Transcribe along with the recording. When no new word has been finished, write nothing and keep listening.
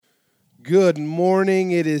Good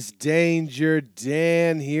morning. It is Danger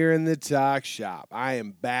Dan here in the talk shop. I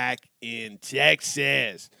am back in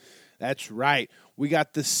Texas. That's right. We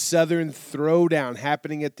got the Southern Throwdown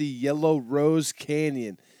happening at the Yellow Rose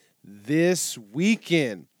Canyon this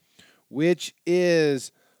weekend, which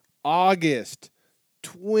is August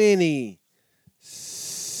 27th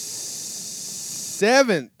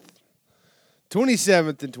and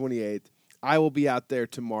 28th. I will be out there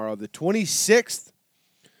tomorrow, the 26th.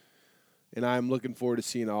 And I'm looking forward to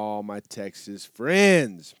seeing all my Texas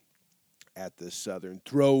friends at the Southern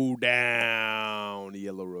Throwdown,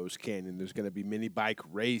 Yellow Rose Canyon. There's going to be mini bike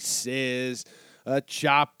races, a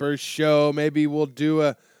chopper show. Maybe we'll do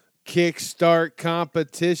a kickstart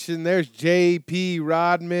competition. There's JP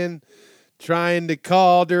Rodman trying to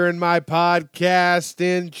call during my podcast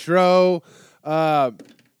intro.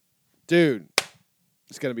 Dude,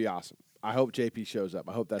 it's going to be awesome. I hope JP shows up.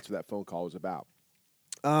 I hope that's what that phone call was about.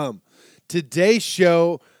 Today's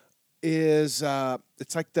show is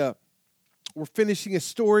it's like we're finishing a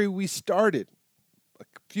story we started a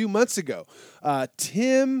few months ago.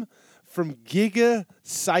 Tim from Giga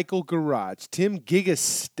Cycle Garage, Tim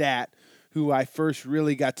Gigastat, who I first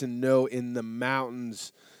really got to know in the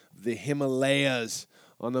mountains, the Himalayas,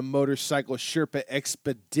 on the motorcycle Sherpa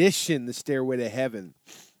expedition, the Stairway to Heaven.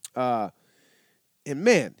 And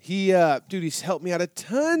man, he's helped me out a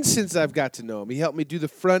ton since I've got to know him. He helped me do the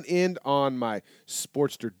front end on my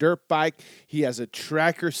Sportster dirt bike. He has a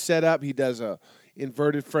tracker set up. He does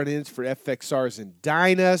inverted front ends for FXRs and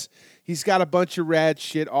Dynas. He's got a bunch of rad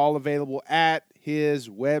shit all available at his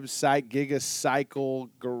website,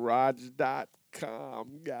 gigacyclegarage.com.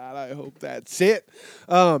 God, I hope that's it.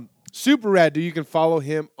 Super rad, dude. You can follow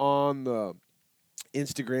him on the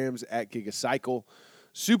Instagrams at Gigacycle.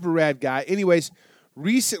 Super rad guy. Anyways,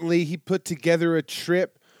 recently he put together a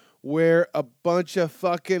trip where a bunch of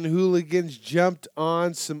fucking hooligans jumped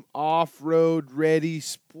on some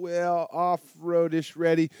off-roadish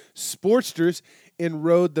ready Sportsters and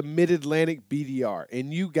rode the Mid-Atlantic BDR.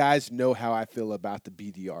 And you guys know how I feel about the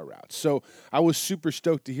BDR route. So I was super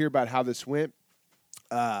stoked to hear about how this went.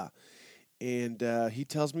 And he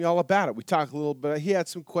tells me all about it. We talked a little bit. He had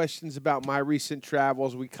some questions about my recent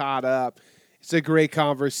travels. We caught up. It's a great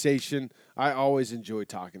conversation. I always enjoy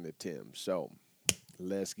talking to Tim. So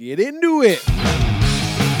let's get into it.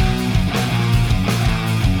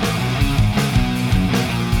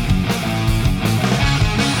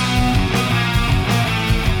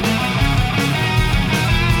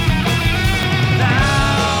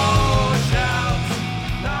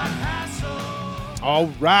 All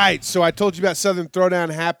right. So I told you about Southern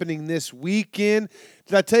Throwdown happening this weekend.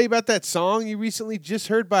 Did I tell you about that song you recently just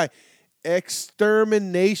heard by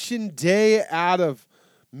Extermination Day out of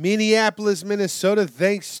Minneapolis, Minnesota?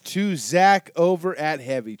 Thanks to Zach over at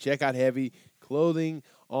Heavy. Check out Heavy Clothing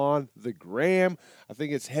on the gram. I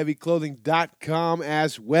think it's heavyclothing.com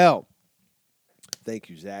as well. Thank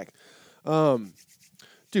you, Zach.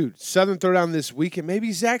 Dude, Southern Throwdown this weekend.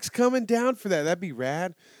 Maybe Zach's coming down for that. That'd be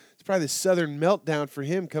rad. It's probably the Southern meltdown for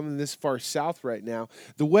him coming this far south right now.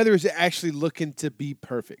 The weather is actually looking to be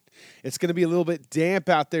perfect. It's going to be a little bit damp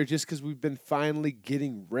out there just because we've been finally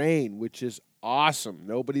getting rain, which is awesome.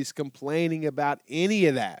 Nobody's complaining about any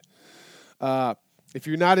of that. If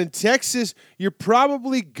you're not in Texas, you're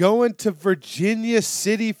probably going to Virginia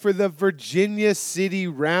City for the Virginia City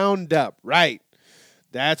Roundup, right?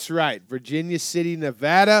 That's right. Virginia City,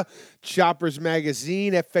 Nevada. Choppers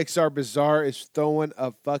Magazine, FXR Bazaar is throwing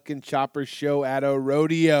a fucking chopper show at a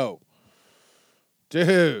rodeo.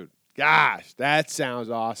 Dude, gosh, that sounds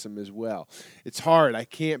awesome as well. It's hard. I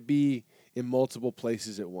can't be in multiple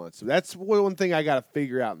places at once. So that's one thing I got to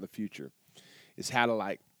figure out in the future is how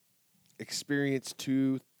to experience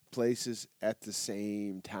two places at the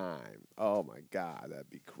same time. Oh my God, that'd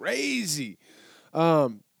be crazy.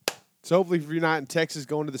 So hopefully if you're not in Texas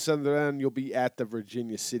going to the Southern Throwdown, you'll be at the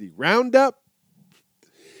Virginia City Roundup.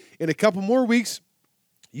 In a couple more weeks,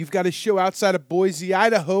 you've got a show outside of Boise,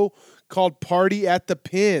 Idaho called Party at the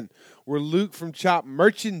Pen, where Luke from Chop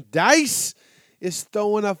Merchandise is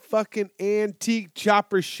throwing a fucking antique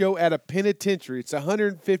chopper show at a penitentiary. It's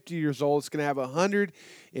 150 years old. It's going to have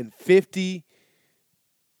 150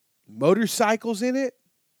 motorcycles in it.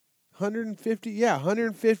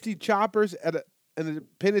 150 choppers at a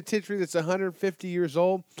penitentiary that's 150 years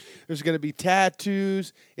old. There's going to be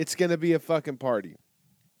tattoos. It's going to be a fucking party.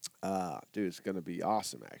 Dude, it's going to be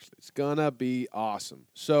awesome, actually. It's going to be awesome.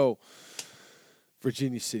 So,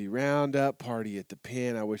 Virginia City Roundup, Party at the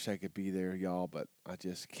Pen. I wish I could be there, y'all, but I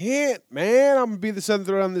just can't, man. I'm going to be the Southern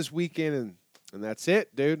Throwdown this weekend, and that's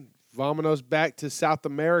it, dude. Vamonos back to South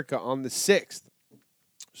America on the 6th.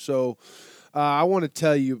 So I want to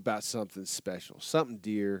tell you about something special, something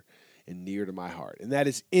dear and near to my heart, and that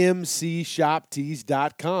is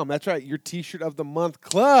mcshoptees.com. That's right, your T-shirt of the month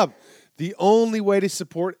club. The only way to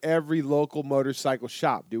support every local motorcycle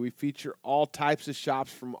shop. Do we feature all types of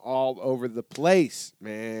shops from all over the place?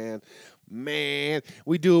 Man. We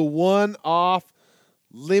do a one-off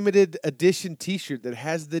limited edition T-shirt that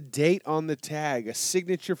has the date on the tag, a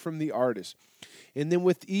signature from the artist. And then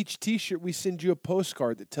with each T-shirt, we send you a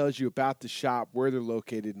postcard that tells you about the shop, where they're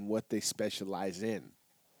located, and what they specialize in.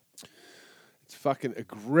 It's fucking a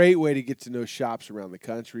great way to get to know shops around the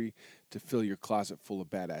country, to fill your closet full of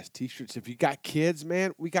badass T-shirts. If you got kids,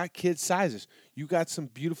 man, we got kids sizes. You got some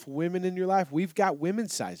beautiful women in your life, we've got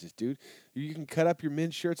women's sizes, dude. You can cut up your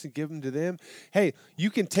men's shirts and give them to them. Hey, you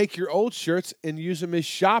can take your old shirts and use them as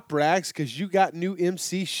shop rags because you got new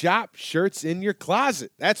MC shop shirts in your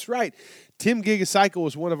closet. That's right. Tim Gigacycle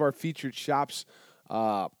was one of our featured shops,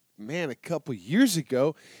 a couple years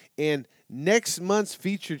ago. And next month's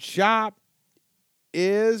featured shop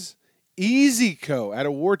is EasyCo out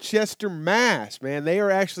of Worcester, Mass. Man, they are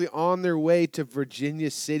actually on their way to Virginia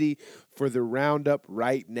City for the roundup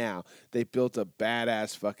right now. They built a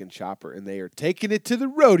badass fucking chopper, and they are taking it to the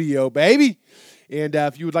rodeo, baby. And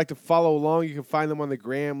if you would like to follow along, you can find them on the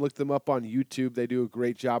gram. Look them up on YouTube. They do a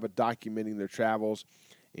great job of documenting their travels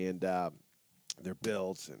and their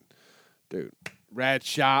builds. And, dude, rad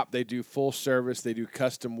shop. They do full service. They do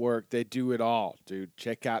custom work. They do it all, dude.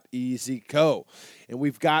 Check out EasyCo. And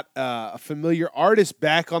we've got a familiar artist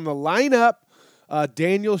back on the lineup,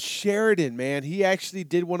 Daniel Sheridan, man. He actually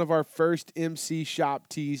did one of our first MC shop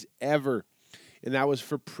tees ever, and that was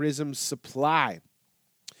for Prism Supply.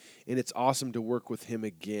 And it's awesome to work with him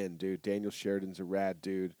again, dude. Daniel Sheridan's a rad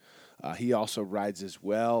dude. He also rides as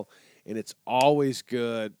well, and it's always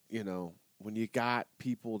good, when you got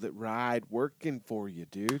people that ride working for you,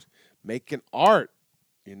 dude, making art.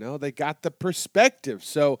 They got the perspective.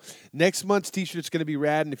 So next month's T-shirt's going to be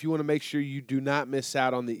rad, and if you want to make sure you do not miss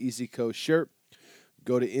out on the EasyCo shirt,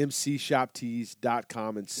 go to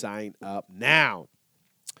mcshoptees.com and sign up now.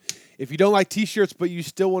 If you don't like T-shirts but you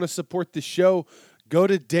still want to support the show, go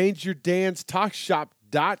to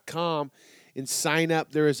DangerDansTalkShop.com and sign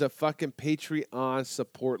up. There is a fucking Patreon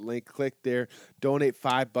support link. Click there. Donate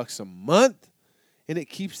 $5 a month, and it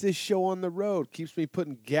keeps this show on the road. Keeps me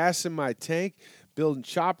putting gas in my tank, building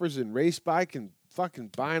choppers and race bike, and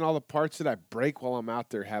fucking buying all the parts that I break while I'm out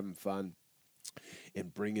there having fun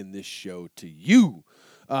and bringing this show to you.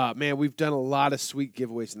 Man, we've done a lot of sweet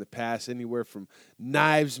giveaways in the past, anywhere from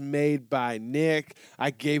knives made by Nick.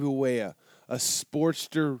 I gave away a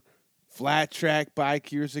Sportster flat track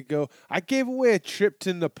bike years ago. I gave away a trip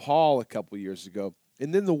to Nepal a couple years ago,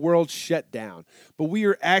 and then the world shut down. But we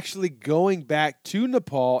are actually going back to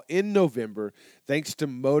Nepal in November thanks to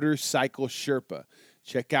Motorcycle Sherpa.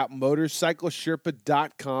 Check out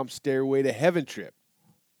motorcyclesherpa.com Stairway to Heaven trip.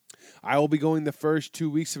 I will be going the first 2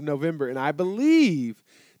 weeks of November, and I believe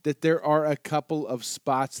that there are a couple of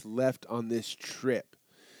spots left on this trip.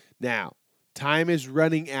 Now, time is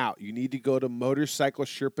running out. You need to go to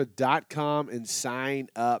motorcyclesherpa.com and sign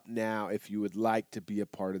up now if you would like to be a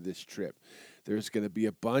part of this trip. There's going to be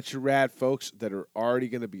a bunch of rad folks that are already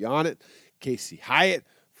going to be on it. Casey Hyatt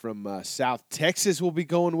from South Texas will be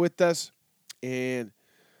going with us. And,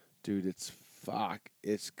 dude, it's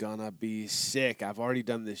going to be sick. I've already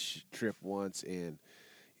done this trip once, and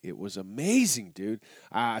it was amazing, dude.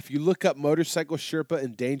 If you look up Motorcycle Sherpa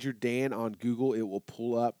and Danger Dan on Google, it will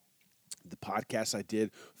pull up the podcast I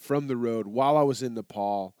did from the road while I was in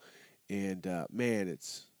Nepal. And, man,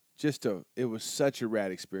 it was such a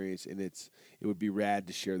rad experience, and it would be rad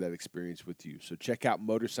to share that experience with you. So check out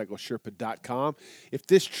motorcyclesherpa.com. If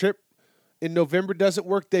this trip in November doesn't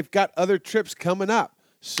work, they've got other trips coming up.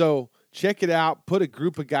 So check it out. Put a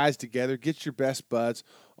group of guys together. Get your best buds.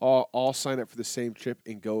 All sign up for the same trip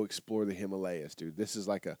and go explore the Himalayas, dude. This is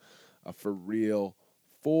like a for real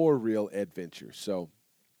adventure. So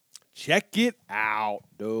check it out,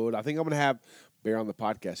 dude. I think I'm going to have Bear on the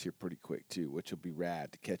podcast here pretty quick, too, which will be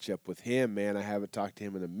rad to catch up with him, man. I haven't talked to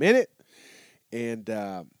him in a minute. And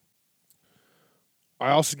I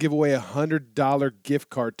also give away a $100 gift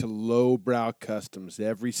card to Lowbrow Customs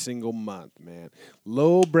every single month, man.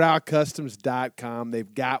 Lowbrowcustoms.com.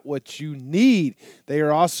 They've got what you need. They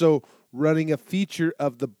are also running a feature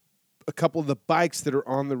of a couple of the bikes that are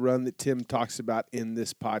on the run that Tim talks about in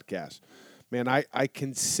this podcast. Man, I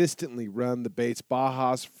consistently run the Bates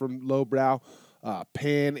Bajas from Lowbrow,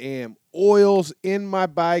 Pan Am oils in my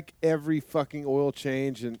bike, every fucking oil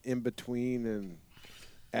change and in between, and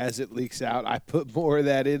as it leaks out, I put more of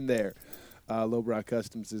that in there. Lowbrow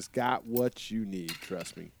Customs has got what you need.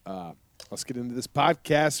 Trust me. Let's get into this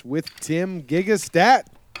podcast with Tim Gigastat.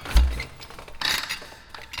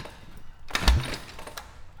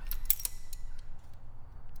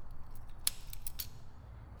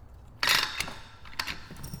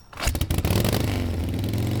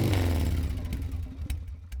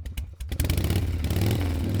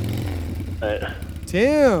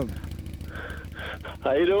 Tim,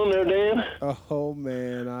 how you doing there, Dan? Oh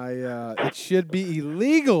man, it should be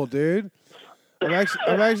illegal, dude. I've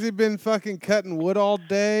actually been fucking cutting wood all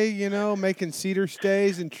day, making cedar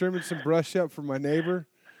stays and trimming some brush up for my neighbor,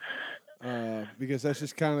 because that's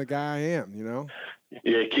just kind of the guy I am,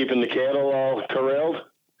 Yeah, keeping the cattle all corralled.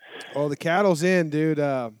 Oh, the cattle's in, dude.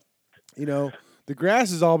 The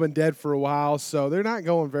grass has all been dead for a while, so they're not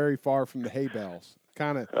going very far from the hay bales.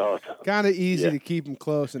 Kind of easy to keep them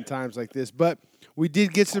close in times like this. But we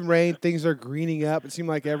did get some rain. Things are greening up. It seemed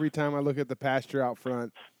like every time I look at the pasture out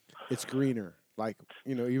front, it's greener. Like,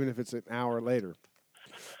 even if it's an hour later.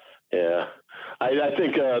 Yeah. I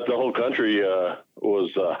think the whole country was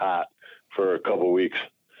hot for a couple of weeks.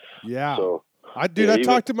 Yeah. So, I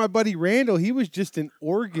talked to my buddy Randall. He was just in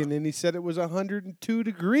Oregon, and he said it was 102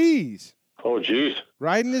 degrees. Oh, geez.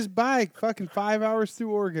 Riding his bike, fucking 5 hours through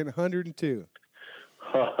Oregon, 102.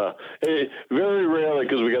 Hey, very rarely,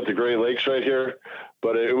 because we got the Great Lakes right here,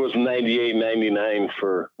 but it was 98, 99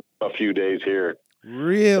 for a few days here.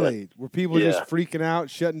 Really? Were people just freaking out,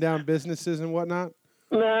 shutting down businesses and whatnot?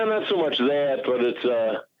 No, not so much that, but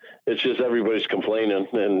it's just everybody's complaining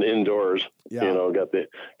and indoors. Yeah. Got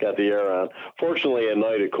the air on. Fortunately, at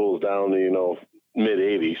night it cools down to mid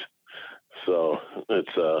 80s. So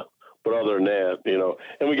it's but other than that,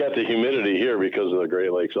 and we got the humidity here because of the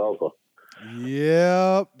Great Lakes also.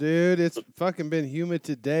 Yep, dude, it's fucking been humid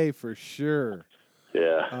today for sure.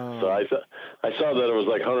 Yeah. So I saw that it was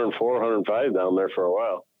like 104, 105 down there for a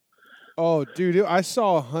while. Oh, dude, I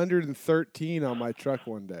saw 113 on my truck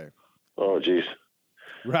one day. Oh, geez.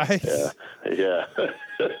 Right? Yeah.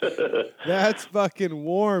 That's fucking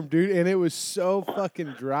warm, dude. And it was so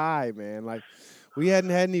fucking dry, man. Like, we hadn't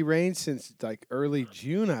had any rain since like early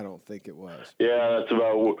June, I don't think it was. Yeah, that's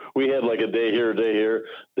about. We had like a day here, day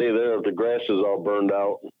there. The grass is all burned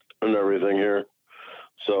out and everything here.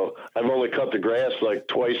 So I've only cut the grass like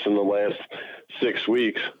twice in the last 6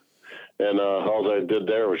 weeks, and all I did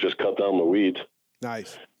there was just cut down the weeds.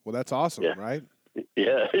 Nice. Well, that's awesome, right?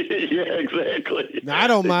 Yeah, yeah, exactly. Now, I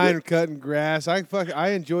don't mind cutting grass. I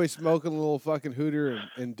enjoy smoking a little fucking hooter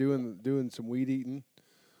and doing some weed eating.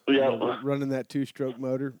 Yeah, running that 2-stroke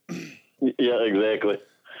motor. Yeah, exactly.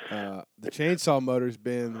 The chainsaw motor's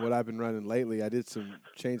been what I've been running lately. I did some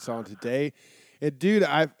chainsawing today. And dude,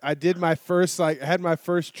 I did my first I had my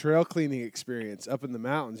first trail cleaning experience up in the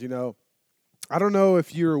mountains. I don't know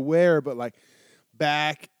if you're aware, but like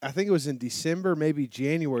back, I think it was in December, maybe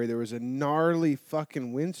January, there was a gnarly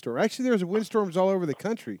fucking windstorm. Actually, there was windstorms all over the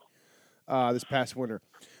country this past winter.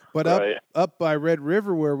 But up by Red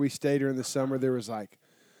River where we stayed during the summer, there was like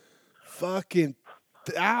fucking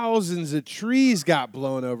thousands of trees got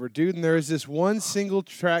blown over, dude. And there's this one single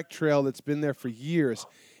track trail that's been there for years.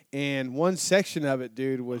 And one section of it,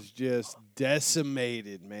 dude, was just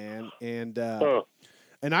decimated, man. And I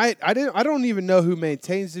don't even know who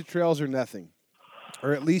maintains the trails or nothing,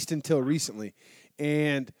 or at least until recently.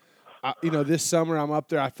 And this summer I'm up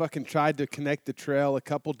there. I fucking tried to connect the trail a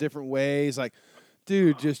couple different ways, like.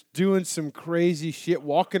 Dude, just doing some crazy shit,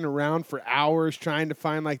 walking around for hours trying to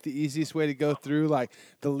find like the easiest way to go through, like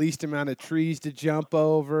the least amount of trees to jump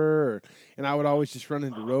over, and I would always just run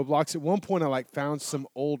into roadblocks. At one point, I like found some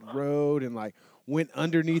old road and like went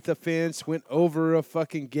underneath a fence, went over a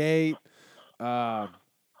fucking gate. Just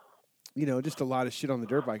a lot of shit on the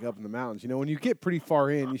dirt bike up in the mountains. When you get pretty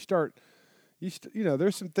far in,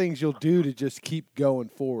 there's some things you'll do to just keep going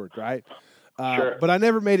forward, right? Sure. But I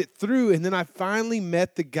never made it through, and then I finally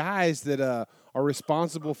met the guys that are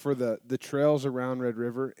responsible for the trails around Red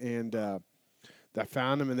River, and I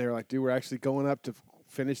found them, and they were like, dude, we're actually going up to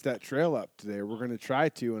finish that trail up today. We're going to try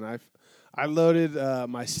to, and I loaded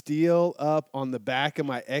my steel up on the back of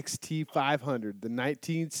my XT500, the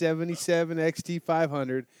 1977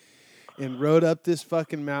 XT500, and rode up this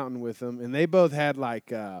fucking mountain with them, and they both had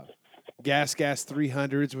like gas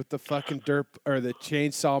 300s with the fucking dirt or the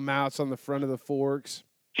chainsaw mounts on the front of the forks.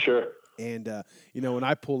 Sure. And when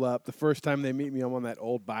I pull up, the first time they meet me, I'm on that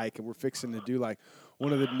old bike, and we're fixing to do like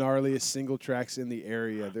one of the gnarliest single tracks in the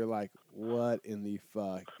area. They're like, "What in the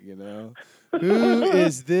fuck?" Who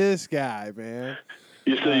is this guy, man?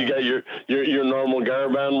 You got your normal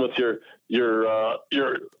garb on with your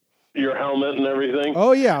your helmet and everything?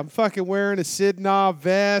 Oh, yeah. I'm fucking wearing a Sidnaw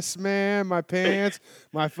vest, man, my pants,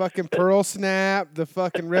 my fucking pearl snap, the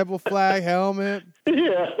fucking rebel flag helmet.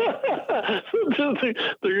 Yeah.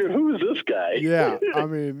 Who is this guy? Yeah. I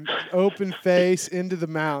mean, open face into the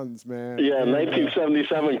mountains, man. Yeah, And,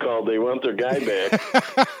 1977 called. They want their guy back.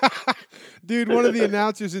 Dude, one of the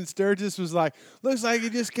announcers in Sturgis was like, looks like he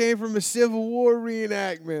just came from a Civil War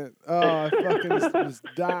reenactment. Oh, I fucking was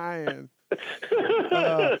dying.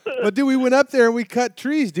 But, dude, we went up there and we cut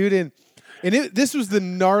trees, dude. And this was the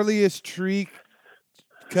gnarliest tree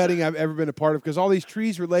cutting I've ever been a part of because all these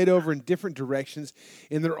trees were laid over in different directions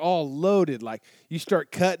and they're all loaded. Like, you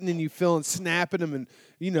start cutting and you feeling snapping them. And,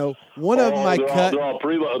 one of them I cut. They're all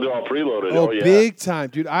preloaded. Oh, yeah. Big time,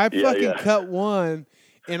 dude. I fucking cut one.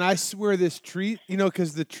 And I swear this tree,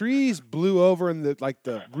 because the trees blew over and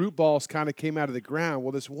the root balls kind of came out of the ground.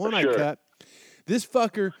 Well, this one I cut, this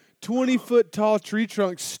fucker, 20-foot tall tree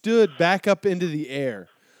trunk stood back up into the air.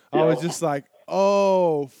 I was just like,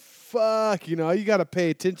 oh, fuck. You got to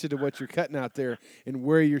pay attention to what you're cutting out there and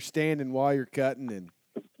where you're standing while you're cutting. And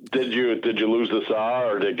Did you lose the saw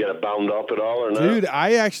or did it get bound up at all or not? Dude,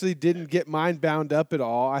 I actually didn't get mine bound up at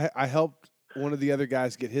all. I helped one of the other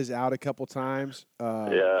guys get his out a couple times.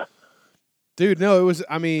 Dude, no, it was.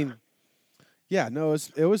 I mean, yeah, no,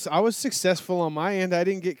 it was. I was successful on my end. I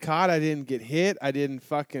didn't get caught. I didn't get hit. I didn't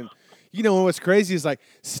fucking. What's crazy is like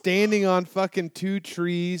standing on fucking two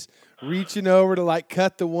trees, reaching over to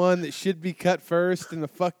cut the one that should be cut first in the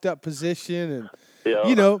fucked up position,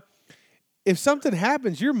 and if something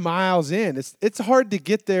happens, you're miles in. It's hard to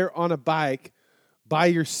get there on a bike by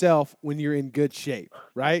yourself when you're in good shape,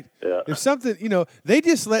 right? Yeah. If something, they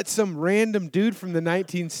just let some random dude from the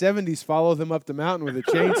 1970s follow them up the mountain with a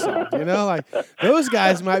chainsaw, those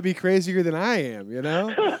guys might be crazier than I am,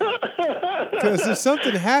 Because if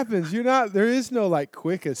something happens, there is no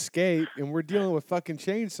quick escape, and we're dealing with fucking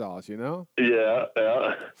chainsaws, Yeah.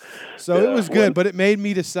 So it was good, but it made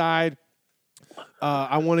me decide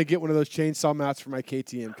I want to get one of those chainsaw mounts for my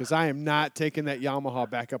KTM because I am not taking that Yamaha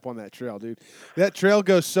back up on that trail, dude. That trail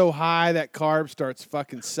goes so high that carb starts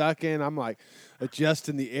fucking sucking. I'm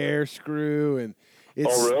adjusting the air screw and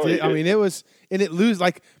it's. Oh, really? I mean, it was, and it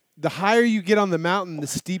the higher you get on the mountain, the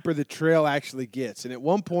steeper the trail actually gets. And at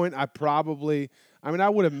one point, I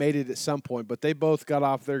would have made it at some point, but they both got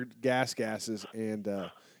off their gases and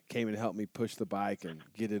came and helped me push the bike and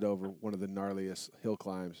get it over one of the gnarliest hill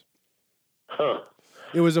climbs. Huh.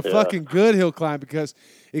 It was a fucking good hill climb because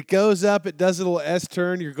it goes up, it does a little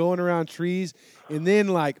S-turn, you're going around trees, and then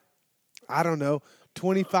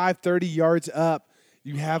 25, 30 yards up,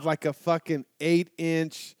 you have a fucking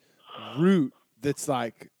 8-inch root that's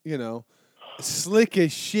slick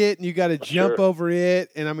as shit, and you got to jump over it,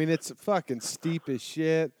 and I mean, it's fucking steep as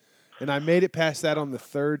shit, and I made it past that on the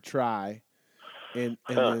third try, and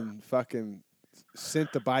then fucking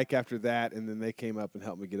sent the bike after that, and then they came up and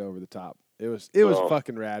helped me get over the top. It was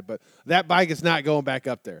fucking rad, but that bike is not going back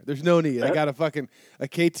up there. There's no need. I got a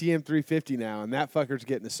KTM 350 now, and that fucker's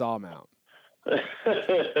getting a saw mount.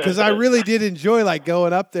 Because I really did enjoy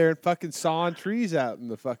going up there and fucking sawing trees out in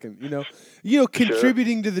the fucking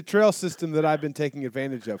contributing to the trail system that I've been taking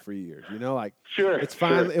advantage of for years. It's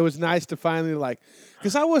finally it was nice to finally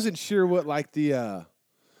because I wasn't sure what the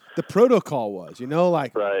protocol was.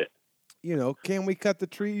 Right. Can we cut the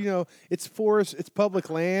tree? It's forest, it's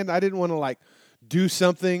public land. I didn't want to do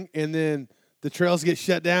something and then the trails get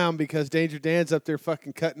shut down because Danger Dan's up there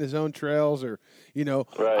fucking cutting his own trails or, Right.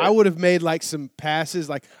 I would have made some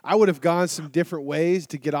passes. I would have gone some different ways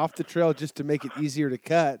to get off the trail just to make it easier to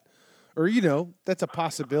cut. Or, that's a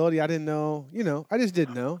possibility. I didn't know, I just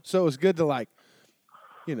didn't know. So it was good to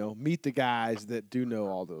meet the guys that do know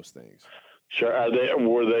all those things. Sure.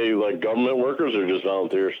 Were they government workers or just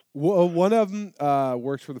volunteers? Well, one of them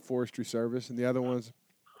works for the Forestry Service, and the other one's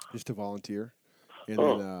just a volunteer. And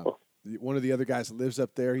then one of the other guys lives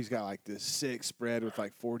up there. He's got this sick spread with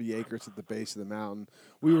 40 acres at the base of the mountain.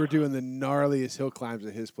 We were doing the gnarliest hill climbs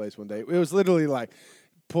at his place one day. It was literally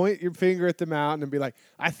point your finger at the mountain and be like,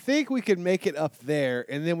 I think we could make it up there.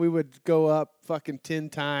 And then we would go up fucking 10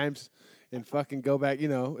 times. And fucking go back, it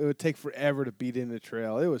would take forever to beat in the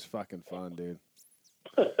trail. It was fucking fun, dude.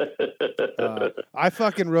 I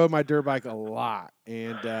fucking rode my dirt bike a lot.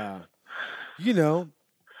 And,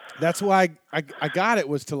 that's why I got it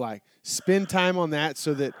was to spend time on that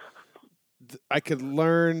so that I could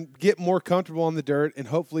learn, get more comfortable on the dirt, and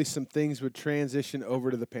hopefully some things would transition over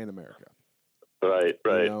to the Pan America. Right.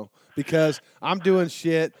 Because I'm doing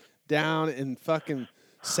shit down in fucking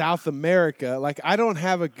South America. I don't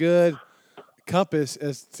have a good compass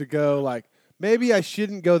as to go maybe I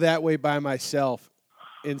shouldn't go that way by myself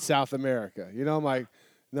in South America. You know, I'm like,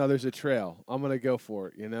 no, there's a trail. I'm gonna go for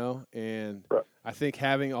it. You know, and Right. I think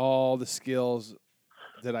having all the skills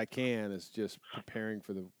that I can is just preparing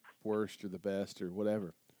for the worst or the best or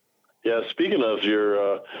whatever. Yeah. Speaking of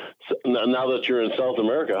your, now that you're in South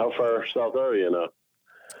America, how far south are you now?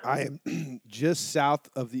 I am just south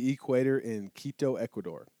of the equator in Quito,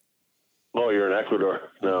 Ecuador. Oh, you're in Ecuador.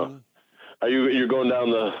 No. Mhm. Are you're going down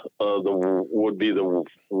the would be the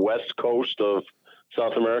west coast of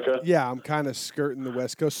South America? Yeah, I'm kind of skirting the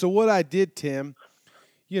West Coast. So what I did, Tim,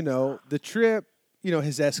 you know, the trip, you know,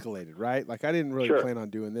 has escalated, right? Like I didn't really Sure. plan on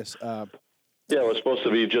doing this. Yeah, it was supposed to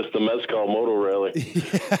be just the Mezcal Moto Rally.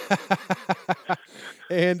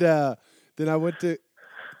 And then I went to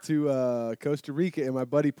Costa Rica, and my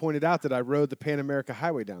buddy pointed out that I rode the Pan America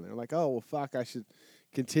Highway down there. I'm like, oh well, fuck, I should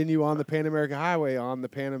continue on the Pan America Highway on the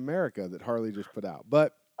Pan America that Harley just put out.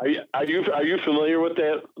 But Are you familiar with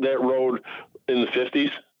that road in the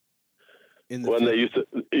 50s in the when they used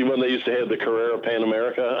to have the Carrera Pan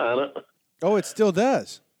America on it? oh, it still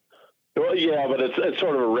does. Well, yeah, but it's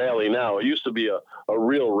sort of a rally now. It used to be a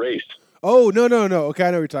real race. Oh no. Okay,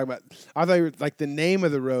 I know what you're talking about. I thought you were, like the name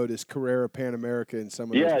of the road is Carrera Pan America in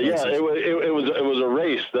some of those places. Yeah. It was a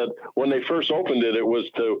race that when they first opened it, it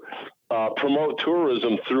was to promote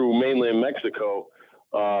tourism through mainland Mexico.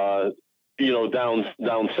 You know, down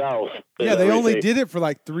south. Yeah, they only did it for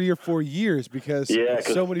like 3 or 4 years because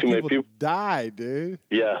 'cause so many too many people died, dude.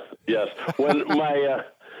 Yeah. Yes. When my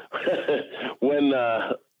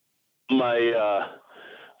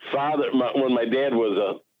father, when my dad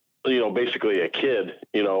was basically a kid,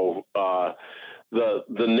 the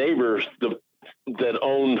neighbors that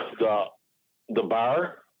owned the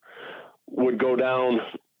bar would go down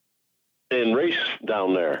and race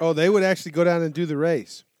down there. Oh, they would actually go down and do the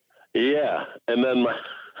race. Yeah, and then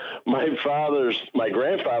my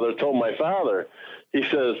grandfather told my father, he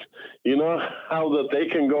says, you know how that they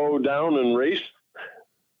can go down and race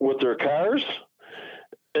with their cars?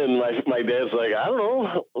 And my dad's like, I don't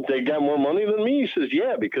know. They got more money than me. He says,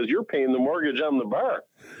 yeah, because you're paying the mortgage on the bar.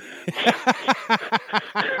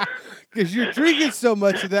 Because you're drinking so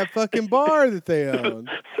much of that fucking bar that they own.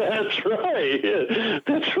 That's right.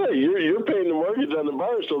 That's right. You're paying the mortgage on the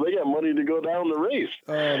bar, so they got money to go down the race.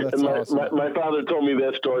 Oh, that's and awesome. My father told me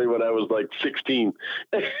that story when I was like 16.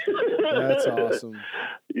 That's awesome.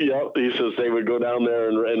 Yep. He says they would go down there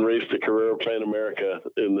and race the Carrera Pan America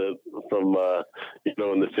in the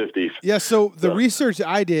 50s. Yeah, so the research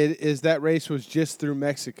I did is that race was just through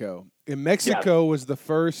Mexico. And Mexico was the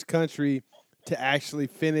first country to actually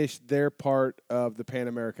finish their part of the Pan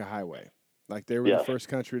America Highway. Like they were the first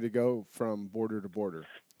country to go from border to border.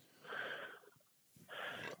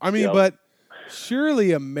 I mean, but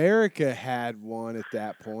surely America had one at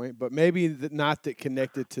that point, but maybe not that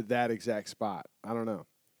connected to that exact spot. I don't know.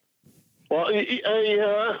 Well, it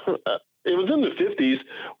was in the 50s.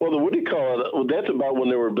 Well, what do you call it? Well, that's about when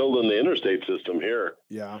they were building the interstate system here.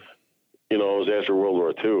 Yeah. You know, it was after World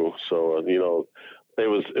War II. So,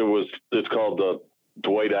 it's called the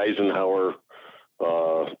Dwight Eisenhower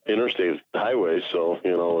Interstate Highway. So,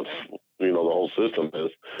 it's, the whole system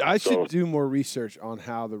is. I should do more research on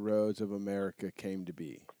how the roads of America came to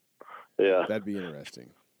be. Yeah. That'd be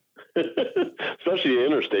interesting. Especially the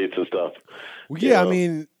interstates and stuff. Well, yeah, I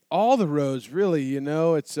mean, all the roads really,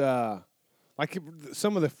 it's like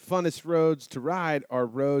some of the funnest roads to ride are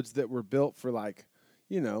roads that were built for like,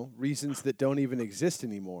 reasons that don't even exist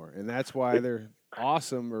anymore. And that's why they're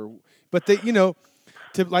awesome but they, to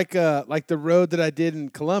like the road that I did in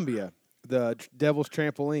Colombia, the Devil's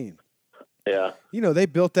Trampoline. Yeah. They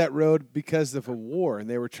built that road because of a war and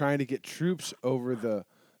they were trying to get troops over the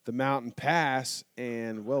mountain pass.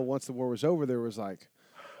 And well, once the war was over, there was like,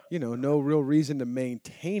 no real reason to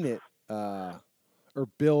maintain it or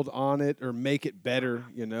build on it or make it better,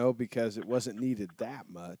 because it wasn't needed that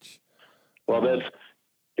much. Well, that's,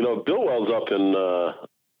 Billwell's up in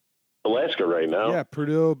Alaska right now. Yeah,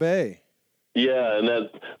 Prudhoe Bay. Yeah, and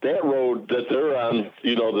that road that they're on,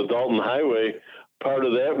 the Dalton Highway, part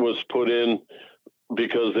of that was put in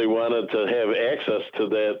because they wanted to have access to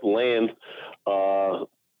that land.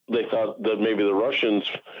 They thought that maybe the Russians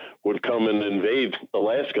would come and invade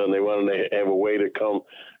Alaska, and they wanted to have a way to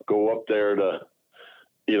go up there to,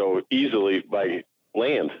 easily by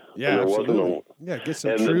land. Yeah, absolutely. Get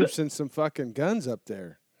some troops and some fucking guns up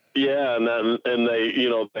there. Yeah, and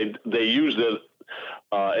they used it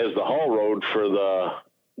as the haul road for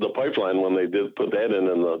the pipeline when they did put that in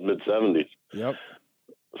the mid-'70s. Yep.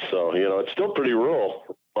 So, it's still pretty rural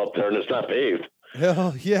up there, and it's not paved.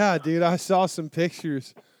 Hell yeah, dude. I saw some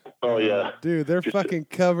pictures. Oh, yeah. Dude, they're fucking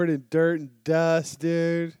covered in dirt and dust,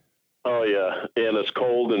 dude. Oh yeah, and it's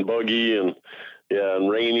cold and buggy and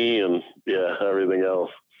rainy and everything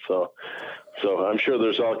else. So I'm sure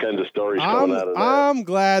there's all kinds of stories coming out of that. I'm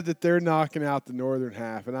glad that they're knocking out the northern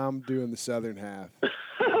half and I'm doing the southern half.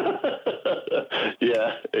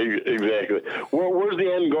 Yeah, exactly. Where's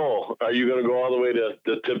the end goal? Are you going to go all the way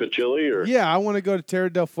to Chile, or? Yeah, I want to go to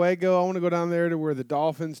Terra del Fuego. I want to go down there to where the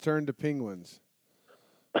dolphins turn to penguins.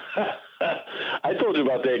 I told you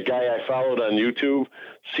about that guy I followed on YouTube,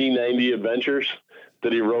 C90 Adventures,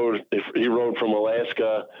 that he rode from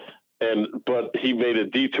Alaska, but he made a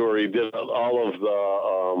detour. He did all of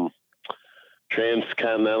the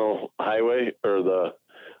Transcontinental Highway, or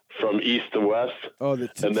from east to west. Oh, the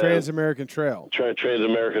Trans-American Trail.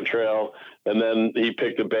 Trans-American Trail, and then he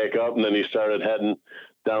picked it back up, and then he started heading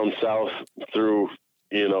down south through,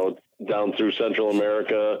 down through Central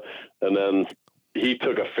America, and then he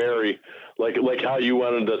took a ferry, like how you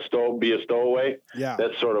wanted to be a stowaway. Yeah,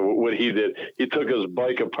 that's sort of what he did. He took his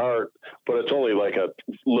bike apart, but it's only like a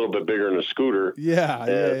little bit bigger than a scooter. Yeah,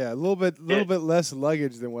 a little bit less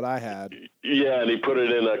luggage than what I had. Yeah, and he put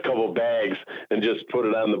it in a couple bags and just put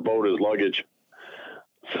it on the boat as luggage.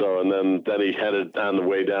 So, and then he headed on the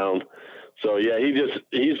way down. So yeah,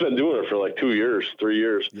 he's been doing it for like 2 years, 3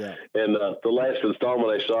 years. Yeah. And the last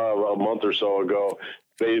installment I saw a month or so ago,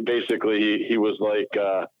 basically he was like,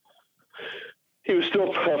 he was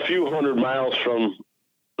still a few hundred miles from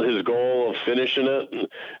his goal of finishing it,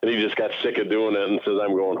 and he just got sick of doing it and says,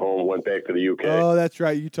 "I'm going home." Went back to the UK. Oh, that's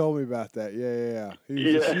right. You told me about that. Yeah.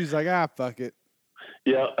 He's like, fuck it.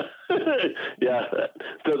 Yeah, yeah.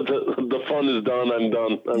 The fun is done. I'm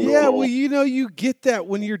done. Yeah, well, you get that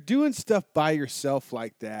when you're doing stuff by yourself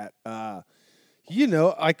like that.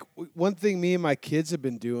 Like one thing me and my kids have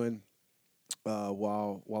been doing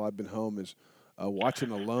while I've been home is watching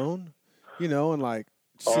Alone. And like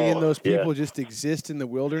seeing those people just exist in the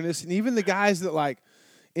wilderness, and even the guys that like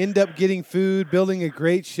end up getting food, building a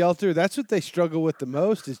great shelter. That's what they struggle with the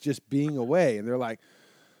most, is just being away, and they're like,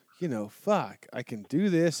 fuck, I can do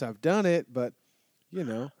this. I've done it, but,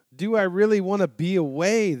 do I really want to be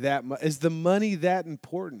away that much? Is the money that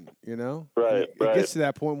important, Right, It gets to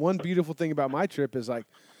that point. One beautiful thing about my trip is, like,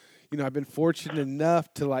 I've been fortunate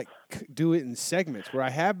enough to, like, do it in segments where I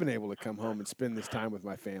have been able to come home and spend this time with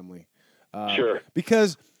my family. Sure.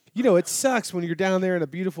 Because, it sucks when you're down there in a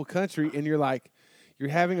beautiful country and you're, like, you're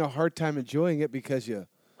having a hard time enjoying it because you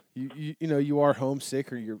are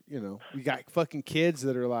homesick, or you got fucking kids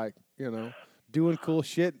that are like, doing cool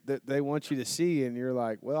shit that they want you to see, and you're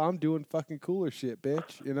like, well, I'm doing fucking cooler shit,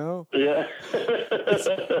 bitch, Yeah.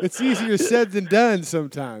 It's easier said than done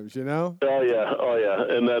sometimes, Oh yeah.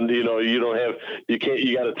 And then,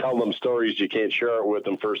 you got to tell them stories. You can't share it with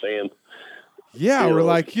them firsthand. Yeah, we're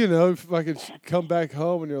like, if I could come back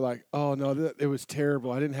home and you're like, oh, no, it was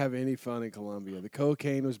terrible. I didn't have any fun in Colombia. The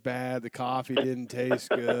cocaine was bad. The coffee didn't taste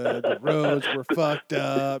good. The roads were fucked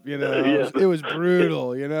up, It was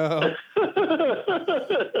brutal,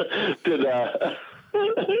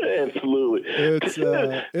 Absolutely.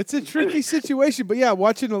 It's a tricky situation. But, yeah,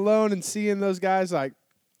 watching Alone and seeing those guys, like,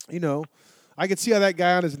 I could see how that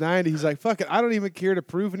guy on his 90, he's like, fuck it, I don't even care to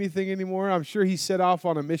prove anything anymore. I'm sure he set off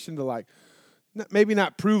on a mission to, like, maybe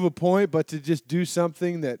not prove a point, but to just do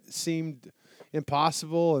something that seemed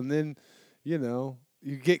impossible. And then, you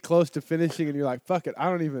get close to finishing and you're like, fuck it.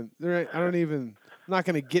 I'm not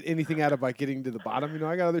going to get anything out of by getting to the bottom.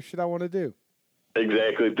 I got other shit I want to do.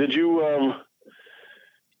 Exactly. Did you, I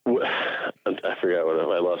forgot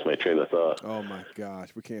I lost my train of thought. Oh my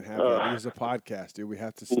gosh. We can't have that. It is a podcast, dude. We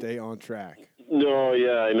have to stay on track. No,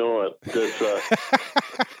 yeah, I know it. That's,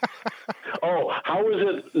 oh, how is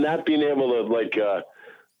it not being able to, like,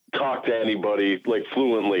 talk to anybody, like,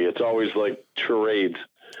 fluently? It's always, like, charades.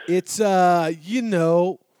 It's,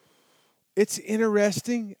 it's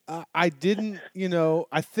interesting. I didn't,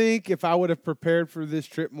 I think if I would have prepared for this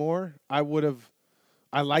trip more, I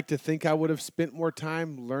like to think I would have spent more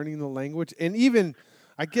time learning the language. And even,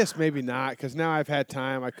 I guess maybe not, because now I've had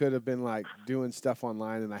time. I could have been, like, doing stuff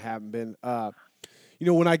online, and I haven't been.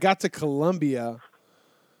 When I got to Colombia,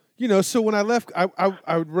 so when I left,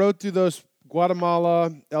 I rode through those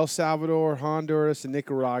Guatemala, El Salvador, Honduras, and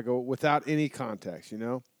Nicaragua without any context,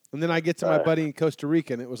 And then I get to my buddy in Costa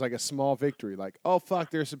Rica, and it was like a small victory. Like, oh,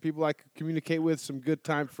 fuck, there's some people I could communicate with, some good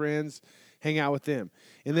time friends, hang out with them.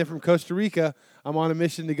 And then from Costa Rica, I'm on a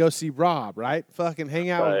mission to go see Rob, right? Fucking hang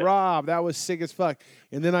out with Rob. That was sick as fuck.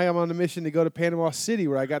 And then I am on a mission to go to Panama City,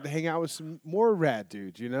 where I got to hang out with some more rad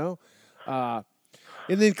dudes,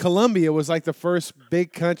 And then Colombia was like the first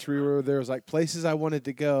big country where there was like places I wanted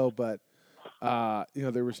to go, but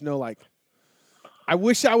there was no like I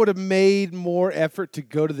wish I would have made more effort to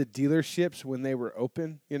go to the dealerships when they were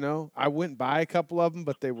open. You know, I went by a couple of them,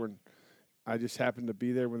 but they were. I just happened to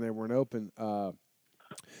be there when they weren't open.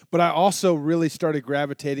 But I also really started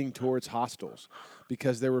gravitating towards hostels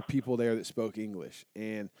because there were people there that spoke English,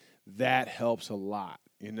 and that helps a lot.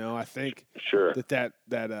 You know, I think Sure. that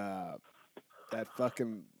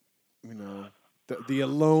fucking, you know, the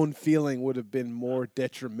alone feeling would have been more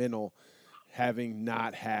detrimental having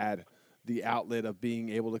not had the outlet of being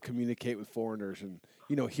able to communicate with foreigners and,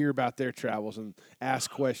 you know, hear about their travels and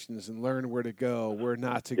ask questions and learn where to go, where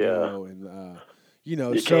not to go, and you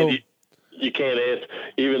know, You can't ask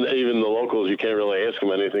even the locals. You can't really ask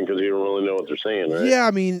them anything because you don't really know what they're saying, right? Yeah,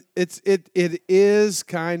 I mean, it is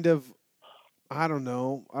kind of, I don't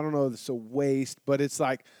know, it's a waste, but it's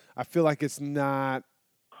like I feel like it's not,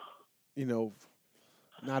 you know,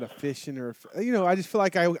 not efficient or, you know, I just feel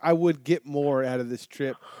like I would get more out of this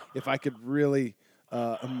trip if I could really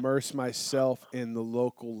immerse myself in the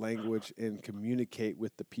local language and communicate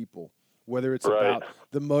with the people, whether it's about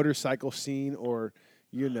the motorcycle scene or,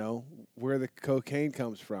 you know, where the cocaine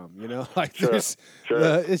comes from, you know, like this,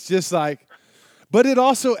 it's just like, but it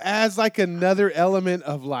also adds like another element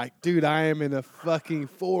of like, dude, I am in a fucking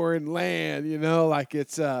foreign land, you know, like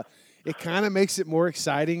it's, it kind of makes it more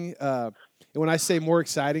exciting. And when I say more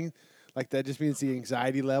exciting, like that just means the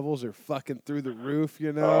anxiety levels are fucking through the roof,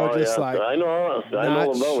 you know, like, I know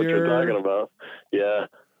what you're talking about. Yeah.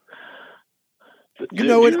 You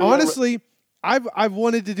know, and honestly, I've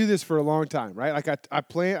wanted to do this for a long time, right? Like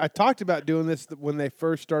I talked about doing this when they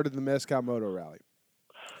first started the Mezcal Moto Rally.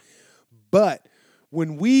 But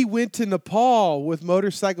when we went to Nepal with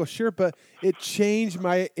Motorcycle Sherpa, it changed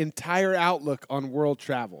my entire outlook on world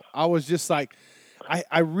travel. I was just like,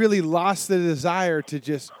 I really lost the desire to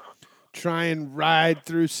just try and ride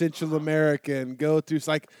through Central America and go through. It's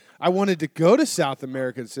like I wanted to go to South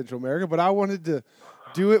America and Central America, but I wanted to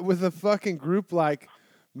do it with a fucking group like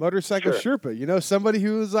Motorcycle Sherpa, you know, somebody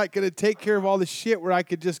who was like going to take care of all the shit where I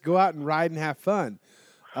could just go out and ride and have fun.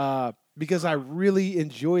 Because I really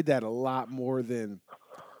enjoyed that a lot more than,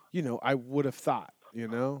 you know, I would have thought, you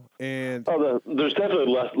know, and there's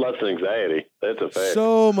definitely less anxiety. That's a fact.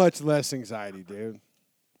 So much less anxiety, dude.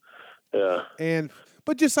 Yeah.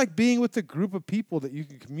 But just like being with a group of people that you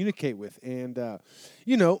can communicate with, and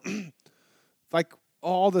you know, like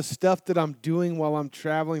all the stuff that I'm doing while I'm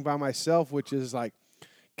traveling by myself, which is like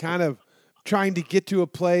kind of trying to get to a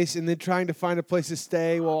place and then trying to find a place to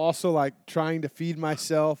stay while also like trying to feed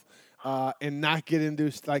myself and not get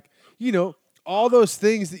into like, you know, all those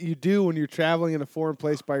things that you do when you're traveling in a foreign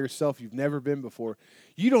place by yourself you've never been before.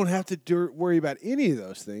 You don't have to worry about any of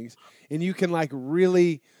those things, and you can like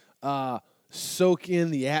really soak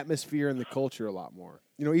in the atmosphere and the culture a lot more.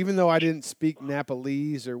 You know, even though I didn't speak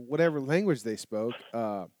Nepalese or whatever language they spoke.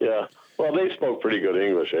 Yeah. Well, they spoke pretty good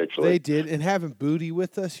English, actually. They did, and having Booty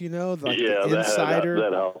with us, you know, like the insider.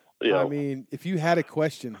 That helped. Yeah. I mean, if you had a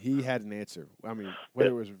question, he had an answer. I mean,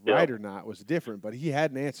 whether it was right or not was different, but he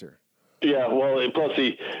had an answer. Yeah, well, and plus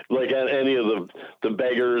he, like any of the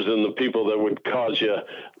beggars and the people that would cause you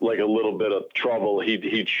like a little bit of trouble,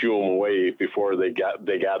 he'd shoo them away before they got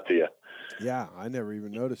to you. Yeah, I never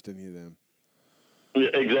even noticed any of them. Yeah,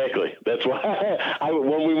 exactly. That's why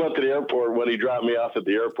when we went to the airport, when he dropped me off at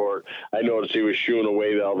the airport, I noticed he was shooing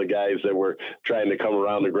away all the guys that were trying to come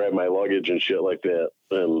around to grab my luggage and shit like that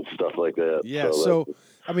and stuff like that. Yeah, so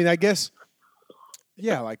I mean, I guess,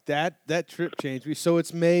 yeah, like that trip changed me. So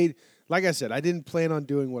it's made, like I said, I didn't plan on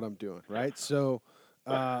doing what I'm doing, right? So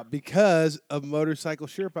because of Motorcycle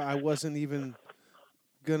Sherpa, I wasn't even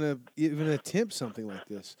gonna attempt something like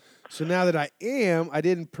this. So now that I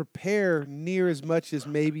didn't prepare near as much as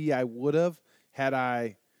maybe I would have had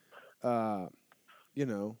I, you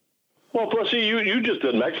know. Well, plus, see, you just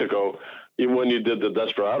did Mexico when you did the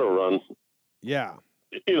Desperado run. Yeah.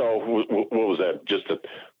 You know, what was that? Just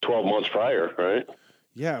 12 months prior, right?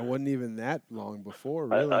 Yeah, it wasn't even that long before,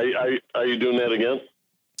 really. Are you doing that again?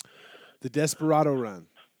 The Desperado run.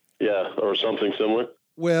 Yeah, or something similar.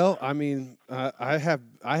 Well, I mean, I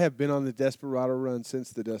have been on the Desperado run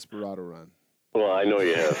since the Desperado run. Well, I know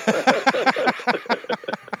you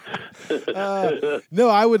have. No,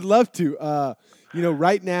 I would love to. You know,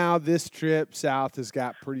 right now this trip south has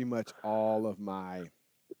got pretty much all of my.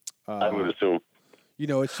 I would assume. You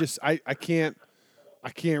know, it's just I can't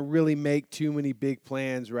really make too many big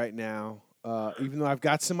plans right now. Even though I've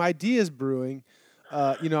got some ideas brewing.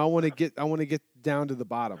 You know, I want to get down to the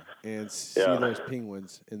bottom and see those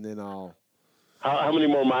penguins, and then I'll. How many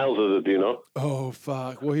more miles is it? Do you know? Oh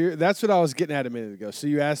fuck! Well, that's what I was getting at a minute ago. So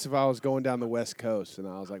you asked if I was going down the West Coast, and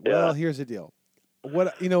I was like, well, here's the deal.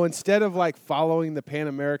 what instead of like following the Pan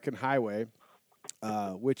American Highway,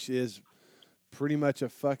 which is pretty much a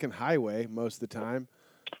fucking highway most of the time.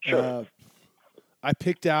 Sure. I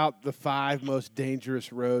picked out the 5 most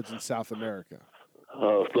dangerous roads in South America.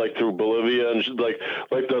 Like through Bolivia and like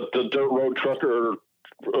the dirt road trucker,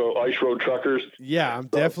 ice road truckers. Yeah, I'm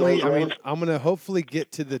definitely. I'm gonna hopefully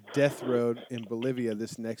get to the death road in Bolivia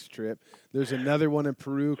this next trip. There's another one in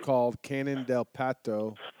Peru called Canon del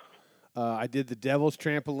Pato. I did the Devil's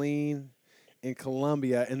Trampoline in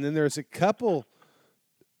Colombia, and then there's a couple.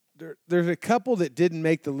 There's a couple that didn't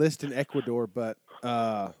make the list in Ecuador, but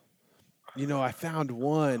I found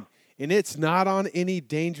one. And it's not on any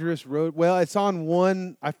dangerous road. Well, it's on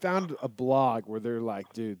one. I found a blog where they're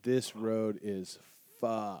like, dude, this road is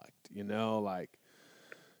fucked,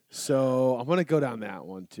 so I'm going to go down that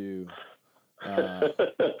one too. On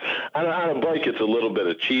a bike, it's a little bit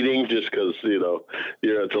of cheating just because,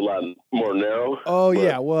 it's a lot more narrow. Oh, but.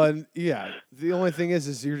 Yeah. Well, yeah. The only thing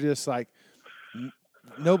is you're just like,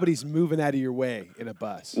 nobody's moving out of your way in a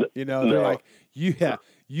bus. They're like,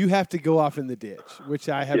 you have to go off in the ditch, which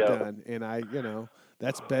I have done, and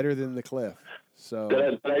that's better than the cliff. So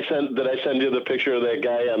did I send you the picture of that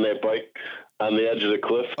guy on that bike on the edge of the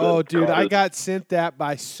cliff? Oh, dude, I got sent that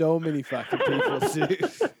by so many fucking people, dude.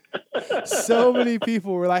 So many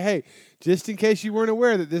people were like, "Hey, just in case you weren't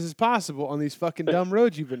aware that this is possible on these fucking dumb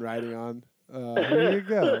roads you've been riding on, here you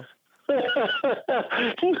go." And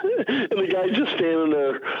the guy just standing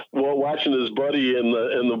there watching his buddy, and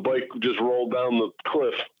the bike just rolled down the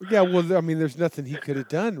cliff. Yeah, well, there's nothing he could have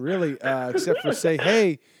done really, except for say,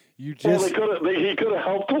 "Hey, you just." Well, he could have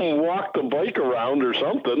helped him walk the bike around or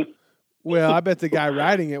something. Well, I bet the guy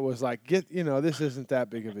riding it was like, this isn't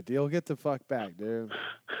that big of a deal. Get the fuck back, dude.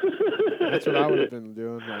 That's what I would have been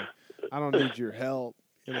doing. Like, I don't need your help.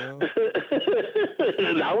 Now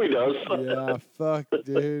he does. Yeah, fuck,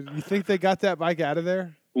 dude. You think they got that bike out of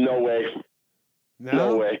there? No way.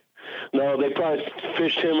 No way. No, they probably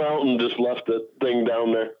fished him out and just left the thing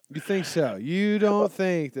down there. You think so? You don't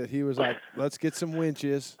think that he was like, let's get some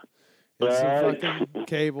winches and some fucking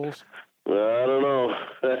cables? I don't know.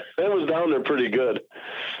 It was down there pretty good.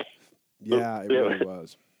 Yeah, it really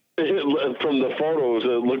was. From the photos,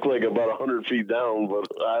 it looked like about 100 feet down, but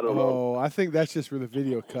I don't know. Oh, I think that's just where the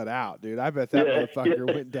video cut out, dude. I bet that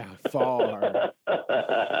motherfucker went down far.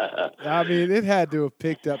 It had to have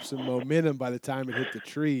picked up some momentum by the time it hit the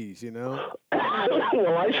trees, Well,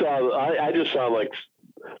 I just saw like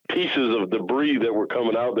pieces of debris that were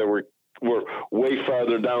coming out that were way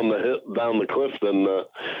farther down the cliff than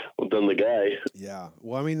the guy. Yeah.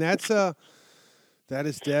 Well, that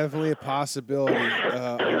is definitely a possibility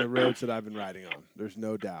on the roads that I've been riding on. There's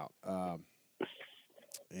no doubt.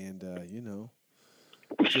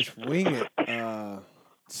 Just wing it.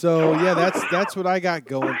 So yeah, that's what I got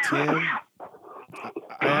going, Tim.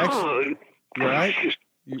 I actually, you all right?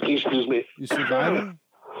 Excuse me. You surviving?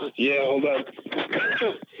 Yeah, hold on.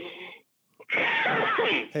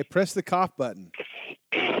 Hey, press the cough button.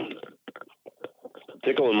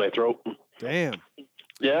 Tickle in my throat. Damn.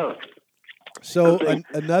 Yeah. So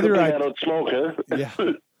another idea. I don't smoke, huh? Yeah.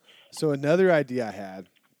 So another idea I had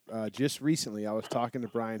just recently, I was talking to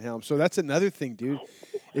Brian Helm. So that's another thing, dude,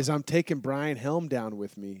 is I'm taking Brian Helm down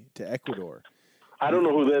with me to Ecuador. I don't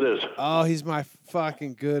know who that is. Oh, he's my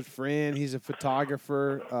fucking good friend. He's a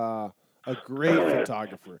photographer, a great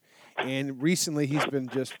photographer. And recently he's been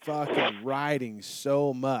just fucking riding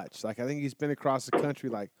so much. Like, I think he's been across the country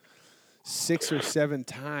like 6 or 7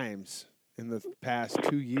 times in the past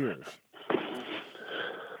 2 years.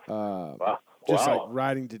 Just like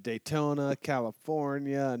riding to Daytona,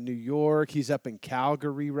 California, New York. He's up in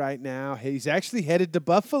Calgary right now. He's actually headed to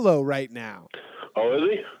Buffalo right now. Oh, is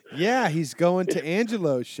he? Yeah, he's going to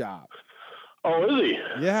Angelo's shop. Oh, is he?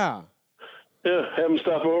 Yeah. Yeah, have him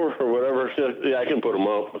stop over or whatever. Yeah, I can put him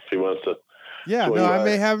up if he wants to. Yeah, no, I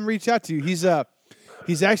may have him reach out to you. He's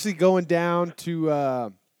actually going down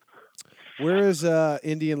to where is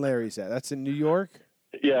Indian Larry's at? That's in New York?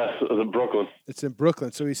 Yeah, Brooklyn. It's in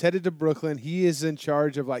Brooklyn. So he's headed to Brooklyn. He is in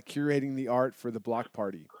charge of like curating the art for the block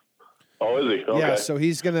party. Oh, is he? Okay. Yeah, so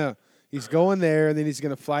he's going there, and then he's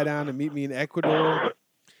gonna fly down and meet me in Ecuador,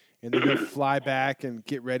 and then he'll fly back and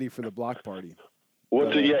get ready for the block party.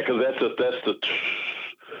 What's it? Yeah, because that's the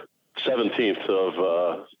 17th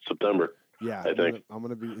of September. Yeah, I think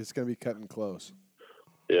it's gonna be cutting close.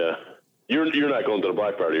 Yeah, you're not going to the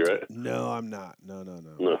block party, right? No, I'm not.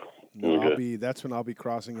 No. Okay. That's when I'll be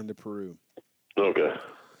crossing into Peru. Okay.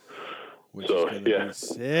 Which is gonna be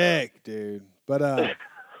sick, dude. But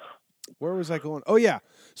where was I going? Oh yeah.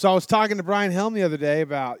 So I was talking to Brian Helm the other day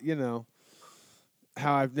about,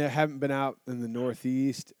 how haven't been out in the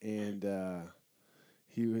Northeast, and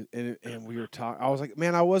he was, and we were talking. I was like,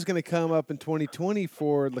 man, I was going to come up in 2020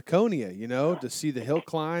 for Laconia, to see the hill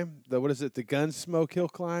climb. What is it? The Gunsmoke hill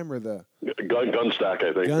climb or the Gunstock,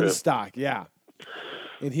 I think. Gunstock, yeah.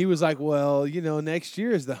 And he was like, well, next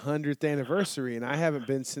year is the 100th anniversary, and I haven't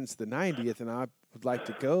been since the 90th, and I would like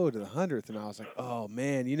to go to the 100th. And I was like, oh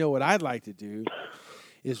man, you know what I'd like to do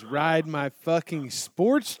is ride my fucking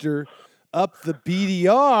Sportster up the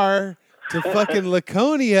BDR to fucking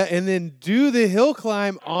Laconia and then do the hill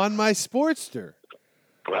climb on my Sportster.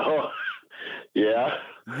 Oh, yeah.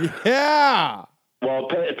 Yeah. Well,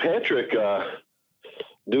 Patrick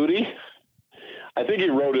Duty, I think he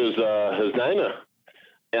rode his Dyna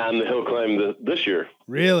on the hill climb this year.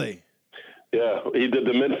 Really? Yeah, he did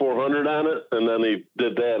the mid 400 on it, and then he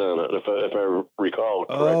did that on it, if I recall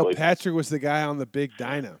correctly. Oh, Patrick was the guy on the big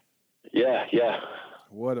Dyna. Yeah.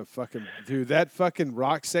 What a fucking dude! That fucking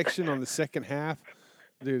rock section on the second half,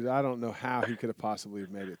 dude. I don't know how he could have possibly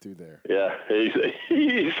made it through there. Yeah, he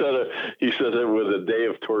said it was a day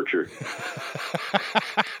of torture.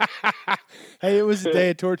 Hey, it was a day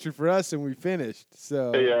of torture for us, and we finished.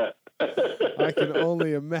 So yeah, I can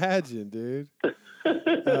only imagine, dude.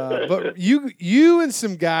 But you and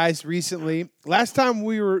some guys recently. Last time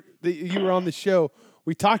you were on the show,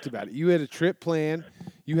 we talked about it. You had a trip planned.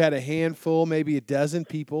 You had a handful, maybe a dozen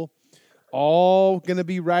people, all going to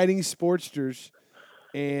be riding Sportsters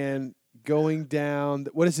and going down.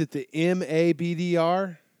 What is it? The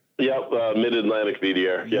MABDR? Yep, Mid-Atlantic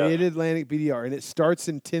BDR. Yeah, Mid-Atlantic BDR, and it starts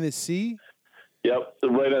in Tennessee. Yep,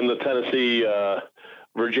 right on the Tennessee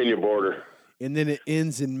Virginia border. And then it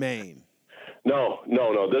ends in Maine. No.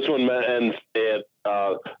 This one ends at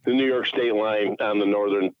the New York state line on the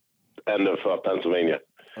northern end of Pennsylvania.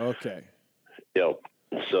 Okay. Yep.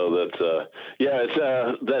 So that's it's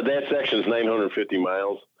that section is 950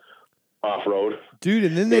 miles off road, dude.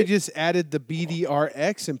 And then they just added the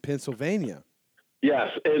BDRX in Pennsylvania.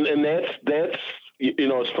 Yes, and that's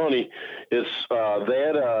it's funny. It's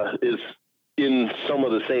that is in some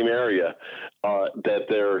of the same area that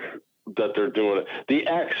they're doing it. The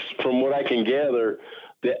X, from what I can gather,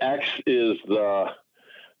 the X is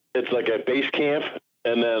it's like a base camp,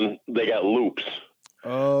 and then they got loops.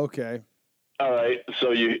 Oh, okay. All right,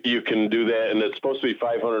 so you can do that, and it's supposed to be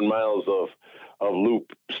 500 miles of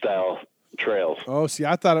loop style trails. Oh, see,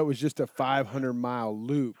 I thought it was just a 500-mile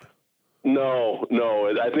loop. No,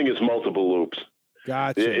 I think it's multiple loops.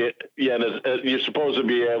 Gotcha. And you're supposed to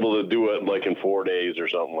be able to do it like in 4 days or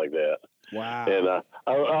something like that. Wow.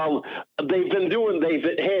 And they've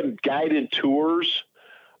had guided tours.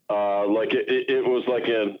 Like it was like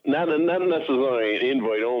not necessarily an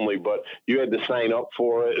invite only, but you had to sign up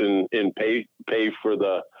for it and pay for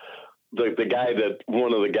the guy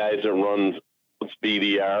one of the guys that runs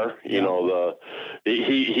BDR.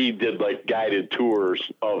 He did like guided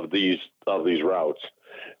tours of these routes,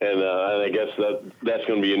 and I guess that's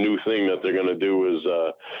going to be a new thing that they're going to do is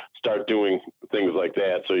start doing things like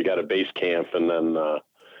that. So you got a base camp, and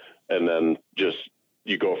then just.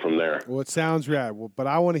 You go from there. Well, it sounds rad. Well, but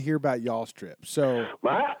I want to hear about y'all's trip. So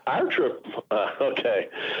our trip. Okay,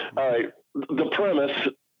 all right. The premise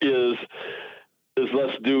is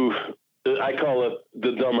let's do. I call it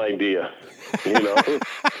the dumb idea.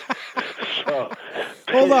 So,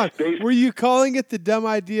 hold on. Were you calling it the dumb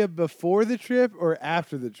idea before the trip or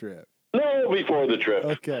after the trip? No, before the trip.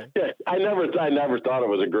 Okay. Yeah, I never thought it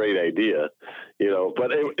was a great idea,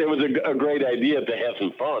 but it was a great idea to have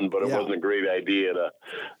some fun, but it wasn't a great idea to,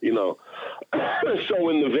 so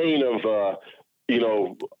in the vein of,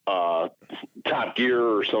 Top Gear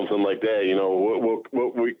or something like that,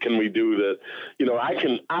 what can we do that,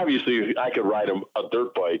 I could ride a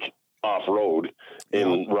dirt bike off road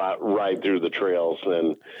and ride through the trails.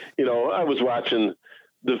 And, I was watching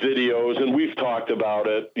the videos, and we've talked about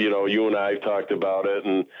it, you and I talked about it,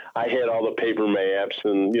 and I had all the paper maps,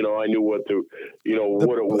 and, I knew what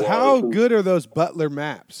what it was. How good are those Butler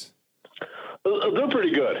maps? They're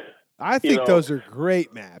pretty good. I think those are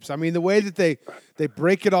great maps. I mean, the way that they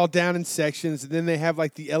break it all down in sections, and then they have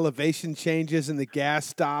like the elevation changes and the gas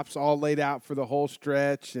stops all laid out for the whole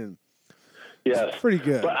stretch, and it's pretty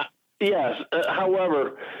good. But, yes.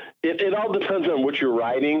 However, it all depends on what you're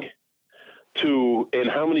riding and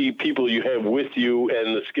how many people you have with you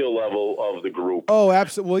and the skill level of the group. Oh,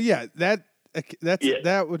 absolutely. Well, yeah, that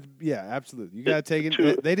would, absolutely. You got to take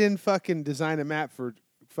it. They didn't fucking design a map for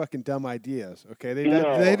fucking dumb ideas. Okay.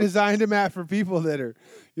 They designed a map for people that are,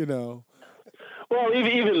 Well,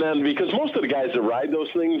 even then, because most of the guys that ride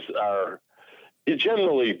those things are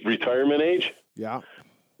generally retirement age. Yeah.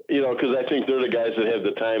 because I think they're the guys that have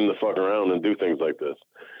the time to fuck around and do things like this.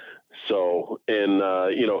 So, and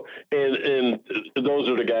those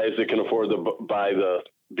are the guys that can afford to buy the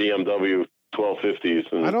BMW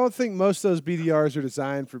 1250s. And I don't think most of those BDRs are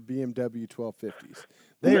designed for BMW 1250s.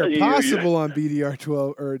 They are possible on BDR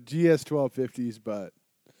 12 or GS 1250s, but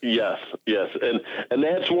yes, and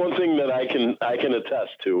that's one thing that I can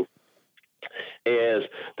attest to. Is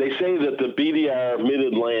they say that the BDR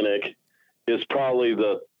Mid-Atlantic is probably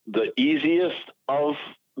the easiest of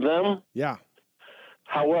them. Yeah.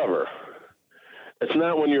 However, it's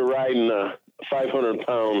not when you're riding a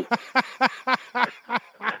 500-pound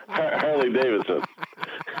Harley Davidson.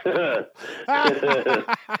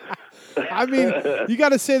 I mean, you got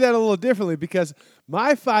to say that a little differently because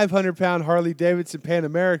my 500-pound Harley Davidson Pan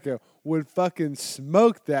America would fucking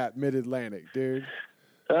smoke that Mid-Atlantic, dude.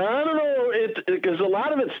 I don't know, because a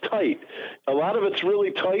lot of it's tight. A lot of it's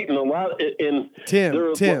really tight, and a lot in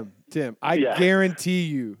Tim. I guarantee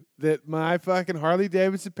you that my fucking Harley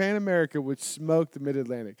Davidson Pan America would smoke the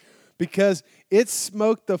Mid-Atlantic because it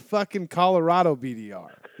smoked the fucking Colorado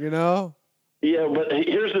BDR. You know? Yeah, but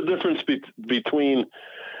here's the difference between.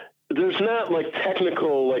 There's not like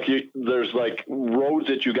technical, like there's like roads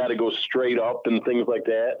that you got to go straight up and things like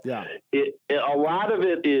that. Yeah. A lot of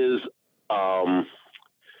it is.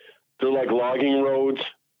 They're like logging roads,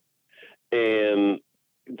 and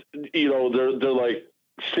they're like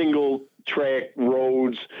single track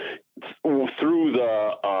roads through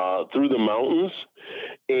the mountains,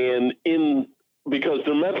 and because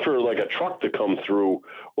they're meant for like a truck to come through,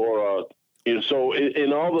 or so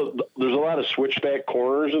in all there's a lot of switchback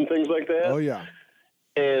corners and things like that. Oh yeah,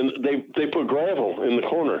 and they put gravel in the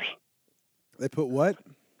corners. They put what?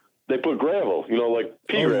 They put gravel, like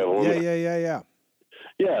pea gravel. Yeah.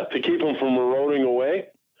 Yeah, to keep them from eroding away.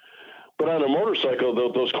 But on a motorcycle,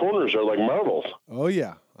 those corners are like marbles. Oh,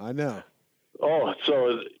 yeah, I know. Oh,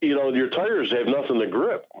 so, your tires have nothing to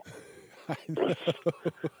grip. I know.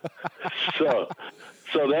 so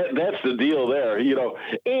that's the deal there,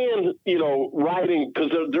 And, riding,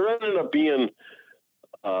 because there ended up being,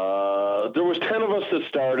 there was 10 of us that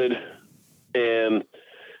started, and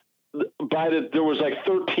there was like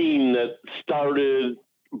 13 that started,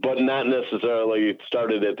 but not necessarily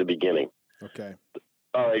started at the beginning. Okay.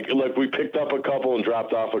 All right. Like we picked up a couple and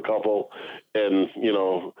dropped off a couple. And,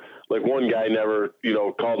 like one guy never,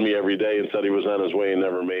 called me every day and said he was on his way and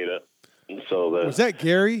never made it. And so was that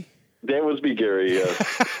Gary? That was be Gary, yes.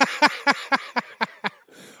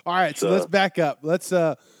 All right. So let's back up. Let's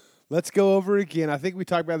go over again. I think we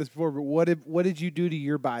talked about this before, but what did you do to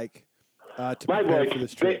your bike to prepare for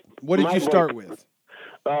this trip? What did you start with?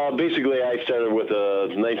 Basically, I started with a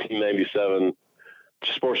 1997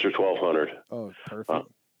 Sportster 1200. Oh, perfect.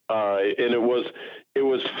 And it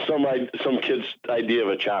was some kid's idea of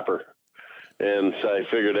a chopper, and so I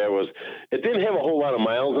figured it didn't have a whole lot of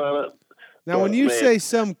miles on it. Now, when you say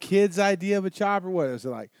some kid's idea of a chopper, what is it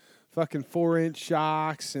like? Fucking 4-inch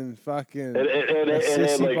shocks and fucking a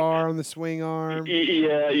sissy bar on the swing arm.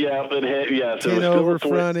 Yeah. It had 10 over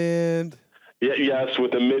front end. Yeah, yes,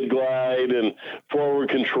 with the mid-glide and forward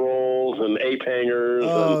controls and ape hangers.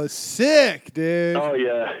 Oh, sick, dude. Oh,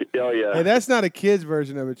 yeah. Hey, that's not a kid's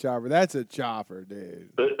version of a chopper. That's a chopper, dude.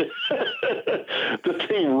 The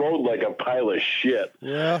thing rode like a pile of shit.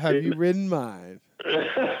 Well, have you ridden mine?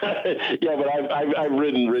 Yeah, but I've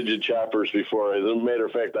ridden rigid choppers before. As a matter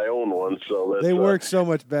of fact, I own one. So they work so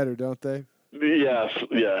much better, don't they? Yes,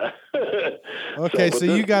 yeah. Okay, so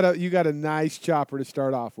you got a nice chopper to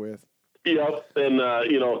start off with. Yep, and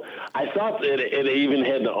I thought it even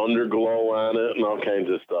had the underglow on it and all kinds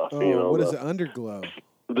of stuff. Oh, what is the underglow?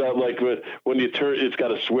 That like when you turn, it's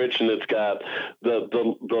got a switch and it's got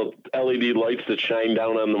the LED lights that shine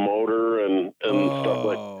down on the motor and stuff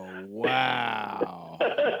like. Oh wow!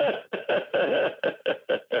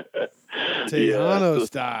 Tejano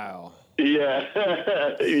style. Yeah.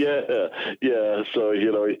 So,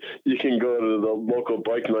 you can go to the local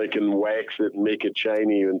bike night and wax it and make it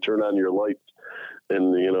shiny and turn on your lights.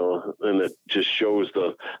 And, and it just shows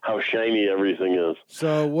how shiny everything is.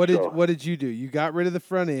 So what did you do? You got rid of the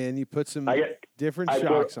front end. You put some different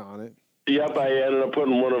shocks on it. Yep, I ended up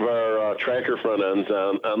putting one of our tracker front ends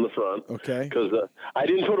on the front. Okay. Because I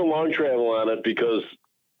didn't put a long travel on it because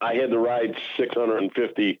I had to ride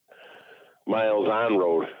 650 miles on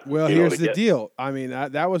road. Well, here's the deal. I mean,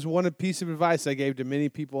 that was one piece of advice I gave to many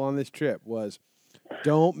people on this trip was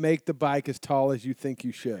don't make the bike as tall as you think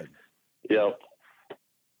you should. Yep.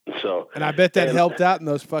 So. And I bet that helped out in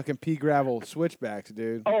those fucking pea gravel switchbacks,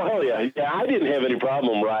 dude. Oh, hell yeah. Yeah, I didn't have any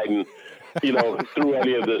problem riding, through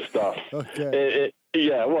any of this stuff. Okay.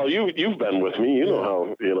 Yeah, well, you've been with me. You know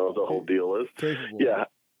how the whole deal is. Capable.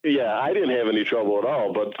 Yeah. I didn't have any trouble at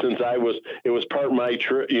all. But since it was part of my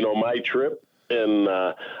trip. My trip, and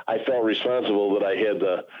I felt responsible that I had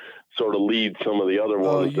to sort of lead some of the other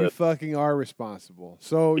ones. Oh, you fucking are responsible.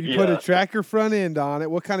 So you put a tracker front end on it.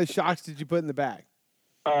 What kind of shocks did you put in the back?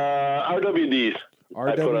 RWDs.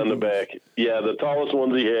 I put on the back. Yeah, the tallest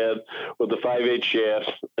ones he had with the 5/8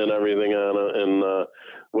 shafts and everything on it, and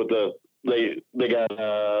with they got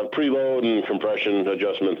preload and compression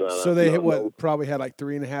adjustments on it. So they probably had like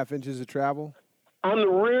 3.5 inches of travel? On the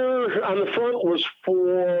rear, on the front was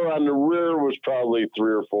 4. On the rear was probably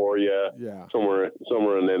 3 or 4. Yeah. Somewhere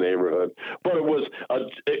in that neighborhood. But it was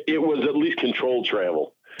at least controlled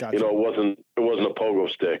travel. Gotcha. It wasn't a pogo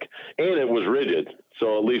stick, and it was rigid.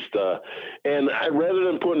 So at least, and rather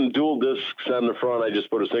than putting dual discs on the front, I just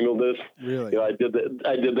put a single disc. Really? I did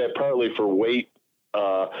that partly for weight,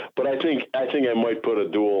 but I think I might put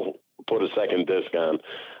a second disc on,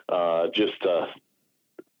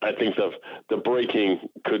 I think the braking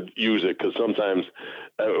could use it, because sometimes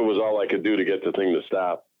it was all I could do to get the thing to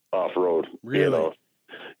stop off road. Really?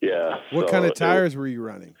 Yeah. What kind of tires were you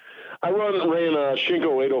running? I ran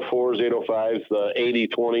Shinko 804s, 805s, the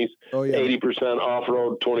 80/20s. Oh yeah. 80% off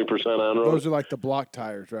road, 20% on road. Those are like the block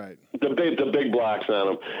tires, right? The big blocks on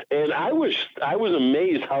them, and I was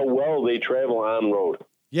amazed how well they travel on road.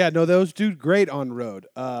 Yeah, no, those do great on road.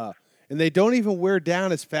 And they don't even wear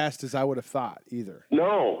down as fast as I would have thought either.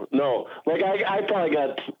 No. Like I probably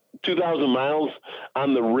got 2,000 miles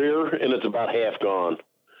on the rear, and it's about half gone.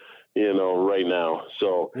 Right now.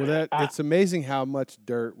 So it's amazing how much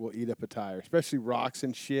dirt will eat up a tire, especially rocks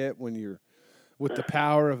and shit when you're with the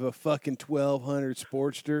power of a fucking 1200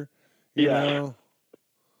 Sportster. You know?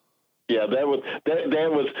 Yeah, that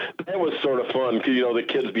was sort of fun, because the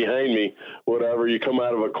kids behind me, whatever, you come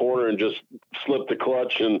out of a corner and just slip the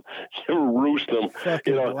clutch and roost them.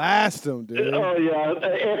 Fucking blast them, dude. Oh yeah.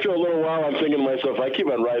 After a little while, I'm thinking to myself, if I keep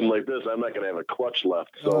on riding like this, I'm not going to have a clutch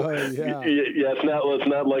left. So it's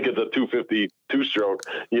not like it's a 250 two-stroke.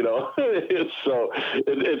 So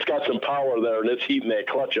it's got some power there, and it's heating that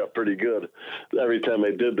clutch up pretty good every time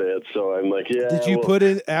I did that. So I'm like, yeah. Did you put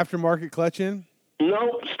an aftermarket clutch in?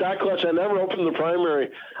 No, stock clutch. I never opened the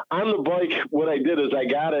primary. On the bike, what I did is I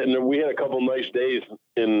got it, and we had a couple nice days,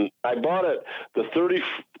 and I bought it the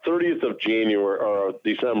 30th of January or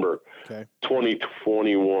December,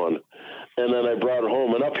 2021. And then I brought it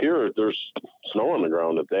home, and up here, there's snow on the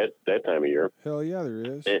ground at that time of year. Hell yeah, there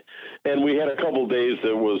is. And we had a couple days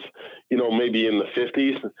that was, maybe in the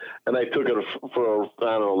 50s, and I took it for,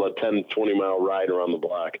 I don't know, a 10, 20-mile ride around the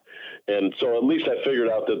block. And so at least I figured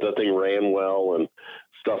out that the thing ran well and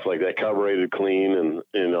stuff like that, carbureted clean, and,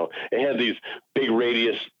 it had these big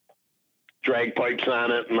radius drag pipes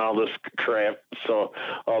on it and all this crap. So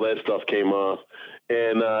all that stuff came off.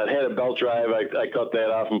 And it had a belt drive. I cut that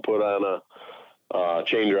off and put on a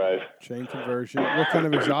chain drive. Chain conversion. What kind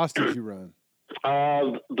of exhaust did you run?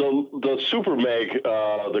 The Super Mag,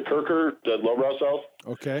 the Kirker, the lowbrow south.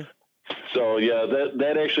 Okay. So yeah,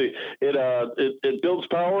 that actually it builds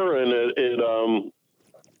power, and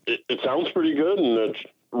it sounds pretty good, and it's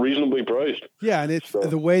reasonably priced. Yeah, and it's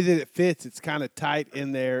the way that it fits. It's kind of tight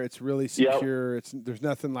in there. It's really secure. Yep. There's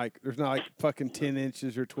not like fucking 10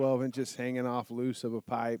 inches or 12 inches hanging off loose of a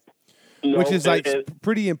pipe, which is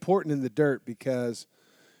pretty important in the dirt, because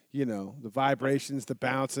the vibrations, the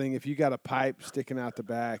bouncing. If you got a pipe sticking out the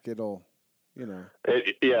back, it'll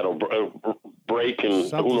it'll break, and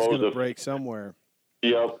something's going to break somewhere.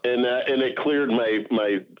 Yep, and it cleared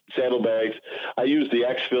my saddlebags. I used the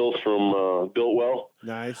X-Fills from Biltwell.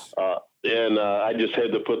 Nice. And I just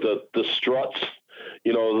had to put the struts,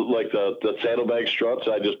 like the saddlebag struts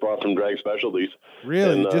I just bought from Drag Specialties.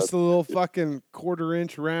 Really? And, just a little fucking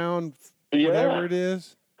 1/4-inch round, whatever it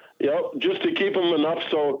is? Yep, just to keep them enough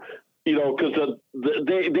so, because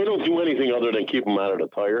they don't do anything other than keep them out of the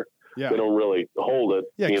tire. Yeah. They don't really hold it.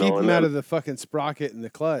 Yeah, keep them out of the fucking sprocket and the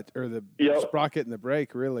clutch, or the sprocket and the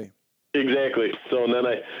brake, really. Exactly. So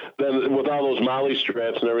then with all those molly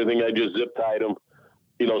straps and everything, I just zip tied them,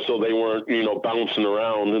 so they weren't, bouncing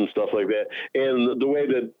around and stuff like that. And the way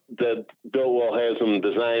that Biltwell has them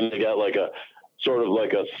designed, they got like a sort of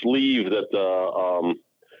like a sleeve that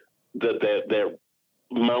that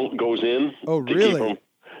mount goes in. Oh, really?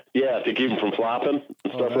 To keep them from flopping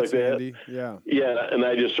and stuff like that. Handy. Yeah. Yeah, and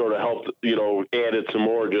I just sort of helped, added some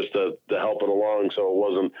more just to help it along, so it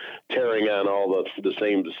wasn't tearing on all the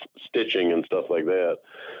same stitching and stuff like that.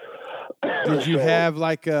 Did you So, have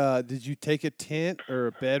like did you take a tent or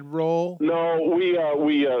a bedroll? No, we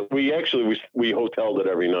actually we hoteled it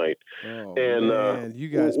every night, Oh and man, you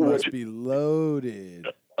guys must which be loaded.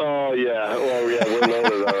 oh yeah, well yeah, we're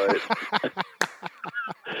loaded all right.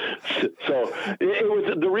 So it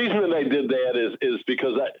was the reason that I did that is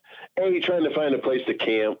because trying to find a place to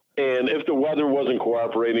camp, and if the weather wasn't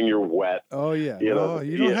cooperating, you're wet. Oh yeah, You no, know,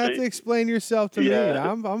 you don't have to explain yourself to me. yeah,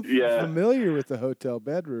 I'm yeah. familiar with the hotel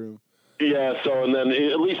bedroom. Yeah, so and then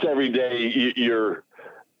at least every day you're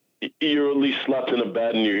at least slept in a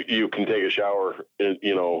bed and you can take a shower and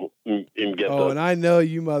and get Oh, and I know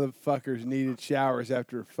you motherfuckers needed showers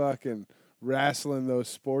after fucking wrestling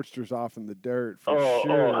those Sportsters off in the dirt for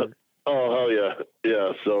sure. Oh hell yeah,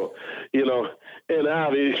 yeah. So and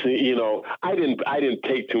obviously I didn't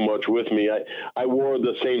take too much with me. I wore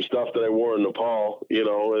the same stuff that I wore in Nepal,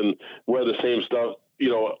 and wear the same stuff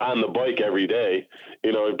on the bike every day.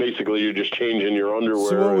 Basically you're just changing your underwear.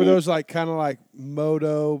 So what were those like? Kind of like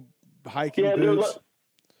moto hiking boots?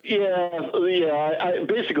 Yeah. I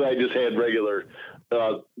basically I just had regular,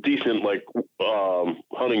 decent like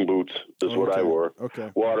hunting boots is what I wore. Okay.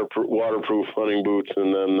 Waterproof hunting boots,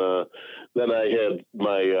 and then I had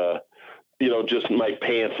my just my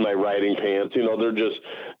pants, my riding pants. They're just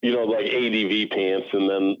like ADV pants, and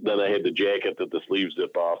then I had the jacket that the sleeves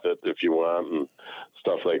zip off it if you want and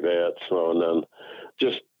stuff like that. So and then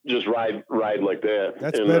just ride like that.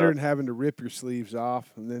 That's better than having to rip your sleeves off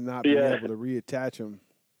and then not being able to reattach them.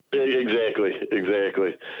 Exactly.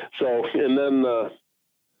 So, and then,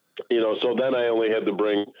 so then I only had to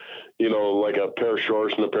bring, like a pair of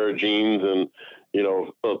shorts and a pair of jeans and,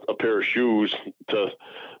 a pair of shoes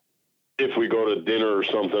if we go to dinner or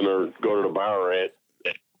something or go to the bar at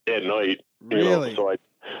night. Really?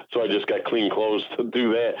 So I just got clean clothes to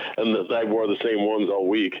do that. And I wore the same ones all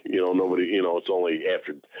week. Nobody, it's only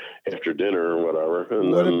after dinner or whatever.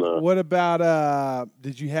 And what about,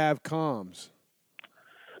 did you have comms?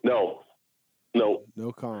 No. No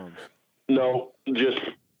comms. No, just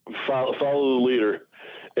follow the leader.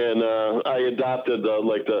 And I adopted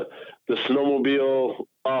the snowmobile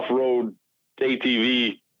off-road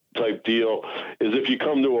ATV type deal is if you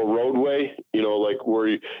come to a roadway, like where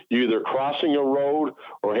you're either crossing a road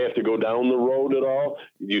or have to go down the road at all,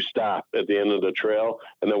 you stop at the end of the trail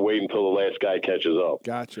and then wait until the last guy catches up.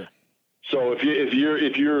 Gotcha. So if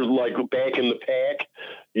you're like back in the pack,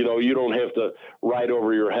 you don't have to ride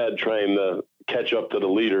over your head trying to catch up to the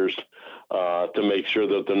leaders to make sure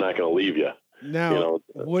that they're not going to leave you. Now,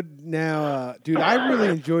 dude, I really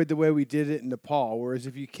enjoyed the way we did it in Nepal. Whereas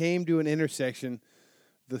if you came to an intersection,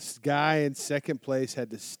 the guy in second place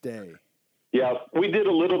had to stay. Yeah, we did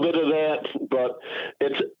a little bit of that, but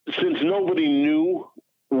it's since nobody knew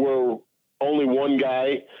where only one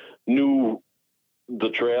guy knew the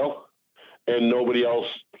trail and nobody else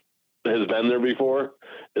has been there before,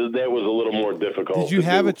 that was a little more difficult. Did you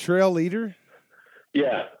have a trail leader?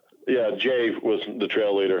 Yeah, Jay was the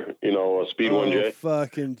trail leader, Speed One Jay.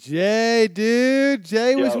 Fucking Jay, dude.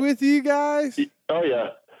 Jay was with you guys? Oh,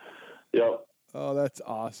 yeah. Yep. Oh, that's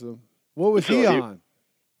awesome. What was he on?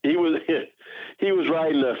 He was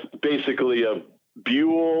riding basically a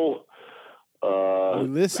Buell.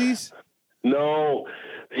 Ulysses? No,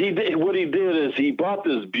 what he did is he bought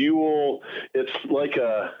this Buell. It's like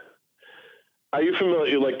are you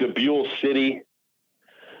familiar like the Buell City?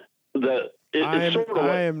 I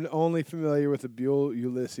am only familiar with the Buell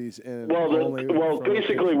Ulysses and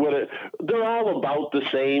basically they're all about the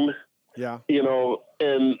same. Yeah.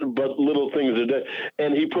 But little things are different.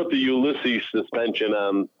 And he put the Ulysses suspension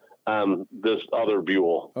on this other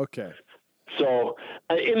Buell. Okay. So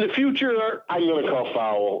in the future, I'm going to call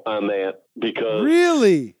foul on that because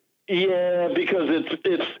really, yeah, because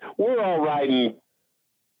it's we're all riding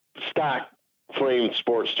stock frame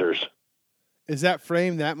Sportsters. Is that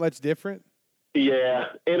frame that much different? Yeah,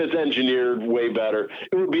 and it's engineered way better.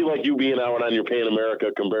 It would be like you being out on your Pan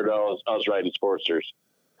America compared to us riding Sportsters.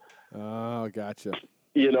 Oh, gotcha.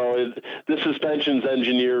 The suspension's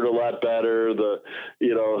engineered a lot better.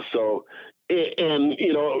 It's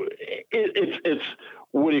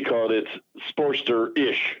what do you call it? It's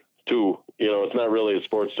Sportster-ish too. It's not really a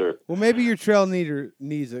Sportster. Well, maybe your trail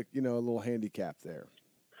needs a little handicap there.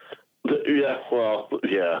 Yeah, well,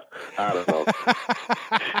 yeah, I don't know.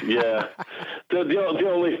 Yeah,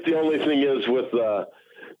 the only thing is with the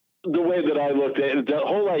way that I looked at it, the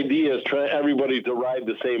whole idea is trying everybody to ride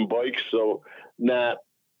the same bike, so not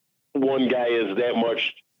one guy has that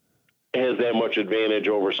much advantage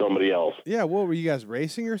over somebody else. Yeah, what were you guys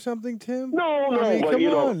racing or something, Tim? No, I mean, but come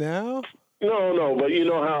on now. No, but you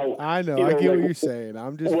know how I know. you I get what like, you're saying.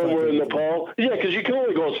 I'm just when we're fucking in with you. Nepal. Yeah, because you can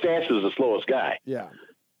only go as fast as the slowest guy. Yeah.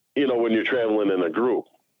 When you're traveling in a group,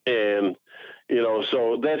 and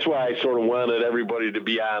so that's why I sort of wanted everybody to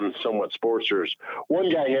be on somewhat Sportsters. One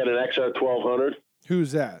guy had an XR 1200.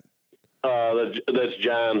 Who's that? That's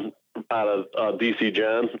John out of DC.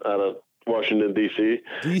 John out of Washington DC.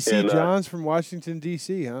 DC John's from Washington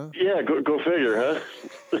DC, huh? Yeah, go figure, huh?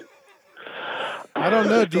 I don't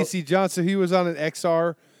know DC John. So he was on an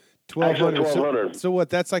XR 1200. XR 1200. So what?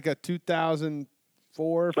 That's like a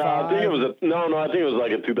 2004, 5? I think it was I think it was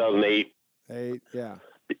like a 2008. 8, yeah.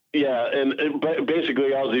 Yeah, and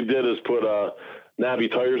basically all he did is put knobby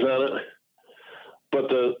tires on it. But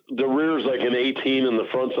the rear's like an 18 and the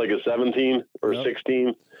front's like a 17 or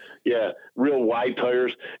 16. Yeah, real wide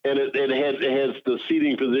tires, and it has the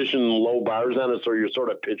seating position low bars on it, so you're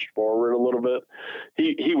sort of pitched forward a little bit.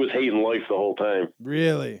 He was hating life the whole time.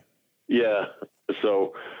 Really? Yeah.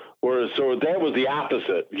 So that was the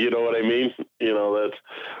opposite. You know what I mean? That's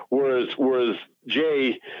whereas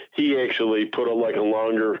Jay, he actually put a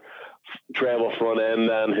longer travel front end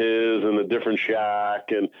on his and a different shock,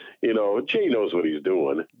 and Jay knows what he's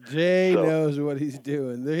doing. Jay knows what he's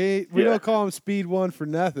doing. We don't call him Speed One for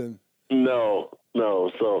nothing. No.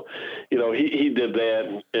 So he did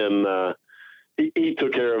that, and he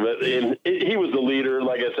took care of it, and he was the leader,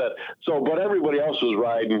 like I said. So, but everybody else was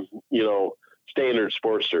riding, standard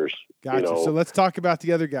Sportsters. Gotcha. So let's talk about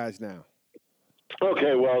the other guys now.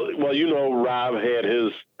 Okay, well, Rob had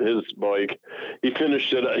his bike. He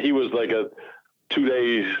finished it. He was like a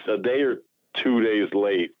day or 2 days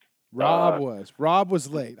late. Rob was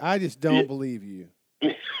late. I just don't believe you.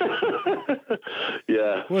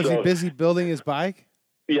 Yeah. Was he busy building his bike?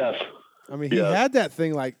 Yes. I mean, he had that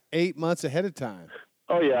thing like 8 months ahead of time.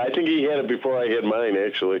 Oh yeah, I think he had it before I had mine,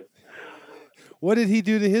 actually. What did he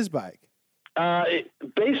do to his bike?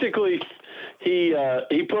 Basically, he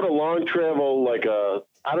put a long travel,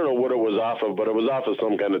 I don't know what it was off of, but it was off of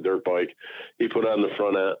some kind of dirt bike. He put on the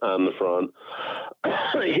front.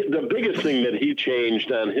 The biggest thing that he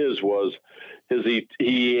changed on his was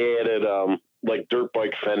he added dirt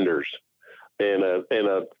bike fenders and a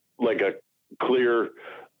clear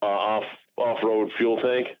off-road fuel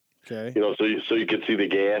tank. Okay. So you could see the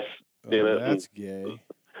gas in it. That's gay.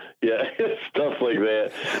 Yeah, stuff like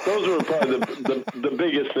that. Those were probably the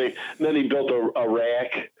biggest thing. And then he built a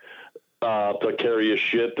rack to carry his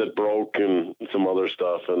shit that broke and some other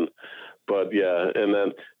stuff. And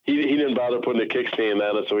then he didn't bother putting a kickstand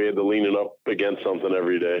on it, so he had to lean it up against something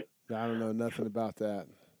every day. I don't know nothing about that.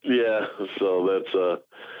 Yeah, so that's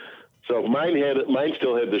so mine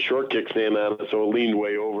still had the short kickstand on it, so it leaned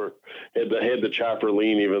way over. Had the chopper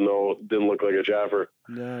lean, even though it didn't look like a chopper.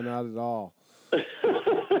 No, not at all.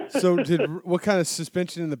 So what kind of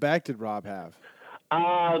suspension in the back did Rob have?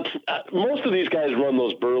 Most of these guys run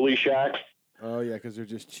those Burley shocks. Oh yeah, because they're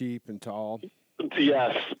just cheap and tall.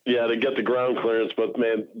 Yes, yeah, they get the ground clearance, but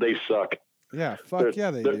man, they suck. Yeah, they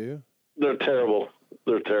do. They're terrible.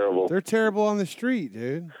 They're terrible. They're terrible on the street,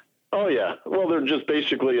 dude. Oh yeah, well they're just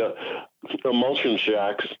basically emulsion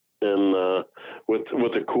shocks and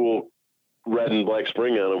with a cool red and black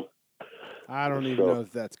spring on them. I don't even know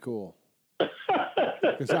if that's cool.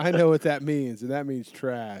 Because I know what that means, and that means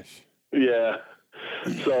trash. Yeah.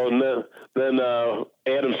 So then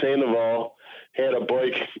Adam Sandoval had a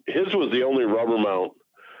bike. His was the only rubber mount.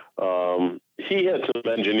 He had some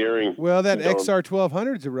engineering. Well, that XR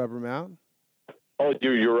 1200 is a rubber mount. Oh,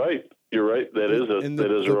 you're right. You're right. That is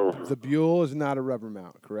a rubber. The Buell is not a rubber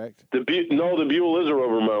mount, correct? The Buell is a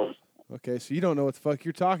rubber mount. Okay, so you don't know what the fuck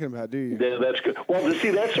you're talking about, do you? Yeah, that's good. Well, see,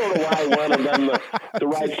 that's sort of why I wanted them to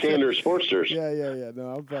ride standard Sportsters. Yeah. No,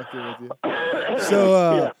 I'm fucking with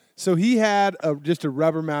you. So he had just a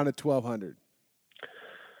rubber mounted 1200.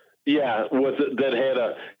 Yeah,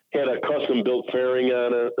 that had a custom built fairing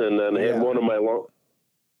on it, and then had one of my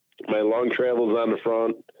long travels on the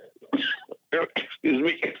front. Excuse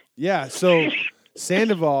me. Yeah. So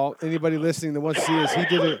Sandoval, anybody listening that wants to see this, he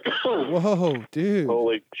did it. Whoa, dude!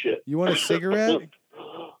 Holy shit! You want a cigarette?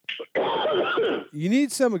 You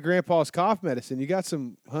need some of Grandpa's cough medicine. You got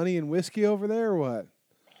some honey and whiskey over there, or what?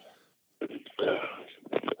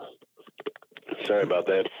 Sorry about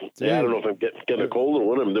that. Dude. Yeah, I don't know if I'm getting a cold or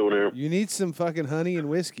what I'm doing here. You need some fucking honey and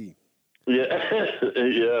whiskey. Yeah,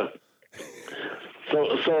 yeah.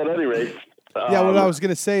 So at any rate. Yeah, what I was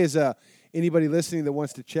gonna say is, anybody listening that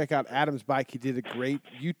wants to check out Adam's bike, he did a great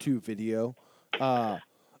YouTube video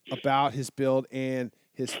about his build and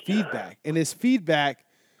his feedback. And his feedback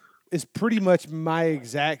is pretty much my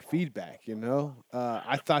exact feedback, you know?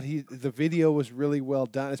 I thought the video was really well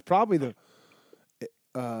done. It's probably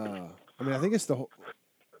I I mean, I think it's the whole.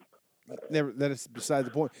 Never. That is beside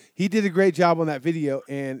the point. He did a great job on that video,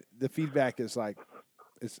 and the feedback is like,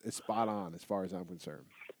 it's spot on as far as I'm concerned.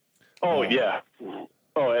 Oh yeah.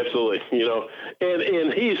 Oh, absolutely. You know,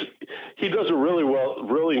 and he does a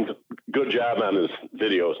really good job on his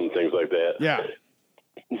videos and things like that. Yeah.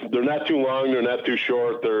 They're not too long. They're not too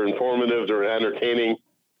short. They're informative. They're entertaining.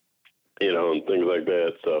 You know, and things like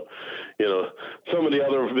that. So, you know, some of the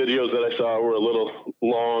other videos that I saw were a little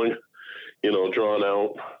long, you know, drawn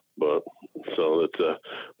out. But so it's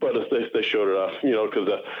but they showed it off, you know, because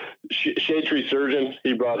Shade Tree Surgeon,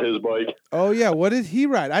 he brought his bike. Oh yeah, what did he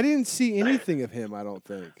ride? I didn't see anything of him. I don't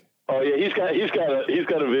think. Oh yeah, he's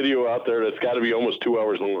got a video out there that's got to be almost 2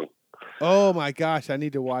 hours long. Oh my gosh, I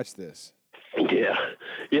need to watch this.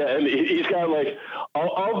 Yeah, and he's got like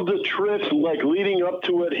all of the trips like leading up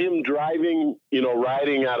to it. Him driving, you know,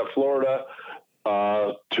 riding out of Florida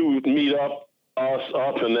to meet us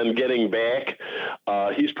up and then getting back.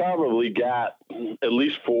 He's probably got at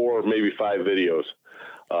least 4, maybe 5 videos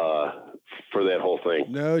for that whole thing.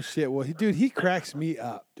 No shit. Well, he cracks me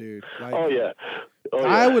up, dude. Like, Oh yeah.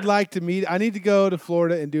 I would like to meet. I need to go to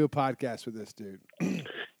Florida and do a podcast with this dude.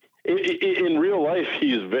 In real life,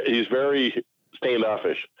 he's very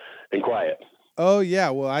standoffish and quiet. Oh yeah,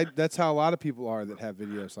 well, that's how a lot of people are that have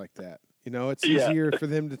videos like that. You know, it's easier for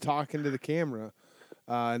them to talk into the camera,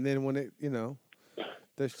 and then when it, you know,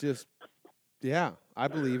 that's just, yeah, I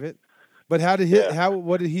believe it. But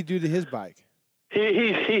what did he do to his bike?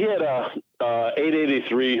 He had a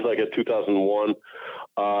 883, like a 2001.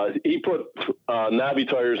 He put knobby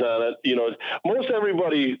tires on it. You know, most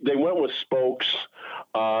everybody, they went with spokes,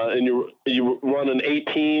 and you run an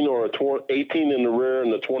 18 or 18 in the rear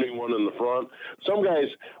and the 21 in the front. Some guys,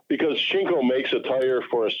 because Shinko makes a tire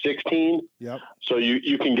for a 16, yep. So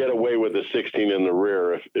you can get away with a 16 in the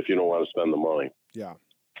rear if you don't want to spend the money. Yeah.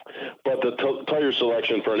 But the tire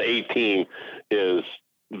selection for an 18 is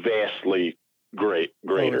vastly greater.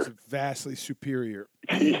 Oh, it's vastly superior.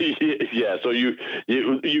 Yeah, so you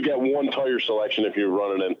get one tire selection if you're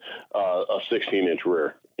running in a 16-inch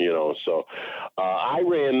rear, you know. So I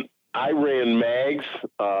ran mags.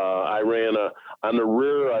 I ran on the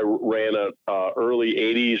rear. I ran a early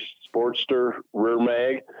 '80s Sportster rear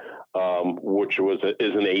mag, which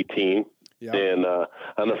is an 18. Yep. And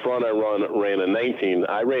on the front, I ran a 19.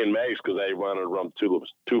 I ran mags because I wanted to run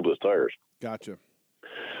tubeless tires. Gotcha.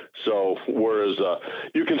 So whereas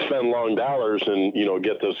you can spend long dollars and, you know,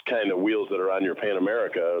 get those kind of wheels that are on your Pan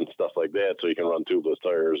America and stuff like that, so you can run tubeless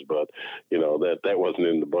tires, but you know that wasn't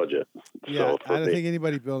in the budget. Yeah, so I don't think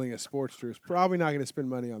anybody building a Sportster is probably not going to spend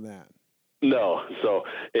money on that. No, so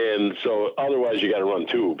otherwise you got to run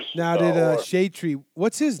tubes. Now, did Shade Tree?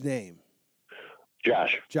 What's his name?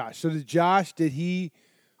 Josh. So did he?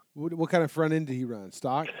 What kind of front end did he run?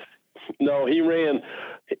 Stock? No, he ran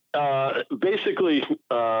basically,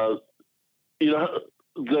 you know,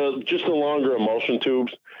 just the longer emulsion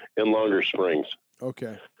tubes and longer springs.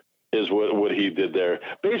 Okay. Is what he did there.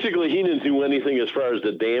 Basically, he didn't do anything as far as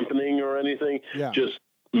the dampening or anything. Yeah. Just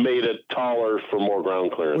made it taller for more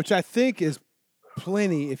ground clearance. Which I think is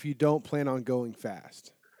plenty if you don't plan on going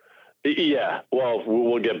fast. Yeah. Well,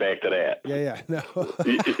 we'll get back to that. Yeah. No.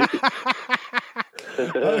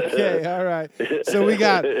 Okay. All right. So we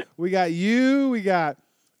got you. We got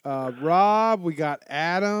Rob. We got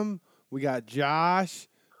Adam. We got Josh.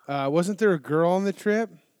 Wasn't there a girl on the trip?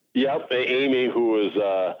 Yep, Amy, who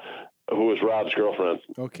was Rob's girlfriend.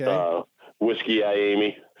 Okay. Whiskey Eye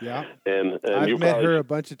Amy. Yeah. And I've met her a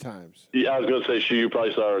bunch of times. Yeah, I was going to say you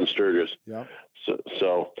probably saw her in Sturgis. Yeah.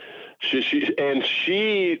 So she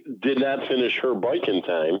did not finish her bike in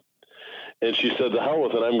time, and she said, "The hell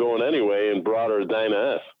with it, I'm going anyway," and brought her a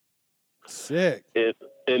Dyna S. Sick.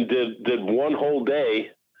 And did one whole day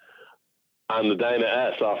on the Dyna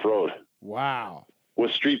S off road. Wow.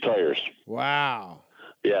 With street tires. Wow.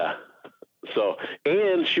 Yeah. So,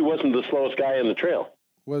 and she wasn't the slowest guy in the trail.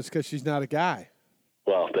 Well, it's because she's not a guy.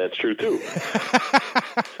 Well, that's true too.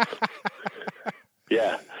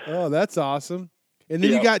 Yeah. Oh, that's awesome. And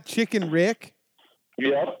then you got Chicken Rick.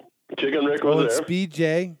 Yep. Chicken Rick was there. Speed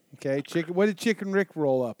J. Okay. What did Chicken Rick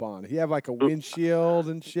roll up on? He have like a windshield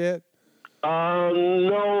and shit?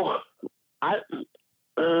 No. I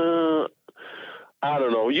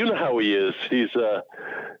don't know. You know how he is. He's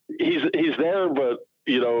there, but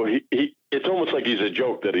you know, he it's almost like he's a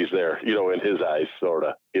joke that he's there, you know, in his eyes, sort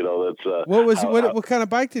of. You know, that's what kind of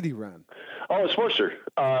bike did he run? Oh, a Sportster.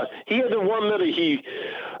 He had the one that he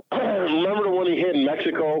remember the one he had in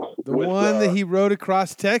Mexico. The one that he rode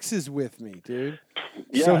across Texas with me, dude.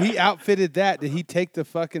 Yeah. So he outfitted that. Did he take the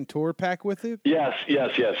fucking tour pack with him? Yes.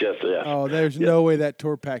 Oh, there's no way that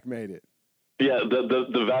tour pack made it. Yeah, the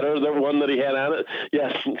Vetter, the one that he had on it.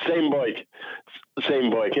 Yes, same bike.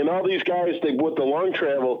 And all these guys, with the long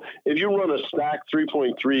travel, if you run a stock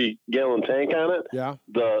 3.3 gallon tank on it, Yeah.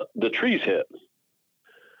 the trees hit.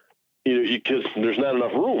 Because there's not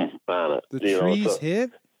enough room on it. The trees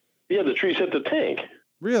hit? Yeah, the trees hit the tank.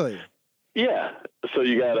 Really? Yeah. So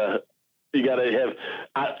you gotta have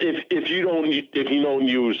if you don't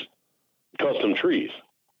use custom trees.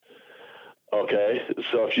 Okay,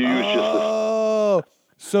 so if you use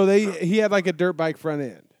so he had like a dirt bike front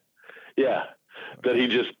end. Yeah, that he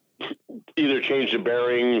just either changed the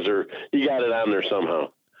bearings or he got it on there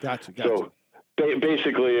somehow. Gotcha. So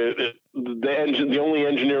basically, the only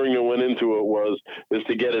engineering that went into it is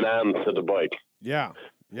to get it onto the bike. Yeah.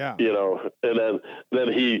 And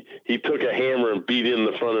then he took a hammer and beat in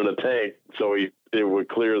the front of the tank so it would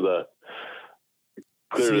clear the.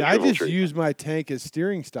 See, I just use my tank as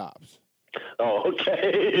steering stops. Oh,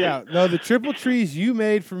 okay. Yeah, no, the triple trees you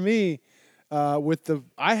made for me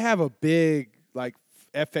I have a big like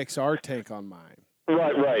FXR tank on mine.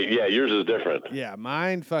 Right. Yeah, yours is different. Yeah,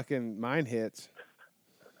 mine hits.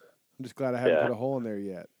 I'm just glad I haven't put a hole in there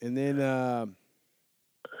yet. And then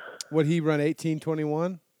would he run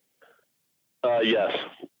 1821? Yes.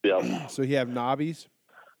 Yeah. So he have knobbies?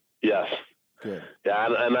 Yes. Good. Yeah,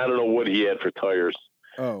 and I don't know what he had for tires.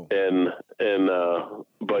 Oh.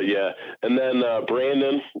 But yeah. And then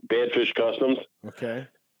Brandon, Badfish Customs. Okay.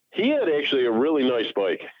 He had actually a really nice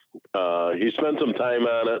bike. He spent some time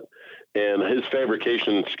on it, and his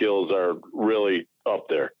fabrication skills are really up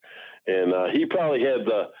there. And he probably had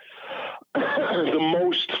the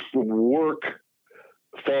most work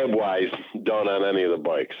fab-wise done on any of the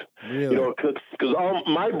bikes. Really? Because all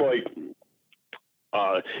my bike,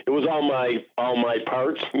 it was all my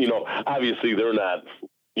parts. Obviously they're not.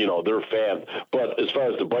 They're fab, but as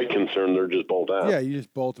far as the bike concerned, they're just bolt on. Yeah, you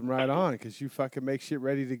just bolt them right on because you fucking make shit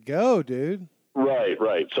ready to go, dude. Right.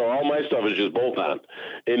 So all my stuff is just bolt on.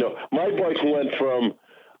 My bikes went from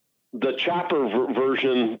the chopper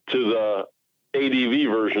version to the ADV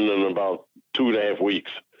version in about 2.5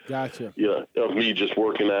 weeks. Gotcha. Of me just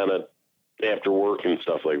working on it after work and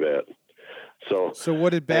stuff like that. So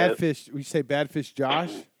what did Badfish? We say Badfish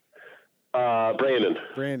Josh. Brandon,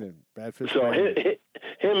 Badfish. So Brandon.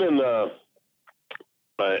 him and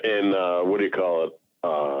what do you call it?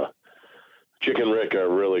 Chicken Rick are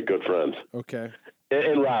really good friends. Okay.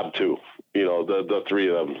 And Rob too. The three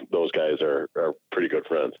of them, those guys are pretty good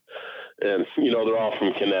friends. And they're all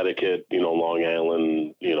from Connecticut, Long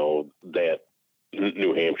Island, that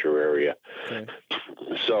New Hampshire area. Okay.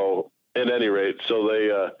 So at any rate, so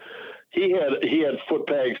they he had foot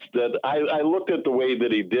pegs that I looked at the way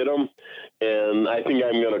that he did them, and I think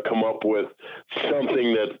I'm going to come up with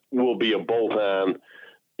something that will be a bolt-on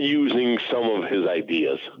using some of his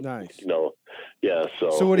ideas. Nice. Yeah.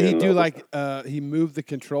 So what did he do? Like he moved the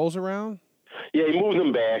controls around? Yeah, he moved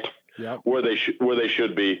them back. Yep. Where they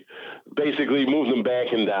should be. Basically, moved them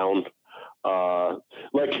back and down.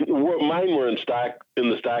 Mine were in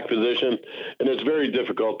the stock position, and it's very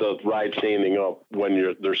difficult to ride standing up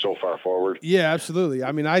when they're so far forward. Yeah, absolutely.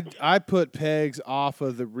 I mean, I put pegs off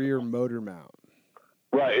of the rear motor mount.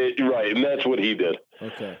 Right, and that's what he did.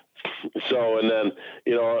 Okay. So, and then,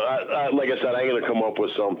 like I said, I'm going to come up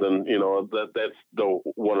with something, that's the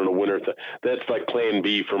one in the winter. That's like plan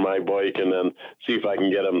B for my bike, and then see if I can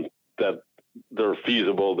get them that they're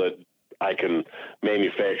feasible, that I can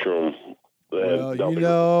manufacture them.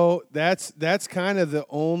 Well, that's kind of the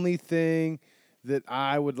only thing that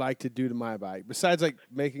I would like to do to my bike, besides like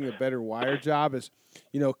making a better wire job, is,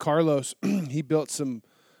 Carlos, he built some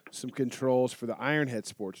controls for the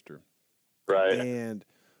Ironhead Sportster. Right. And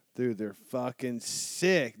dude, they're fucking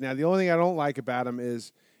sick. Now, the only thing I don't like about them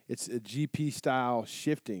is it's a GP style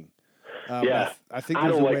shifting. Yeah, I think I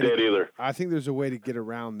don't like that either. I think there's a way to get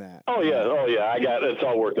around that. Oh yeah, I got it's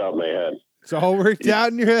all worked out in my head. It's all worked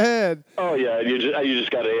out in your head. Oh yeah, you just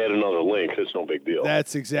got to add another link. It's no big deal.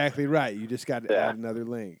 That's exactly right. You just got to add another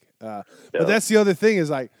link. But that's the other thing is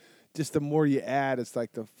like, just the more you add, it's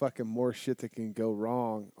like the fucking more shit that can go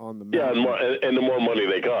wrong on the mountain. Yeah, and the more money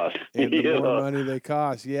they cost. And the more money they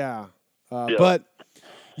cost, yeah. But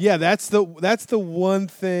yeah, that's the one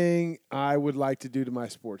thing I would like to do to my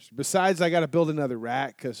sports. Besides, I got to build another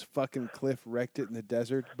rack because fucking Cliff wrecked it in the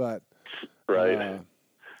desert. But right.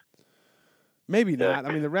 Maybe not.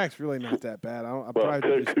 I mean, the rack's really not that bad. I'm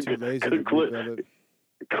probably just too lazy to rebuild it.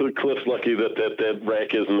 Cliff's lucky that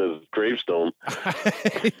rack isn't his gravestone.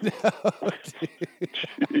 I know,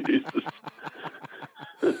 dude. Jesus.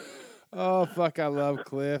 Oh, fuck, I love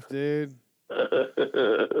Cliff, dude.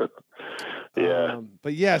 Yeah.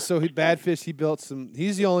 But yeah, so Badfish, he built some.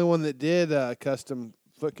 He's the only one that did custom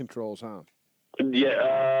foot controls, huh?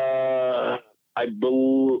 Yeah, I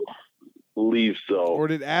believe so. Or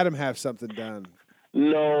did Adam have something done?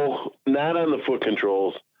 No, not on the foot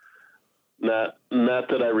controls. Not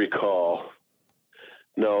that I recall.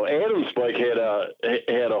 No, Adam's bike had a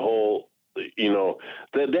whole,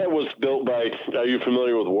 that was built by. Are you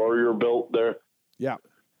familiar with Warrior Built there? Yeah.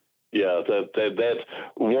 Yeah, that's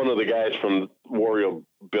one of the guys from Warrior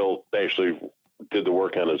Built actually did the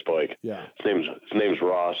work on his bike. Yeah. His name's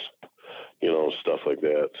Ross. Stuff like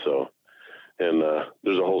that. So, and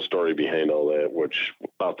there's a whole story behind all that, which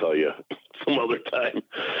I'll tell you some other time.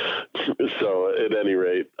 So, at any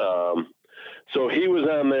rate, so he was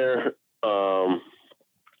on there.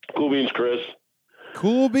 Cool Beans Chris.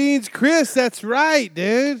 Cool Beans Chris, that's right,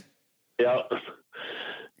 dude. Yeah.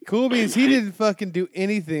 Cool Beans, he didn't fucking do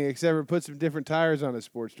anything except for put some different tires on his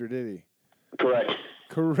Sportster, did he? Correct.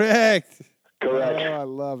 Correct. Correct. Oh, I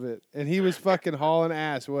love it. And he was fucking hauling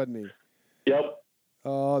ass, wasn't he? Yep.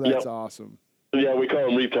 Oh, that's awesome. Yeah, we call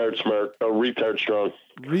him retard smart, or retard strong.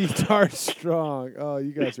 Retard strong. Oh,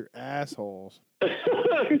 you guys are assholes.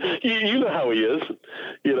 You know how he is.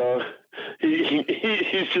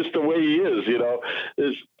 He's just the way he is.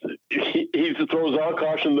 He throws all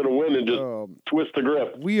caution to the wind and just twists the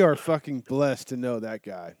grip. We are fucking blessed to know that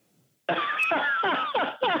guy.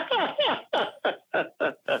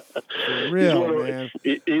 For real, man.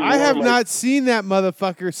 I have not seen that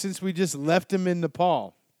motherfucker since we just left him in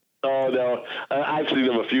Nepal. Oh, no. I've seen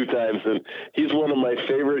him a few times, and he's one of my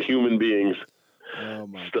favorite human beings. Oh,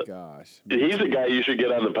 my gosh. He's a guy you should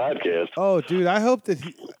get on the podcast. Oh, dude, I hope that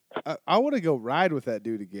I want to go ride with that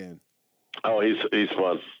dude again. Oh, he's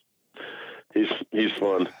fun. He's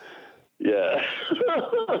fun. Yeah.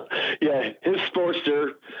 Yeah, his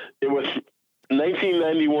Sportster, it was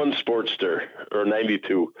 1991 Sportster, or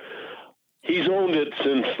 92. He's owned it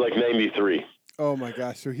since, 93. Oh, my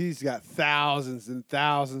gosh. So he's got thousands and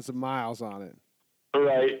thousands of miles on it.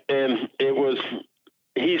 Right. And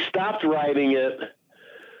he stopped riding it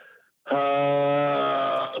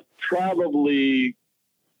probably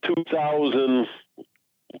 2000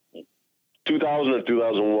 or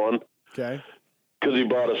 2001. Okay. Because he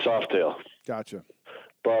bought a Softail. Gotcha.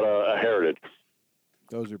 Bought a Heritage.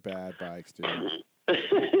 Those are bad bikes, dude.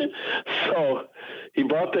 So he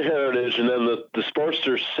bought the Heritage, and then the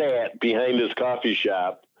Sportster sat behind his coffee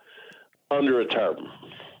shop under a tarp.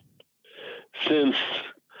 Since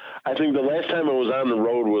I think the last time it was on the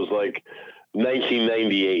road was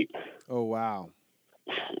 1998. Oh, wow.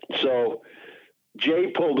 So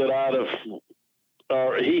Jay pulled it out of,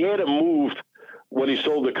 he had it moved when he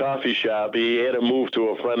sold the coffee shop. He had it moved to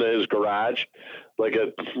a friend of his garage, like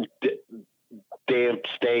a damp,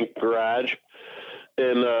 stank garage.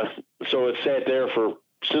 And so it sat there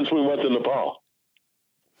since we went to Nepal.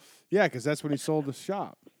 Yeah, because that's when he sold the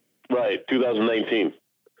shop. Right, 2019.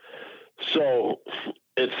 So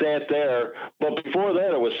it sat there, but before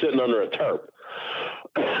that it was sitting under a tarp.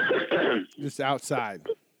 Just outside.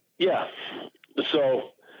 Yeah.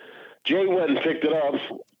 So Jay went and picked it up,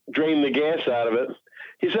 drained the gas out of it.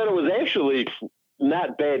 He said it was actually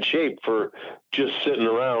not bad shape for just sitting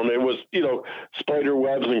around. It was, spider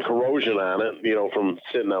webs and corrosion on it, from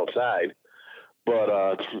sitting outside.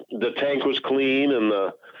 But the tank was clean, and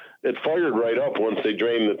it fired right up once they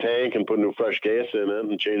drained the tank and put new fresh gas in it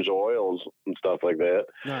and changed the oils and stuff like that.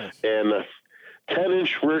 Nice. And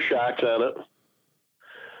 10-inch rear shocks on it.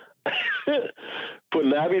 Put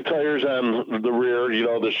knobby tires on the rear,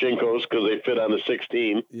 the Shinkos, because they fit on the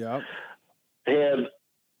 16. Yep. And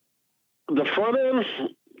the front end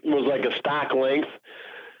was like a stock length.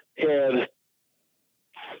 Had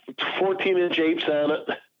 14-inch apes on it.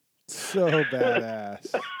 So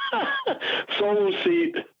badass. Solo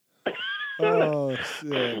seat. Oh,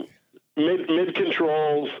 sick. Mid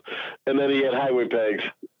controls, and then he had highway pegs.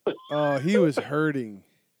 Oh, he was hurting.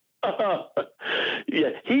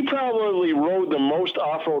 Yeah, he probably rode the most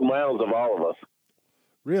off-road miles of all of us.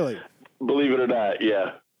 Really? Believe it or not,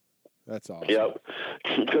 yeah. That's awesome. Yep.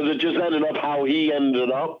 Because it just ended up how he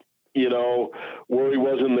ended up, where he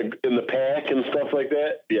was in the pack and stuff like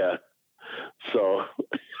that. Yeah. So,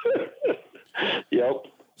 yep.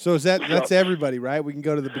 So that's everybody, right? We can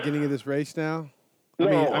go to the beginning of this race now? I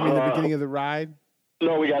mean the beginning of the ride?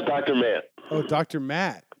 No, we got Dr. Matt. Oh, Dr.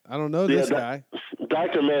 Matt. I don't know this guy.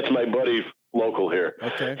 Dr. Matt's my buddy local here.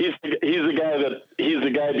 Okay. He's the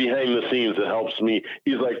guy behind the scenes that helps me.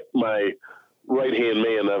 He's like my right-hand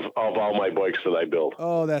man of all my bikes that I build.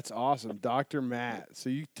 Oh, that's awesome. Dr. Matt. So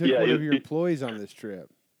you took one of your employees on this trip.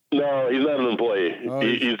 No, he's not an employee. Oh,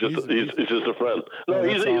 he's just a friend. No,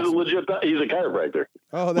 that's he's awesome. a legit. He's a chiropractor.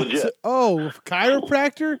 Oh, that's legit.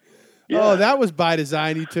 Chiropractor. Yeah. Oh, that was by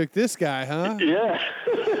design. You took this guy, huh? Yeah.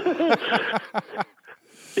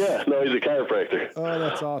 Yeah. No, he's a chiropractor. Oh,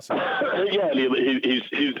 that's awesome. Yeah, and he's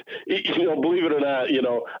believe it or not,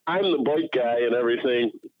 I'm the bike guy and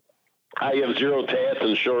everything. I have zero tats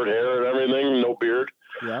and short hair and everything, no beard.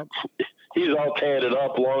 Yeah. He's all tatted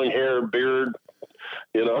up, long hair, beard.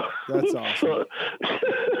 That's awesome. So,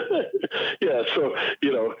 yeah, so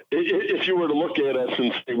if you were to look at us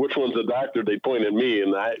and say which one's the doctor, they point at me,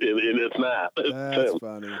 and it's not. That's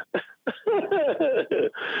funny.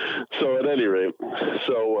 So at any rate,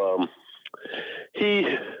 he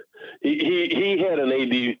had an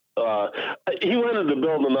AD. He wanted to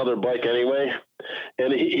build another bike anyway,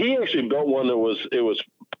 and he actually built one that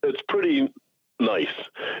it's pretty nice.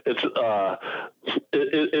 It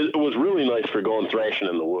was really nice for going thrashing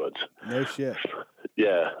in the woods. No shit.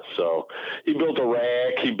 Yeah, so he built a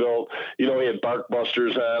rack. He built, he had bark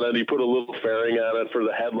busters on it. He put a little fairing on it for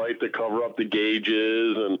the headlight to cover up the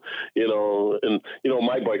gauges, and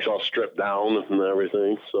my bike's all stripped down and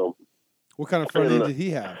everything. So, what kind of front end did he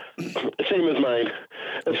have? Same as mine.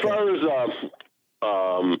 As far as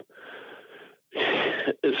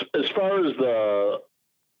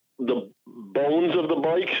the bones of the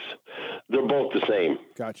bikes, they're both the same.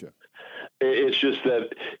 Gotcha. It's just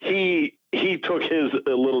that he took his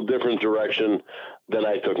a little different direction than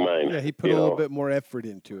I took mine. Yeah, he put a little bit more effort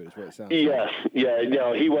into it, is what it sounds like. Yes, yeah,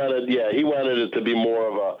 no, he wanted it to be more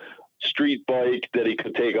of a street bike that he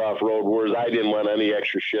could take off road, whereas I didn't want any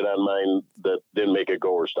extra shit on mine that didn't make it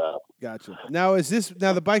go or stop. Gotcha. Now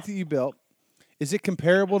the bike that you built, is it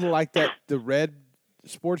comparable to like the red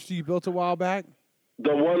Sportster you built a while back?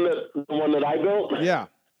 The one that I built? Yeah.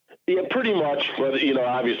 Yeah, pretty much, but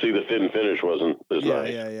obviously the fit and finish wasn't as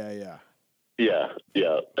nice. Yeah.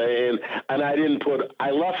 And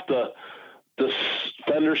I left the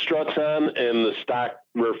fender struts on and the stock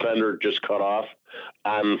rear fender just cut off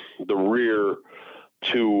on the rear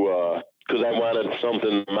because I wanted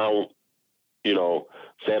something to mount,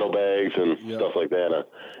 saddlebags and stuff like that.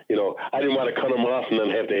 I didn't want to cut them off and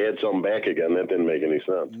then have to add something back again. That didn't make any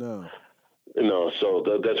sense. No, so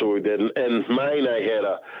that's what we did. And mine, I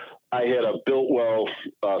had a Biltwell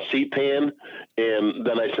seat pan, and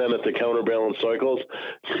then I sent it to Counterbalance Cycles,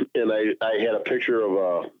 and I had a picture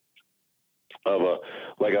of a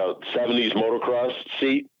 70s motocross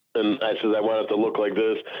seat, and I said I want it to look like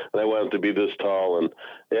this, and I want it to be this tall, and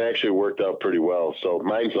it actually worked out pretty well. So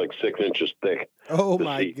mine's like 6 inches thick. Oh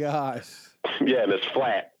my gosh. Yeah, and it's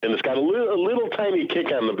flat, and it's got a little tiny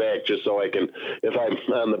kick on the back, just so I can, if I'm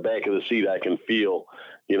on the back of the seat, I can feel,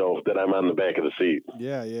 that I'm on the back of the seat.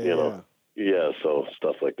 Yeah. Yeah, so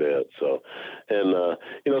stuff like that. So, and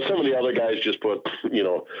some of the other guys just put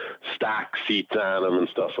stock seats on them and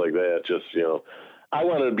stuff like that. Just I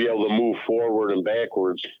wanted to be able to move forward and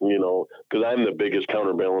backwards, because I'm the biggest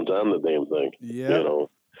counterbalance on the damn thing. Yeah. To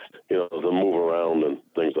move around and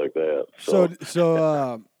things like that. So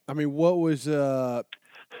I mean, what was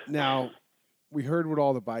now we heard what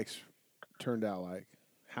all the bikes turned out like,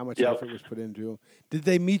 how much effort was put into them. Did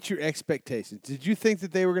they meet your expectations? Did you think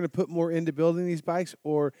that they were going to put more into building these bikes,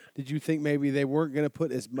 or did you think maybe they weren't going to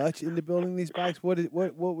put as much into building these bikes? What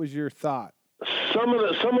was your thought? Some of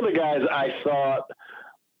the guys I thought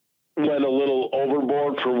went a little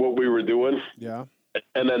overboard for what we were doing. Yeah.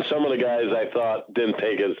 And then some of the guys I thought didn't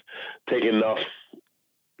take enough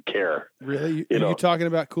care. Really? Are you talking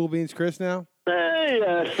about Cool Beans Chris now?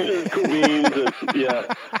 Yeah, Cool Beans. Yeah,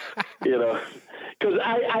 because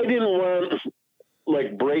I didn't want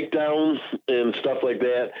like breakdowns and stuff like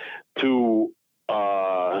that to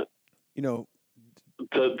to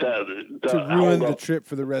ruin the trip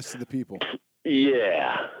for the rest of the people.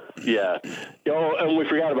 Yeah. And we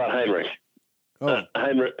forgot about Heinrich. Oh.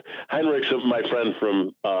 Heinrich's my friend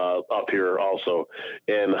from up here also,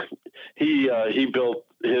 and he built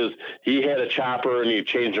he had a chopper and he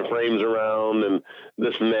changed the frames around and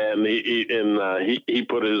this and that, and he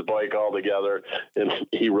put his bike all together and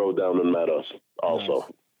he rode down and met us also.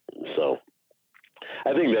 Nice. So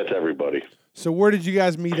I think that's everybody. So where did you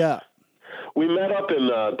guys meet up? We met up in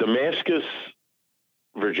Damascus,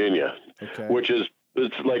 Virginia, which it's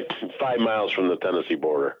like 5 miles from the Tennessee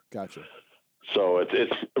border. Gotcha. So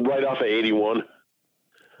it's right off of 81.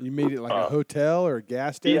 You meet at like a hotel or a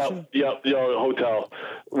gas station? Yeah, a hotel.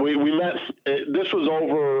 We met. This was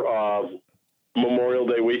over Memorial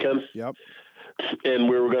Day weekend. Yep. And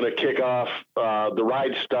we were going to kick off. The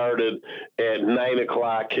ride started at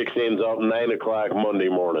 9:00. Kickstands up 9:00 Monday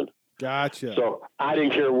morning. Gotcha. So I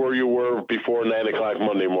didn't care where you were before 9 o'clock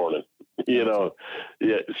Monday morning. You know,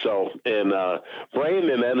 yeah. So and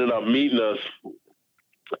Brandon ended up meeting us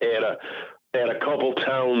at a couple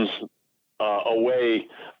towns away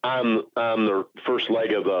on the first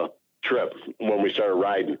leg of the trip when we started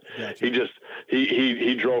riding. Gotcha.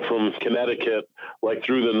 He drove from Connecticut like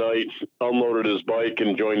through the night, unloaded his bike,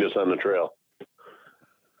 and joined us on the trail.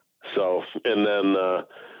 So and then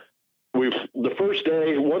the first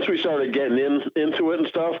day, once we started getting into it and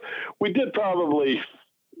stuff, we did probably,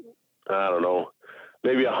 I don't know,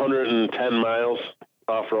 maybe 110 miles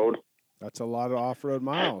off road. That's a lot of off-road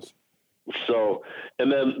miles. So,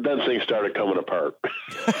 and then things started coming apart.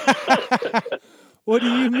 What do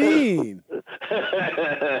you mean?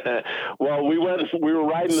 Well, we were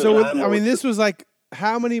riding. So, I mean, this was like,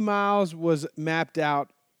 how many miles was mapped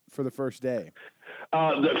out for the first day?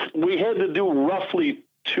 We had to do roughly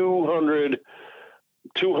 200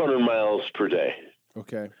 miles per day.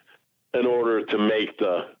 Okay. In order to make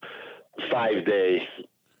the 5-day.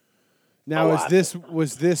 Now,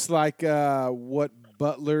 was this like what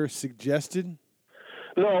Butler suggested?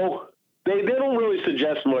 No, they don't really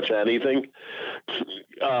suggest much anything.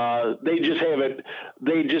 They just have it.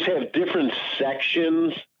 They just have different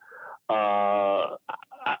sections. All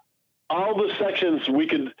the sections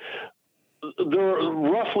they're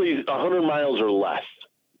roughly 100 miles or less.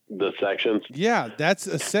 The sections. Yeah, that's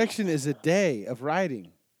a section is a day of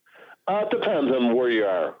riding. It depends on where you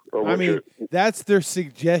are. That's their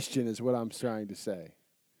suggestion, is what I'm trying to say.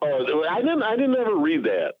 Oh, I didn't ever read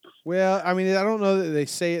that. Well, I mean, I don't know that they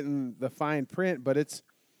say it in the fine print, but it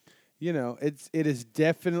is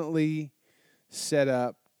definitely set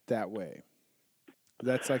up that way.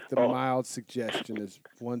 That's like the mild suggestion is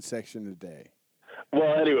one section a day.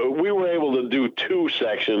 Well, anyway, we were able to do 2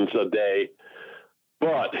 sections a day.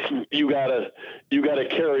 But you gotta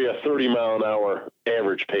carry a 30-mile-an-hour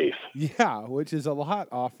average pace. Yeah, which is a lot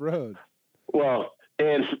off road. Well,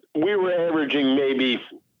 and we were averaging maybe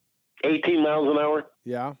 18 miles an hour.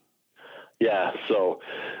 Yeah. Yeah. So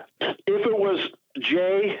if it was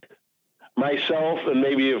Jay, myself, and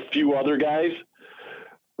maybe a few other guys,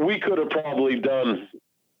 we could have probably done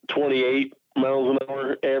 28 miles an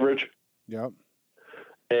hour average. Yep.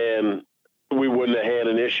 And we wouldn't have had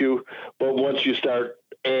an issue. But once you start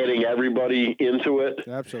adding everybody into it,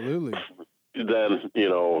 absolutely, then,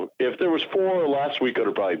 if there was 4 or less, we could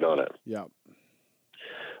have probably done it. Yeah.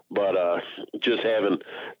 But just having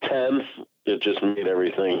 10, it just made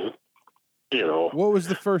everything, What was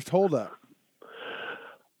the first holdup?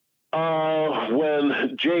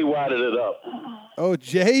 When Jay wadded it up. Oh,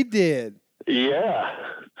 Jay did. Yeah.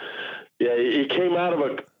 Yeah, he came out of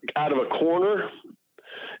a corner,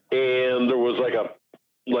 and there was like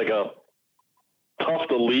a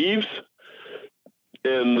tuft of leaves,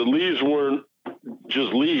 and the leaves weren't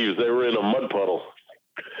just leaves; they were in a mud puddle,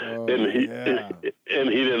 and he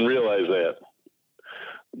didn't realize that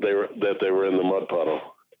they were in the mud puddle.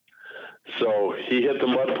 So he hit the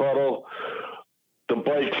mud puddle. The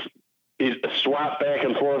bike, he swapped back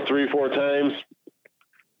and forth 3-4 times,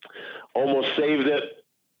 almost saved it,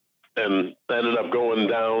 and ended up going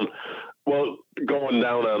down. Well, going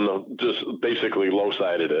down on just basically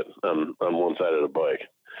low-sided it on one side of the bike.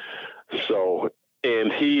 So,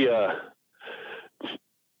 and he,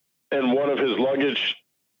 and one of his luggage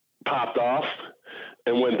popped off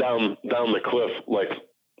and went down the cliff like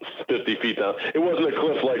 50 feet down. It wasn't a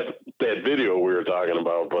cliff like that video we were talking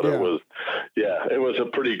about, but it was a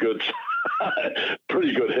pretty good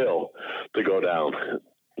hill to go down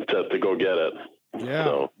to go get it. Yeah.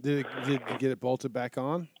 So, Did you get it bolted back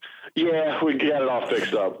on? Yeah, we got it all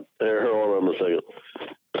fixed up. Hold on a second.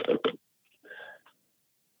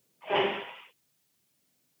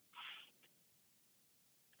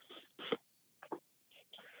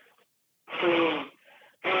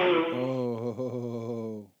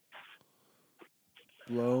 Oh,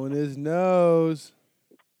 blowing his nose.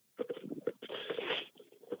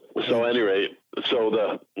 So anyway, so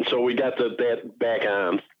we got that back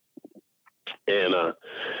on, and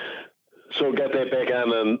so got that back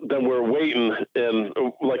on, and then we're waiting, and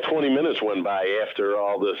like 20 minutes went by after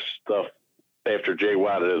all this stuff, after Jay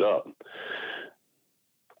wadded it up.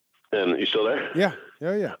 And you still there? Yeah.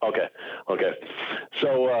 Oh, yeah. Okay.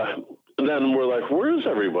 So then we're like, where's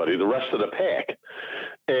everybody, the rest of the pack?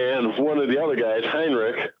 And one of the other guys,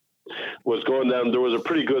 Heinrich, was going down. There was a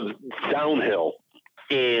pretty good downhill.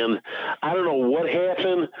 And I don't know what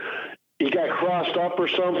happened. He got crossed up or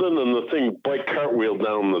something, and the thing bike cartwheeled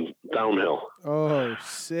down the downhill. Oh,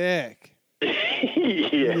 sick. Yeah.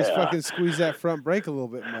 You just fucking squeeze that front brake a little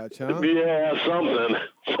bit much, huh? Yeah, something.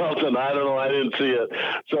 something. I don't know. I didn't see it.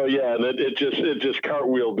 So yeah, and it just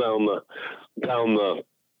cartwheeled down the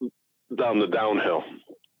downhill,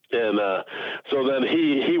 and so then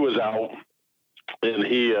he was out. And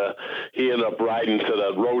he ended up riding to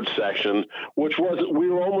the road section, which we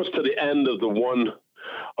were almost to the end of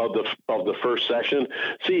the first section.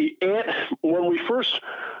 See, when we first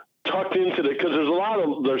tucked into because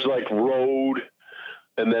there's like road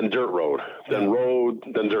and then dirt road, then road,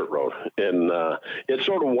 then dirt road, and it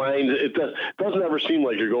sort of winds. It doesn't ever seem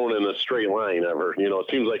like you're going in a straight line ever. You know,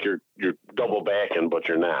 it seems like you're double backing, but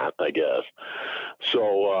you're not, I guess.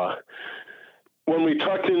 So. When we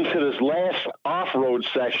tucked into this last off-road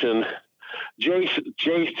section, Jay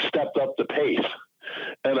stepped up the pace.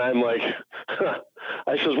 And I'm like,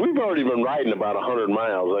 I says, we've already been riding about 100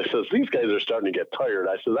 miles. I says, these guys are starting to get tired.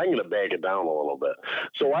 I says, I'm going to back it down a little bit.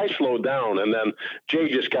 So I slowed down, and then Jay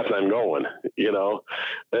just kept on going, you know.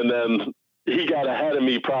 And then he got ahead of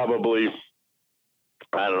me probably,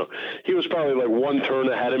 I don't know, he was probably like one turn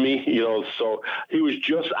ahead of me, you know. So he was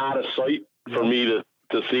just out of sight for me to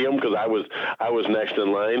see him because I was next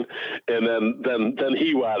in line, and then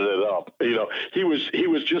he wadded it up. You know, he was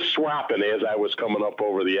just swapping as I was coming up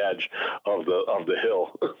over the edge of the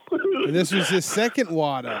hill. And this was his second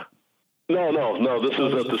wad up. No. This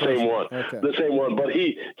is the same one. Okay. The same one, but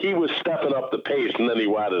he was stepping up the pace, and then he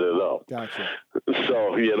wadded it up. Gotcha.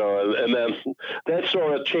 So you know, and then that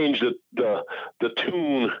sort of changed the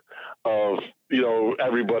tune of, you know,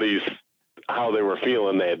 everybody's how they were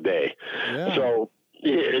feeling that day. Yeah.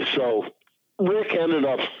 So Rick ended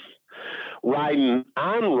up riding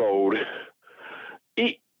on road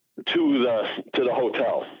to the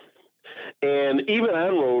hotel, and even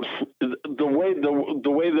on road, the way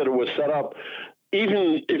that it was set up,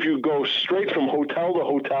 even if you go straight from hotel to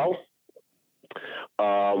hotel,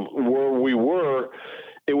 where we were,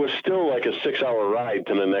 it was still like a 6-hour ride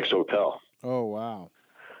to the next hotel. Oh wow.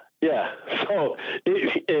 Yeah, so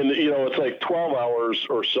it's like 12 hours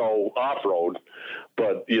or so off road,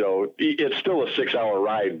 but you know it's still a 6-hour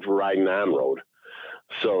ride riding on road.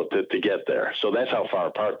 So to get there, so that's how far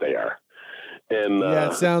apart they are. And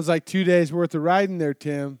it sounds like 2 days worth of riding there,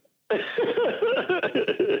 Tim. So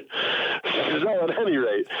at any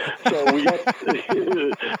rate, so we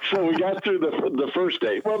got through the first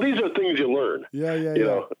day. Well, these are things you learn. Yeah. You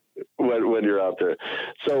know, when you're out there.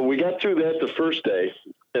 So we got through that the first day.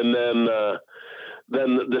 And then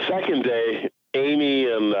the second day, Amy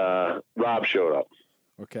and Rob showed up.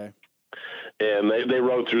 Okay. And they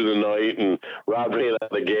rode through the night, and Rob ran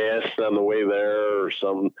out of gas on the way there, or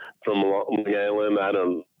something from Long Island. I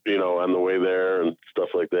don't, you know, on the way there and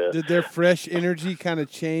stuff like that. Did their fresh energy kind of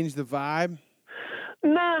change the vibe?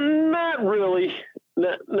 Not really.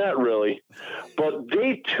 Not really. But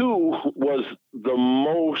day 2 was the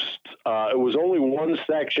most, it was only one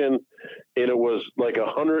section, and it was like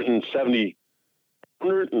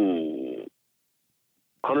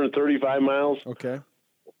 135 miles. Okay.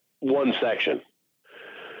 One section.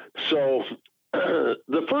 So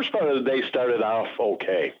the first part of the day started off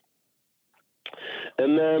okay.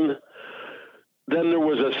 And then there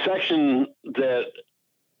was a section that,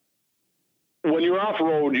 when you're off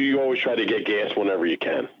road, you always try to get gas whenever you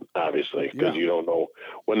can, obviously, because you don't know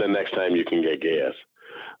when the next time you can get gas.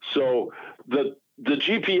 So the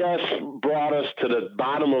GPS brought us to the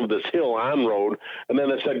bottom of this hill on road, and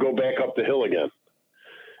then it said go back up the hill again.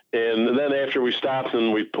 And then after we stopped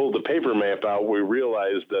and we pulled the paper map out, we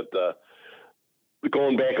realized that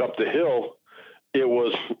going back up the hill, we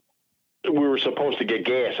were supposed to get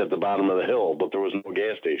gas at the bottom of the hill, but there was no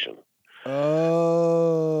gas station.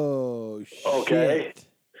 Oh, shit. Okay.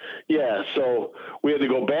 Yeah, so we had to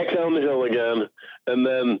go back down the hill again, and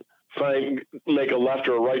then make a left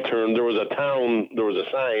or a right turn. There was a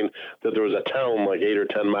sign that there was a town like 8 or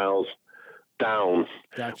 10 miles down.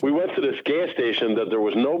 Gotcha. We went to this gas station that there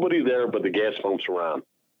was nobody there, but the gas pumps were on.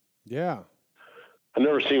 Yeah. I've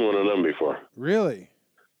never seen one of them before. Really?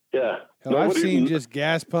 Yeah. Hell, I've seen just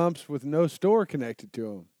gas pumps with no store connected to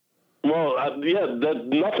them. Well,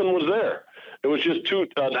 nothing was there. It was just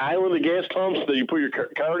an island of gas pumps that you put your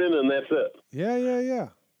card in, and that's it. Yeah.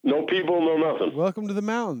 No people, no nothing. Welcome to the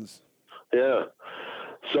mountains. Yeah.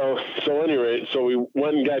 So anyway, so we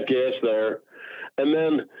went and got gas there. And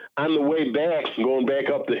then on the way back, going back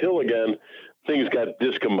up the hill again, things got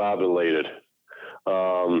discombobulated.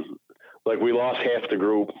 Like we lost half the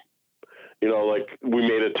group. You know, like we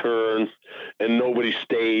made a turn and nobody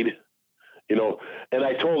stayed. You know, and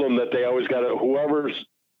I told them that they always got to,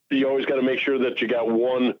 you always got to make sure that you got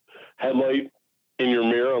one headlight in your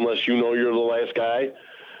mirror unless you know you're the last guy.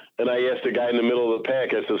 And I asked the guy in the middle of the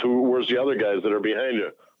pack, I says, where's the other guys that are behind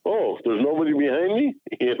you? oh, there's nobody behind me,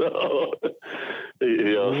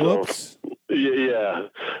 Whoops. So yeah.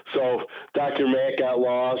 So Dr. Matt got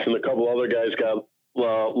lost, and a couple other guys got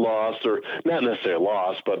lost, or not necessarily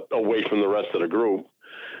lost, but away from the rest of the group.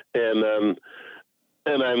 And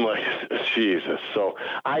I'm like, Jesus. So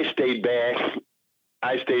I stayed back.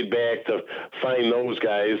 To find those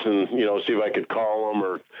guys and, see if I could call them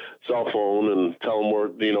or cell phone and tell them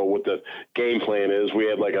what the game plan is. We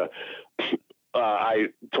had like I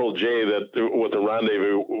told Jay that with the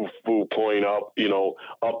rendezvous point up,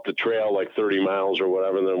 up the trail like 30 miles or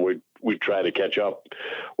whatever, and then we'd try to catch up.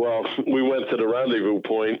 Well, we went to the rendezvous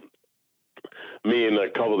point, me and a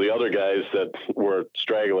couple of the other guys that were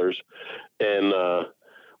stragglers, and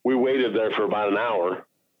we waited there for about an hour,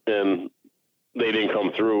 and they didn't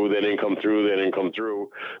come through. Then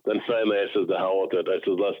finally I said, the hell with it. I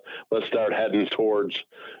said, let's start heading towards,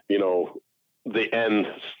 the end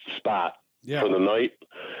spot for the night,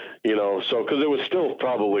 so, cause it was still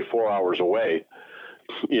probably 4 hours away,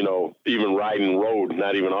 even riding road,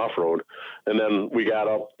 not even off road. And then we got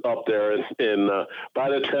up there and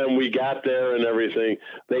by the time we got there and everything,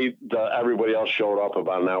 everybody else showed up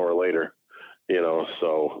about an hour later,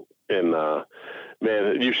 so, and,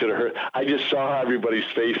 man, you should have heard. I just saw everybody's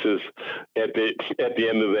faces at the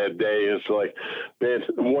end of that day. It's like, man,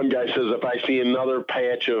 one guy says, if I see another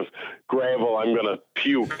patch of gravel, I'm gonna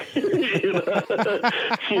puke. I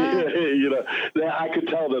could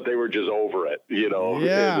tell that they were just over it.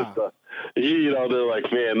 Yeah. They're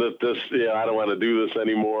like, man, this I don't want to do this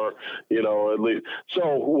anymore. At least.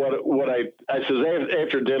 So what I says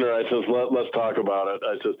after dinner, I says let's talk about it.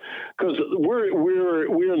 I says because we're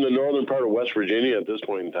in the northern part of West Virginia at this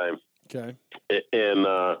point in time. Okay. And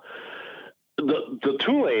the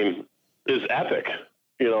 2-lane is epic.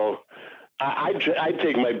 I'd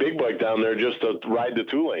take my big bike down there just to ride the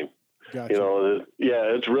 2-lane. Gotcha.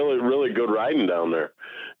 It's really, really good riding down there.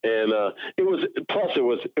 And it was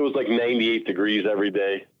like 98 degrees every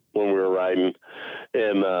day when we were riding.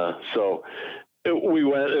 And so we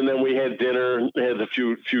went, and then we had dinner, had a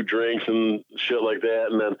few drinks and shit like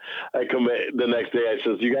that. And then I come back the next day. I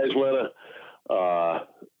says, you guys want to,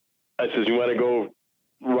 you want to go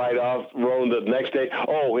ride off road the next day?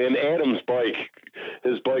 Oh, and Adam's bike,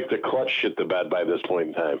 the clutch shit the bed by this point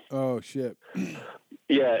in time. Oh, shit.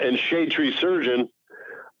 Yeah, and Shade Tree Surgeon,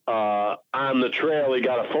 on the trail, he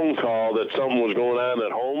got a phone call that something was going on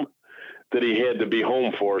at home that he had to be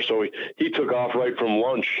home for. So he took off right from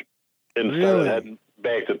lunch and started heading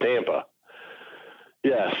back to Tampa.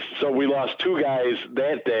 Yes, so we lost 2 guys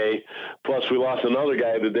that day, plus we lost another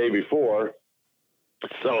guy the day before.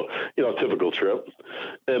 So, typical trip.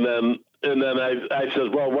 And then I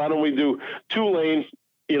said, well, why don't we do 2-lane,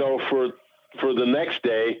 for the next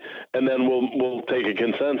day, and then we'll take a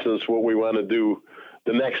consensus what we want to do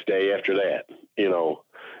the next day after that,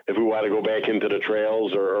 if we want to go back into the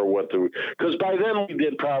trails or what because by then we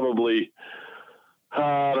did probably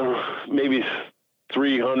maybe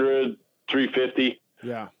 300, 350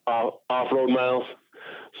 off-road miles,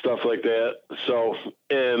 stuff like that. So,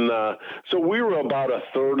 and so we were about a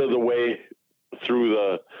third of the way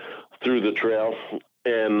through the trail,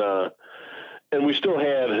 and we still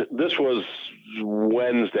had, this was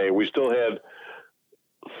Wednesday, we still had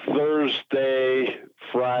Thursday,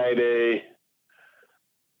 Friday,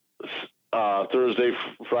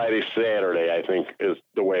 Saturday, I think is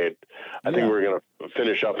the way I think we're going to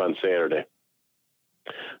finish up on Saturday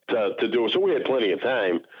to do it. So we had plenty of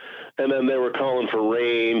time. And then they were calling for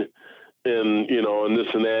rain and, and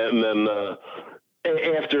this and that. And then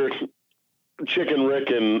after Chicken Rick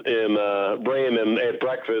and Brandon at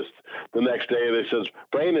breakfast the next day, they says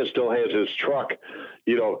Brandon still has his truck,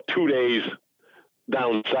 2 days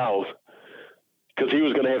down south because he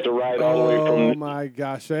was going to have to ride all the way from. Oh my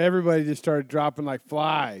gosh! So everybody just started dropping like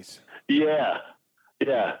flies. Yeah.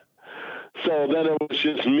 So then it was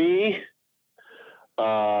just me,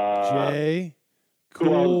 Jay,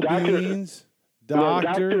 Cool Beans,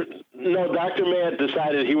 Doctor. Dr. Matt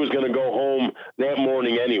decided he was going to go home that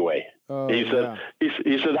morning anyway. He said,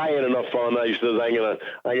 he said, I had enough fun. He says, I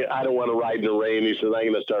don't want to ride in the rain. He says, I'm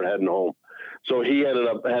going to start heading home. So he ended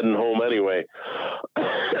up heading home anyway.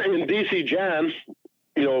 And DC John,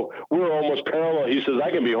 we're almost parallel. He says,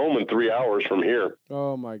 I can be home in 3 hours from here.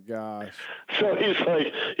 Oh my gosh. So he says,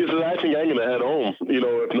 I think I'm going to head home,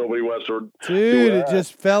 if nobody wants to. Dude, it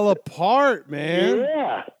just fell apart, man.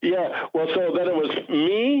 Yeah. Well, so then it was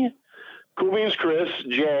me, Cool Beans Chris,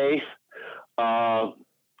 Jay, her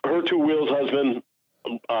 2 wheels husband,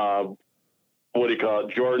 what do you call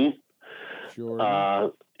it? Jordan.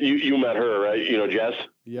 You met her, right? Jess.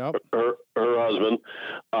 Yep. Her husband,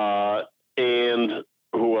 and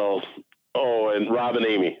who Bob and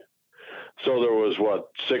Amy. So there was,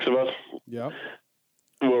 6 of us? Yep.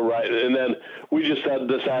 We're right. And then we just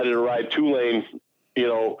decided to ride 2-lane,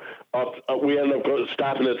 up. We ended up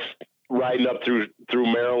stopping at riding up through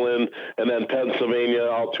Maryland and then Pennsylvania,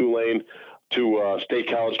 all 2-lane to State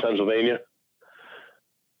College, Pennsylvania.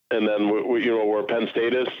 And then we where Penn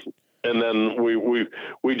State is. And then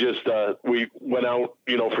we just we went out,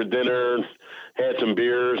 for dinner, had some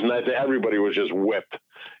beers, and I think everybody was just whipped.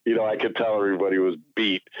 I could tell everybody was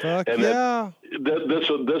beat. Fuck and yeah. This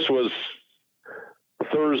was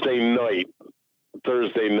Thursday night,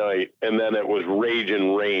 and then it was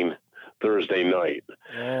raging rain Thursday night.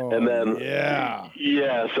 Oh, and then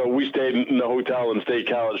so we stayed in the hotel in State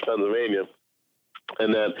College, Pennsylvania.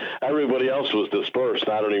 And then everybody else was dispersed.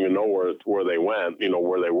 I don't even know where they went,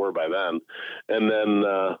 where they were by then. And then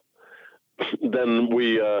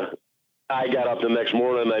I got up the next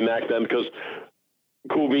morning. I knocked on because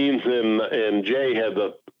Cool Beans and Jay had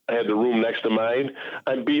the room next to mine.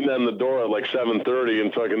 I'm beating on the door at like 7:30,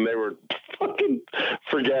 and they were fucking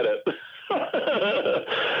forget it.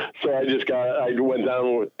 So I went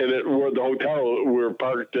down and where the hotel, we were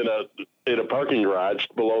parked in a parking garage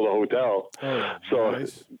below the hotel. Oh, so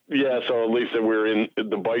nice. So at least we were in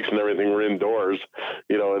the bikes and everything were indoors,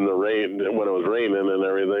 in the rain when it was raining and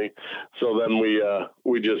everything. So then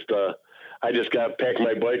I just packed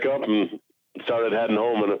my bike up and started heading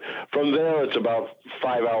home. And from there, it's about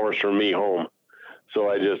 5 hours from me home. So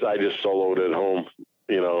I just soloed it home,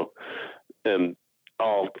 and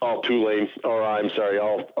all 2-lane, or I'm sorry,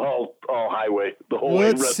 all highway, the whole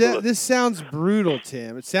way. This sounds brutal,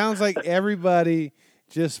 Tim. It sounds like everybody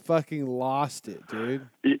just fucking lost it, dude.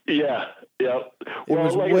 Yeah. It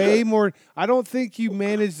was way more. I don't think you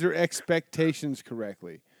managed their expectations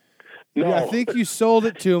correctly. No. I think you sold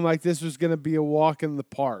it to them like this was going to be a walk in the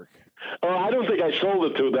park. Oh, I don't think I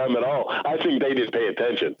sold it to them at all. I think they didn't pay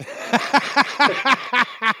attention.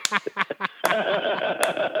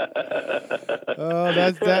 Oh,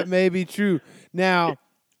 that may be true. Now,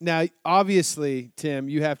 obviously, Tim,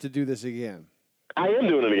 you have to do this again. I am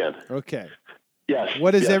doing it again. Okay. Yes.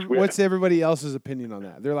 What's everybody else's opinion on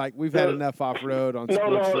that? They're like, we've had enough off road on.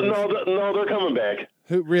 No, they're coming back.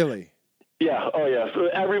 Who really? Yeah. Oh, yeah. So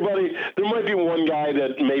everybody, there might be one guy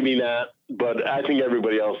that maybe not, but I think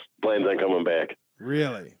everybody else plans on coming back.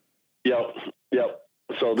 Really? Yep.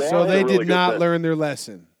 So they did not learn their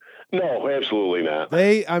lesson. No, absolutely not.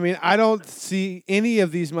 I don't see any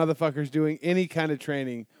of these motherfuckers doing any kind of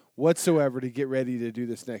training whatsoever to get ready to do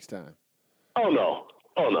this next time. Oh, no.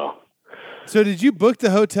 So did you book the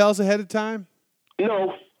hotels ahead of time?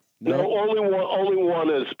 No, only one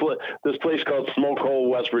is this place called Smoke Hole,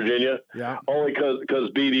 West Virginia. Yeah. Only because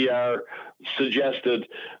BDR suggested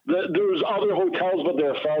that there was other hotels, but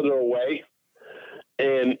they're farther away,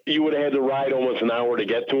 and you would have had to ride almost an hour to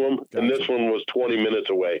get to them. Gotcha. And this one was 20 minutes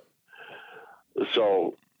away.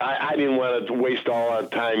 So I didn't want to waste all our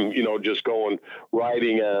time, just going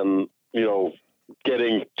riding and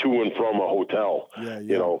getting to and from a hotel.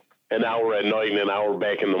 Yeah. An hour at night and an hour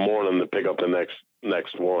back in the morning to pick up the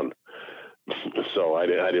next one. So I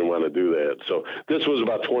didn't want to do that. So this was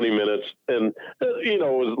about 20 minutes, and it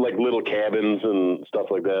was like little cabins and stuff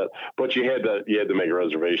like that. But you had to make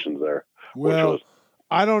reservations there. Well,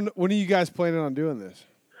 I don't. When are you guys planning on doing this?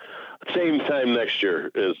 Same time next year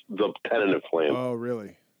is the tentative plan. Oh,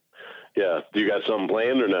 really? Yeah. Do you got something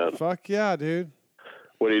planned or not? Fuck yeah, dude.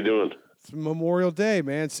 What are you doing? It's Memorial Day,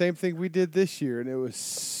 man. Same thing we did this year, and it was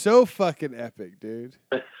so fucking epic, dude.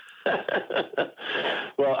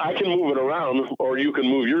 Well, I can move it around, or you can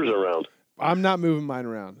move yours around. I'm not moving mine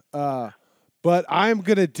around. But I'm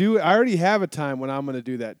going to do it. I already have a time when I'm going to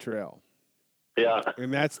do that trail. Yeah.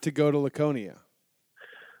 And that's to go to Laconia.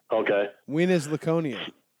 Okay. When is Laconia?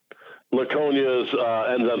 Laconia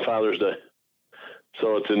ends on Father's Day.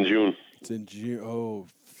 So it's in June. It's in June. Oh,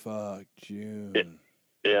 fuck, June.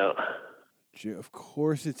 Yeah. June. Of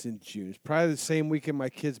course it's in June. It's probably the same weekend my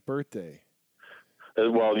kid's birthday.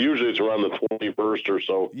 Well, usually it's around the 21st or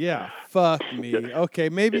so. Yeah, fuck me. Okay,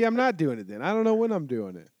 maybe I'm not doing it then. I don't know when I'm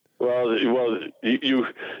doing it. Well,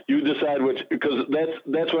 you decide which, because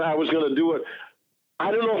that's what I was going to do it.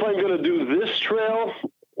 I don't know if I'm going to do this trail.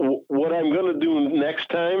 What I'm going to do next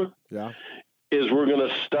time is we're going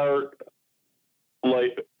to start, I'm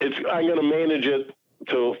going to manage it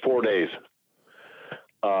to 4 days.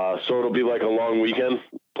 So it'll be like a long weekend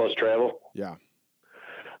plus travel. Yeah.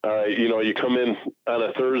 You come in on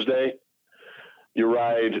a Thursday, you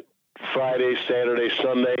ride Friday, Saturday,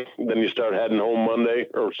 Sunday, then you start heading home Monday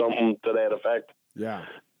or something to that effect. Yeah.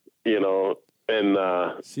 And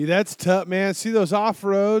see, that's tough, man. See those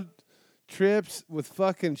off-road trips with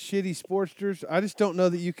fucking shitty Sportsters, I just don't know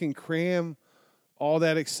that you can cram all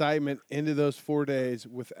that excitement into those 4 days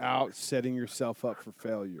without setting yourself up for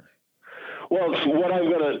failure. Well, it's what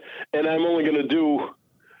I'm only gonna do.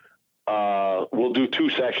 We'll do 2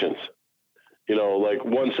 sections. Like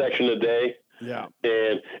 1 section a day. Yeah.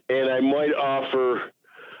 And I might offer,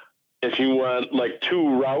 if you want, like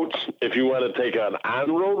 2 routes, if you want to take an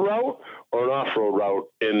on-road route or an off-road route,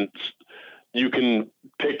 and you can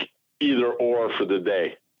pick either or for the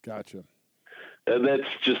day. Gotcha. And that's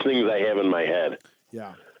just things I have in my head.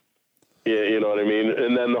 Yeah. Yeah, you know what I mean?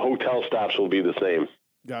 And then the hotel stops will be the same.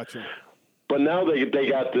 Gotcha. But now they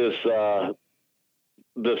got this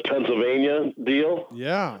Pennsylvania deal.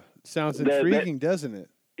 Yeah. Sounds intriguing, doesn't it?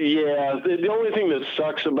 Yeah. The only thing that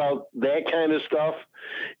sucks about that kind of stuff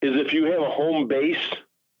is if you have a home base,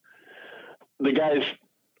 the guys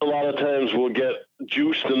a lot of times will get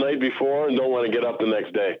juiced the night before and don't want to get up the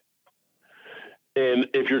next day. And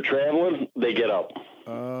if you're traveling, they get up.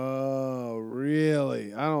 Oh,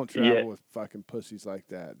 really? I don't travel with fucking pussies like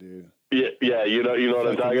that, dude. Yeah, you know what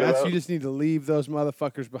I'm talking about? You just need to leave those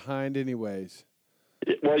motherfuckers behind anyways.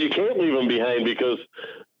 Well, you can't leave them behind because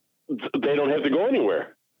they don't have to go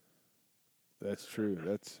anywhere. That's true.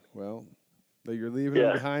 You're leaving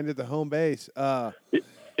them behind at the home base. Yeah,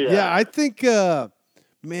 I think,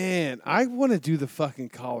 man, I want to do the fucking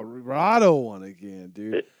Colorado one again,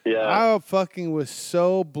 dude. Yeah. I fucking was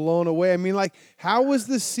so blown away. I mean, like, how was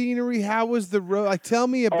the scenery? How was the road? Like, tell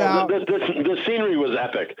me about. The scenery was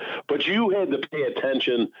epic, but you had to pay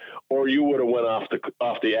attention, or you would have went off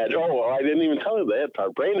the edge. Oh, I didn't even tell you that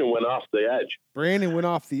part. Brandon went off the edge. Brandon went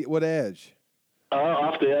off what edge?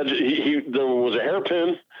 Off the edge. There was a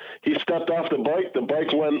hairpin. He stepped off the bike. The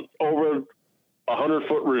bike went over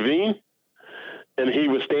 100-foot ravine, and he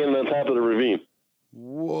was standing on top of the ravine.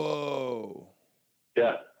 Whoa.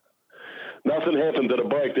 Yeah. Nothing happened to the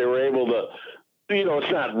bike. They were able to,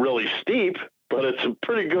 it's not really steep, but it's a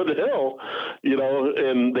pretty good hill,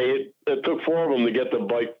 and it took 4 of them to get the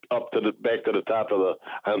bike up back to the top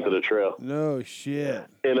onto the trail. No shit.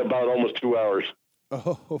 In about almost 2 hours.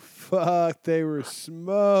 Oh, fuck. They were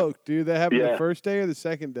smoked, dude. That happened the first day or the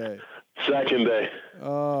second day? Second day.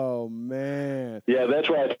 Oh, man. Yeah, that's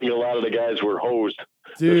why I think a lot of the guys were hosed.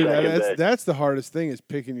 Dude, that's the hardest thing is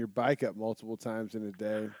picking your bike up multiple times in a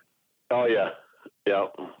day. Oh, yeah. Yeah.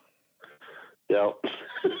 Yeah.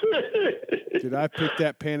 Dude, I picked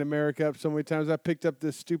that Pan America up so many times. I picked up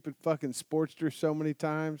this stupid fucking Sportster so many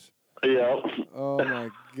times. Yeah. Oh, my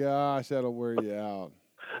gosh. That'll wear you out.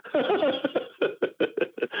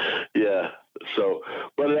 Yeah. So,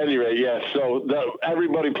 but at any rate, so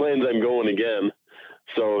everybody plans on going again.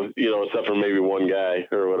 So, except for maybe one guy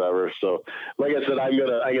or whatever. So, like I said, I'm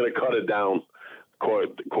gonna cut it down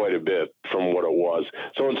quite a bit from what it was.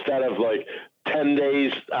 So instead of like 10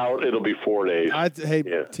 days out, it'll be 4 days.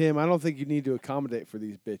 Tim, I don't think you need to accommodate for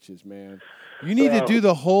these bitches, man. You need to do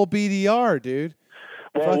the whole BDR, dude.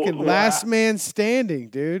 Last man standing,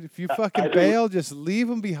 dude. If you fucking bail, just leave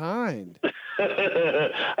them behind.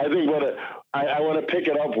 I think I want to pick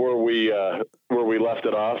it up where we left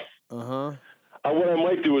it off. Uh-huh. What I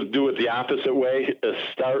might do is do it the opposite way.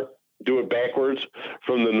 Do it backwards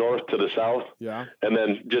from the north to the south. Yeah. And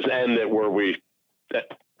then just end it where we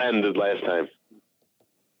ended last time.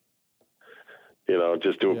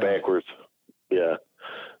 Just do it backwards. Yeah.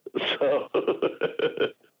 So,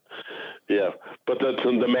 yeah. But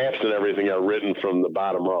the maps and everything are written from the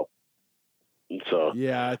bottom up. So.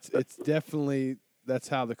 Yeah, it's definitely, that's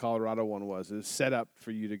how the Colorado one was. It was set up for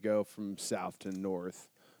you to go from south to north.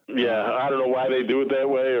 Yeah, I don't know why they do it that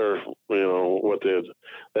way, or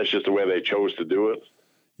that's just the way they chose to do it.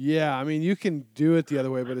 Yeah, I mean, you can do it the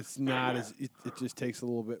other way, but it's not as it just takes a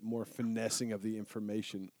little bit more finessing of the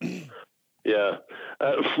information. Yeah,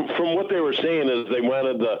 from what they were saying is they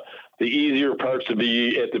wanted the easier parts to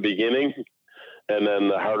be at the beginning, and then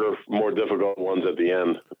the harder, more difficult ones at the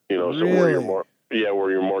end. So really?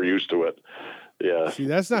 where you're more used to it. Yeah. See,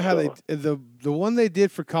 that's not how the one they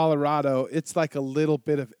did for Colorado. It's like a little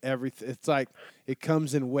bit of everything. It's like it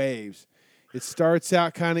comes in waves. It starts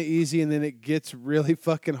out kind of easy, and then it gets really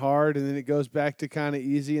fucking hard, and then it goes back to kind of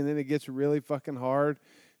easy, and then it gets really fucking hard,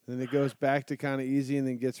 and then it goes back to kind of easy, and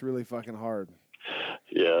then gets really fucking hard.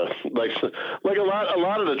 Yeah, like a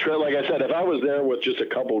lot of the trail. Like I said, if I was there with just a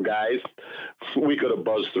couple guys, we could have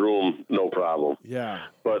buzzed through them, no problem. Yeah.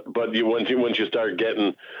 But once you start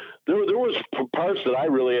getting, there was parts that I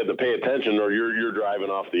really had to pay attention, or you're driving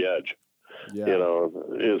off the edge. Yeah. You know,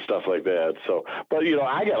 and stuff like that. So, but you know,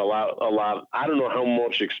 I got a lot. I don't know how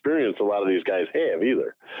much experience a lot of these guys have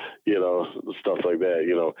either. You know, stuff like that.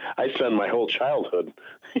 You know, I spent my whole childhood.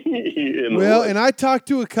 And I talked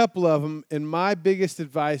to a couple of them, and my biggest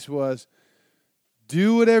advice was,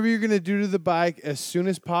 do whatever you're going to do to the bike as soon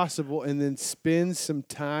as possible, and then spend some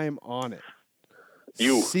time on it.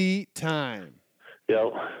 Seat time. Yeah.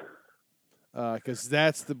 Because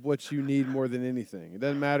that's what you need more than anything. It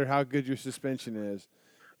doesn't matter how good your suspension is.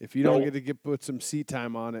 If you don't get to put some seat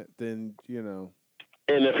time on it, then, you know.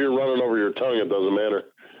 And if you're running over your tongue, it doesn't matter.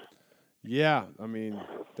 Yeah, I mean,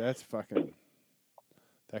 that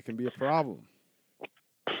can be a problem.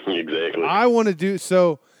 Exactly. I want to do,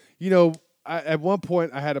 so, you know, at one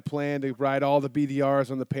point I had a plan to ride all the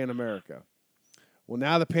BDRs on the Pan America. Well,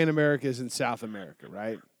 now the Pan America is in South America,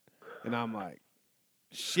 right? And I'm like,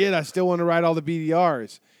 shit, I still want to ride all the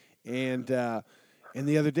BDRs. And the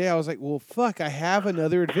other day I was like, well, fuck, I have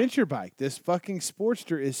another adventure bike. This fucking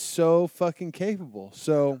Sportster is so fucking capable.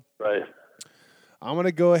 So right. I'm going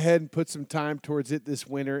to go ahead and put some time towards it this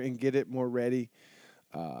winter and get it more ready.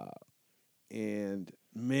 And,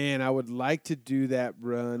 man, I would like to do that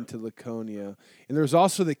run to Laconia. And there's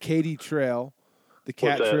also the Katy Trail, the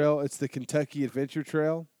Cat Trail. It's the Kentucky Adventure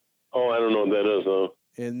Trail. Oh, I don't know what that is, though.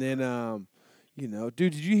 And then, you know,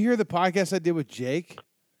 dude, did you hear the podcast I did with Jake?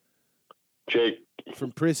 Jake.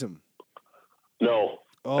 From Prism. No.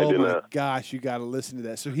 Oh, my gosh, you got to listen to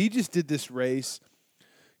that. So he just did this race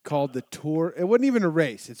called the Tour. It wasn't even a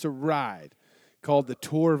race. It's a ride called the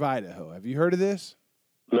Tour of Idaho. Have you heard of this?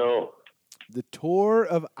 No. The Tour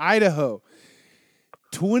of Idaho.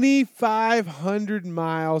 2,500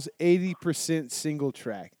 miles, 80% single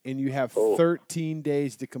track, and you have 13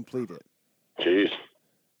 days to complete it. Jeez.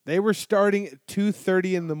 They were starting at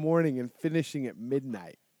 2:30 in the morning and finishing at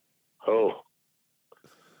midnight. Oh.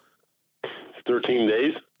 13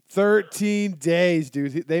 days? 13 days,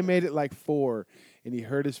 dude. They made it like 4, and he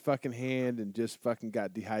hurt his fucking hand and just fucking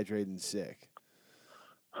got dehydrated and sick.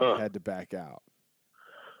 Huh. Had to back out.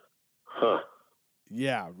 Huh.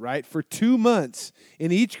 Yeah, right? For 2 months.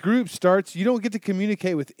 And each group starts, you don't get to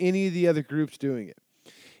communicate with any of the other groups doing it.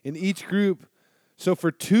 In each group, so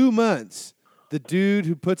for 2 months, the dude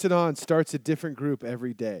who puts it on starts a different group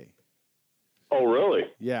every day. Oh, really?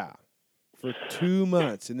 Yeah. For 2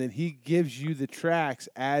 months. And then he gives you the tracks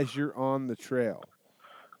as you're on the trail.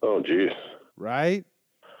 Oh, geez. Right?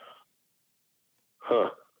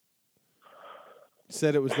 Huh.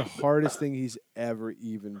 Said it was the hardest thing he's ever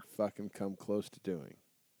even fucking come close to doing.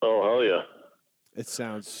 Oh, hell yeah. It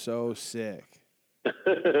sounds so sick.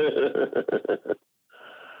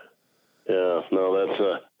 Yeah, no, that's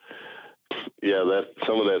that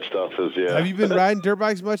some of that stuff is Have you been riding dirt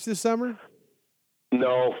bikes much this summer?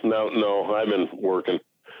 No. I've been working.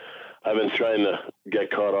 I've been trying to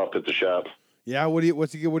get caught up at the shop. Yeah, what do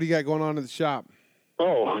you got going on at the shop?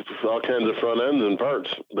 Oh, all kinds of front ends and parts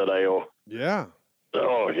that I owe. Yeah.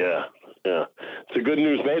 Oh yeah. It's a good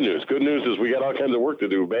news, bad news. Good news is we got all kinds of work to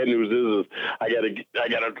do. Bad news is I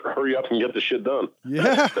gotta hurry up and get the shit done.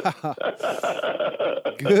 Yeah.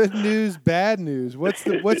 Good news, bad news. What's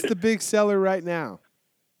the big seller right now?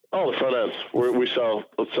 Oh, the front ends. We sell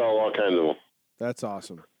all kinds of them. That's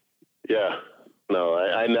awesome. Yeah. No,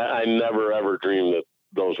 I never ever dreamed that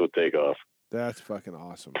those would take off. That's fucking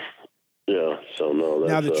awesome. Yeah. So no.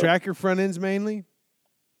 Now the tracker front ends mainly.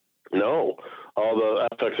 No, all the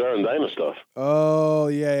FXR and Dyna stuff. Oh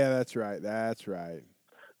yeah, that's right.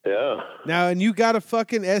 Yeah. Now, and you got a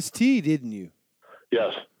fucking ST, didn't you?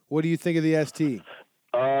 Yes. What do you think of the ST?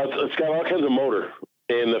 It's got all kinds of motor,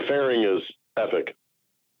 and the fairing is epic.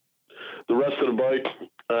 The rest of the bike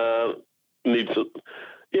needs,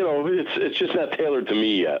 it's just not tailored to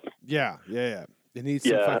me yet. Yeah. It needs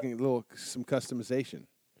some customization.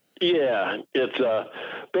 Yeah, it's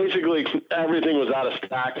basically everything was out of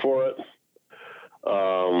stock for it.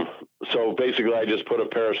 So basically, I just put a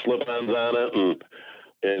pair of slip-ons on it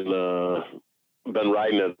and been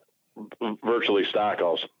riding it virtually stock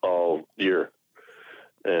all year.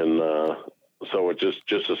 And so it's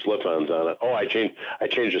just the slip-ons on it. Oh, I changed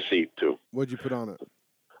the seat too. What'd you put on it?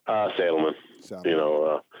 Saddleman.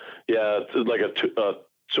 Yeah, it's like a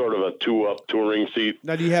sort of a two-up touring seat.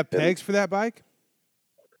 Now, do you have pegs for that bike?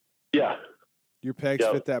 Yeah. Your pegs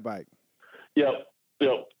fit that bike? Yep.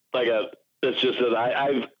 I got. It's just that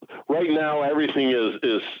I've right now everything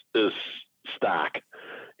is stock,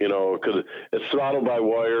 because it's throttled by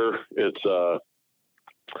wire. It's got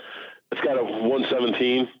a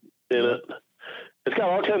 117 in it. It's got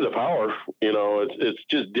all kinds of power. It's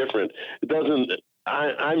just different. It doesn't.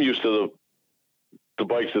 I'm used to the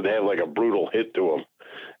bikes that have like a brutal hit to them,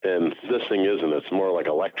 and this thing isn't. It's more like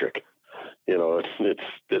electric. You know,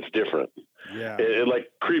 it's different. Yeah. It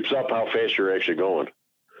like creeps up how fast you're actually going.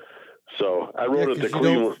 So I rode it to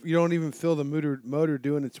Cleveland. You don't even feel the motor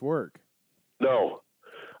doing its work. No,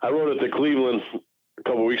 I rode it to Cleveland a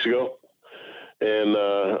couple weeks ago, and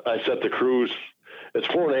I set the cruise. It's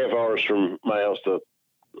 4.5 hours from my house to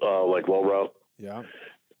like low route. Yeah.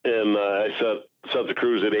 And I set the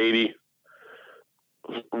cruise at 80,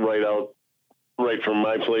 right from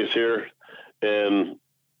my place here, and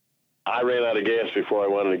I ran out of gas before I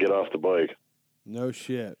wanted to get off the bike. No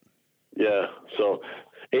shit. Yeah, so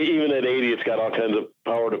even at 80, it's got all kinds of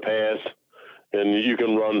power to pass, and you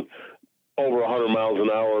can run over 100 miles an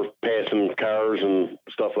hour passing cars and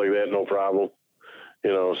stuff like that, no problem.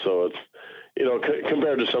 You know, so it's, you know,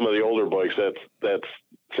 compared to some of the older bikes, that's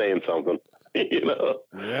saying something. You know.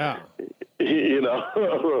 Yeah. You know,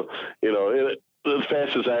 the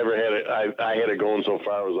fastest I ever had it, I had it going so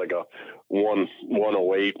far was like a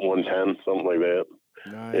 108, 110, something like that.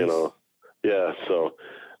 Nice. You know, yeah. So,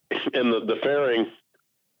 and the fairing,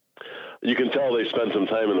 you can tell they spent some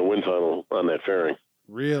time in the wind tunnel on that fairing.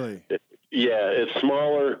 Really? Yeah, it's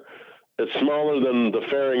smaller. It's smaller than the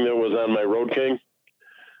fairing that was on my Road King.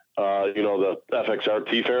 You know, the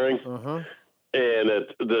FXRT fairing. Uh-huh. And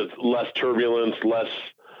there's less turbulence, less.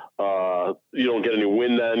 You don't get any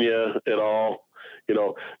wind on you at all. You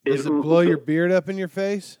know. Does it blow your beard up in your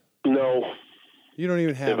face? No. You don't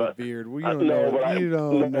even have a beard. Well, you don't no, know. But you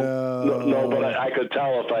don't know. No, but I could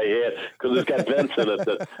tell if I had, because it's got vents in it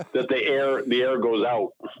that the air goes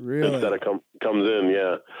out instead of comes in.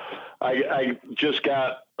 Yeah, I just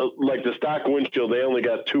got like the stock windshield. They only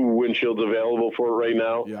got 2 windshields available for it right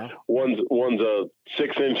now. Yeah. One's a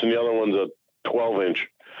 6-inch and the other one's a 12-inch,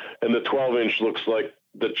 and the 12-inch looks like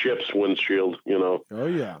the Chips windshield. You know. Oh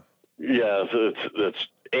yeah. Yeah,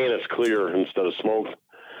 it's clear instead of smoked.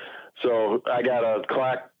 So I got a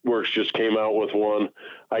Clockworks just came out with one.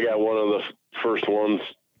 I got one of the first ones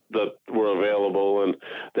that were available, and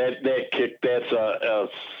that's a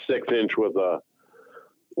 6-inch with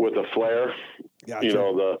a flare. Gotcha. You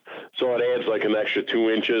know, so it adds like an extra 2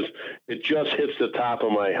 inches. It just hits the top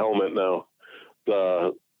of my helmet now,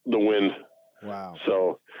 the wind. Wow.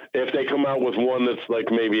 So if they come out with one that's like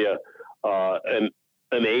maybe an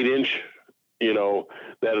 8-inch, you know,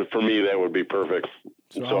 that for me that would be perfect.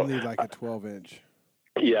 So I'll need like a 12-inch.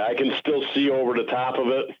 Yeah, I can still see over the top of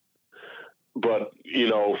it, but you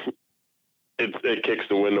know, it kicks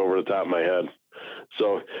the wind over the top of my head.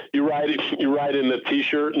 So you ride in the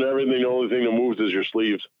T-shirt and everything. The only thing that moves is your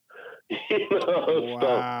sleeves. You know,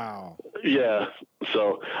 wow. So, yeah.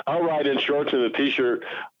 So I'll ride in shorts and a T-shirt.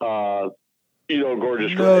 You know,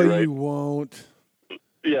 gorgeous. No, right? You won't.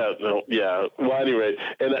 Yeah, no, yeah. Well, anyway,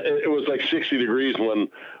 and it was like 60 degrees when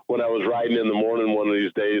I was riding in the morning one of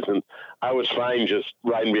these days, and I was fine just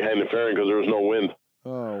riding behind the fairing because there was no wind.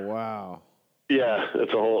 Oh wow. Yeah,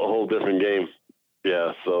 it's a whole different game.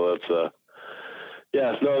 Yeah, so that's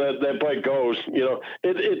yeah. No, that bike goes. You know,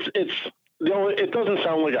 it doesn't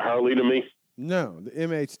sound like a Harley to me. No, the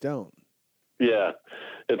M8s don't. Yeah,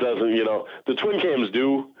 it doesn't. You know, the twin cams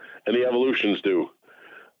do, and the Evolutions do.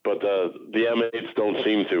 But the M8s don't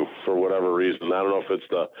seem to, for whatever reason. I don't know if it's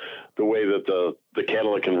the way that the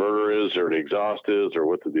catalytic converter is, or the exhaust is, or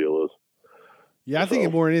what the deal is. Yeah, I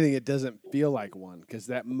think more than anything, it doesn't feel like one because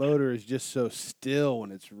that motor is just so still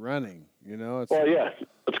when it's running. You know. Well, yeah,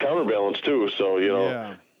 it's counterbalanced too. So you know.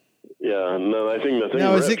 Yeah. Yeah, and then I think the thing.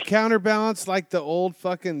 Now, is it counterbalanced like the old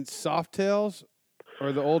fucking Softails,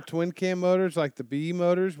 or the old twin cam motors, like the BE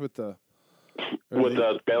motors with the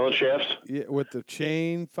the balance shafts? Yeah, with the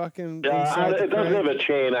chain fucking. Yeah, it doesn't have a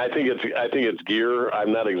chain. I think it's gear.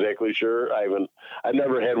 I'm not exactly sure. I've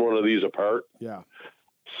never had one of these apart. Yeah.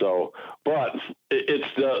 So, but it's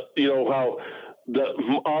how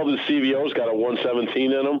all the CVOs got a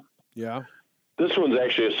 117 in them. Yeah. This one's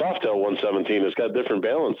actually a Softail 117. It's got different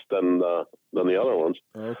balance than the other ones.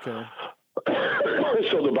 Okay.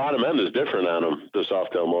 So the bottom end is different on them, the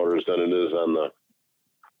Softail motors, than it is on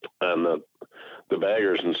the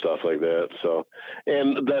baggers and stuff like that. So,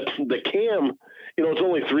 and the cam, you know, it's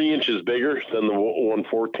only 3 inches bigger than the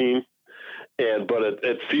 114. But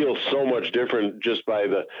it feels so much different just by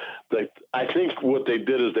the I think what they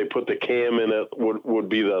did is they put the cam in it would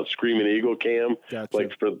be the Screaming Eagle cam. Gotcha.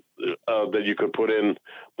 Like for that you could put in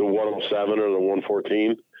the 107 or the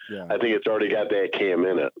 114. Yeah. I think it's already got that cam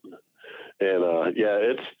in it. And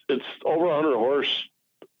yeah, it's over 100 horse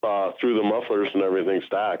through the mufflers and everything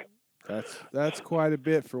stock. That's quite a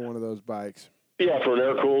bit for one of those bikes. Yeah, for an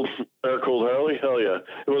air cooled Harley, hell yeah.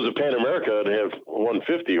 It was a Pan America, it'd have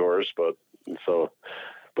 150 horse, but so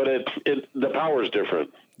but the power is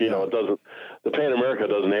different. You know, it doesn't. The Pan America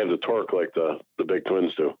doesn't have the torque like the big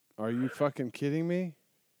twins do. Are you fucking kidding me?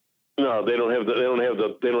 No, they don't have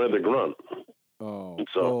the grunt.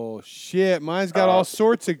 Oh shit! Mine's got all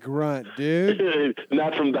sorts of grunt, dude.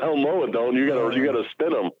 Not from down low, it don't. You gotta spin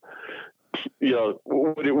them. You know,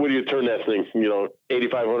 what do you turn that thing? You know,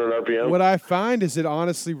 8,500 RPM. What I find is it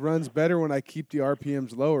honestly runs better when I keep the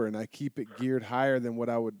RPMs lower and I keep it geared higher than what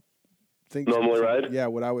I would think normally ride. Yeah,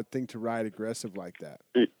 what I would think to ride aggressive like that.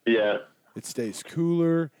 Yeah, it stays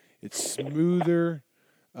cooler. It's smoother.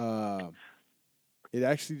 It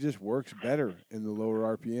actually just works better in the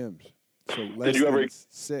lower RPMs. So less than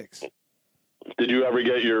 6. Did you ever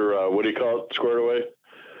get your what do you call it squared away?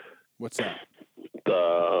 What's that?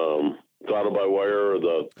 The throttle by wire or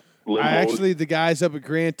the limb the guys up at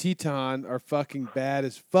Grand Teton are fucking bad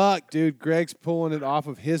as fuck, dude. Greg's pulling it off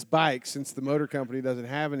of his bike since the motor company doesn't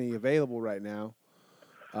have any available right now.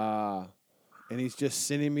 And he's just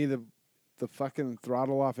sending me the fucking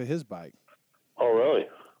throttle off of his bike. Oh, really?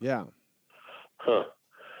 Yeah. Huh.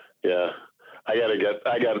 Yeah. I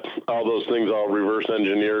got all those things all reverse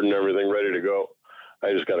engineered and everything ready to go.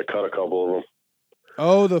 I just got to cut a couple of them.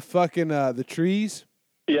 Oh, the fucking the trees?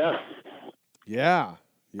 Yeah. Yeah.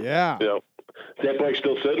 Yeah. Yeah. Is that bike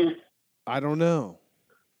still sitting? I don't know.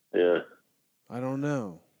 Yeah. I don't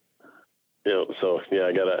know. Yeah, so yeah,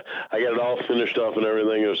 I got it all finished up and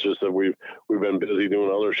everything. It's just that we've been busy doing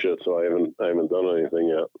other shit, so I haven't done anything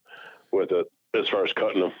yet with it. As far as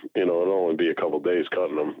cutting them, you know, it'll only be a couple days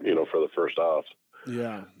cutting them, you know, for the first off.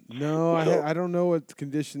 Yeah. No, I don't know what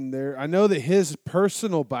condition they're. I know that his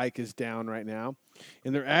personal bike is down right now,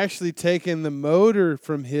 and they're actually taking the motor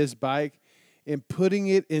from his bike and putting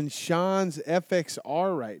it in Sean's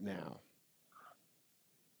FXR right now.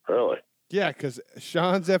 Really? Yeah, because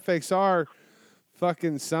Sean's FXR,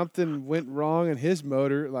 fucking something went wrong in his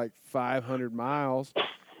motor, like 500 miles,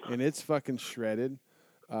 and it's fucking shredded.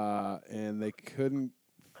 And they couldn't,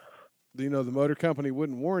 you know, the motor company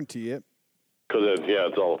wouldn't warranty it. Because,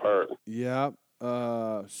 it's all apart. Yeah.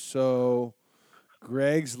 So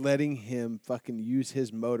Greg's letting him fucking use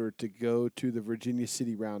his motor to go to the Virginia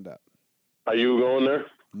City Roundup. Are you going there?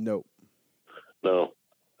 Nope.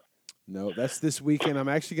 No, that's this weekend. I'm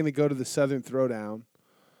actually going to go to the Southern Throwdown.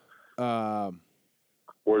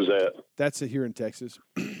 Where's that? That's here in Texas.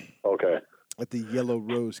 Okay. At the Yellow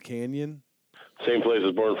Rose Canyon. Same place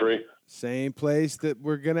as Born Free? Same place that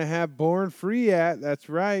we're going to have Born Free at. That's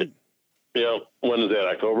right. Yeah. When is that,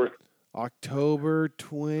 October? October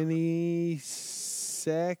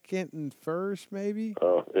 22nd and 1st, maybe?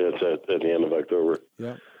 Oh, it's at the end of October.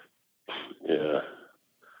 Yep. Yeah.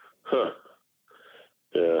 Huh.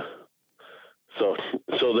 Yeah. So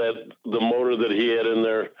that the motor that he had in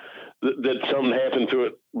there, did something happen to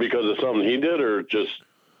it because of something he did, or just?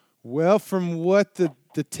 Well, from what the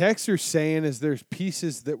techs are saying is there's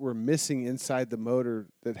pieces that were missing inside the motor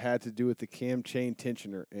that had to do with the cam chain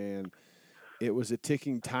tensioner, and it was a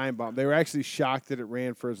ticking time bomb. They were actually shocked that it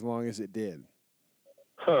ran for as long as it did.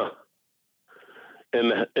 Huh.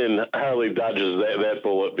 And Harley dodges that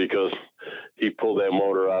bullet because he pulled that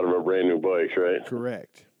motor out of a brand new bike, right?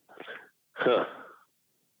 Correct. Huh.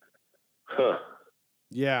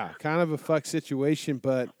 Yeah, kind of a fuck situation,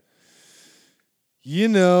 but you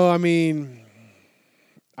know, I mean,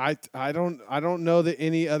 I don't know that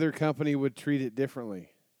any other company would treat it differently.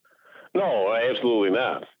 No, absolutely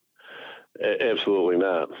not. Absolutely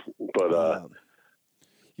not. But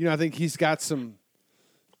you know, I think he's got some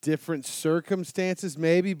different circumstances,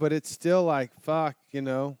 maybe, but it's still like fuck, you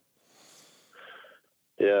know.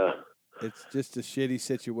 Yeah. It's just a shitty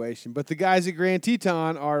situation. But the guys at Grand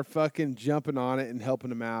Teton are fucking jumping on it and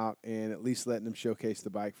helping him out and at least letting him showcase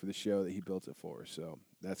the bike for the show that he built it for. So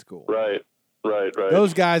that's cool. Right.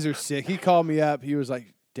 Those guys are sick. He called me up. He was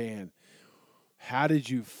like, Dan, how did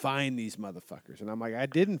you find these motherfuckers? And I'm like, I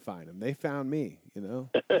didn't find them. They found me, you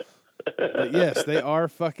know. But yes, they are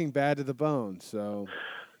fucking bad to the bone. So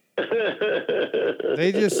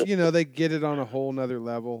they just, you know, they get it on a whole nother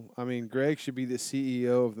level. I mean, Greg should be the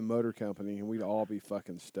CEO of the motor company, and we'd all be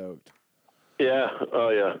fucking stoked. Yeah. Oh,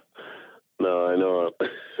 yeah. No, I know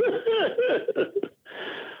it.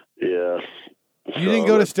 Yeah. You didn't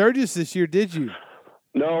go to Sturgis this year, did you?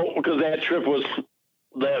 No, because that was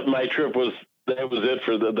it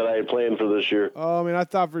for that I had planned for this year. Oh, I mean, I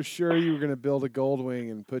thought for sure you were going to build a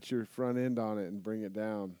Goldwing and put your front end on it and bring it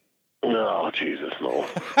down. No, Jesus, no.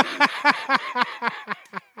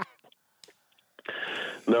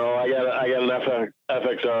 No, I got an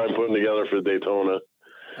FXR I'm putting together for Daytona.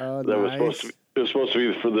 Oh, that nice. was supposed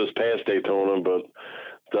to be for this past Daytona, but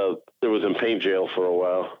it was in paint jail for a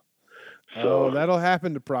while. So that'll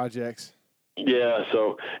happen to projects. yeah,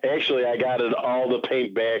 so actually I got all the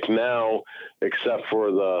paint back now except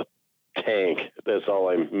for the tank. That's all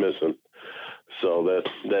I'm missing. So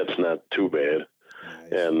that's not too bad.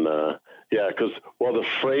 Nice. And yeah, because the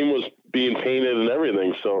frame was being painted and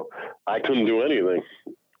everything, so I couldn't do anything.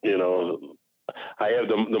 I have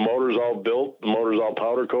the motors all built, the motors all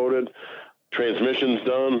powder coated, transmission's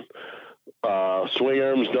done, swing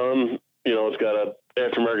arm's done. It's got a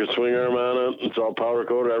aftermarket swing arm on it. It's all powder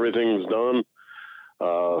coated. Everything's done.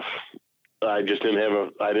 I just didn't have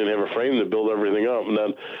a frame to build everything up, and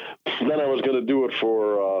then I was going to do it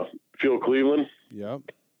for Fuel Cleveland. Yep.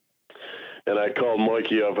 And I called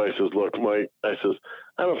Mikey up. I says, "Look, Mike," I says,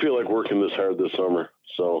 "I don't feel like working this hard this summer,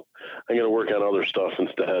 so I'm going to work on other stuff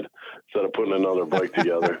instead of putting another bike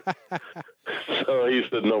together." So he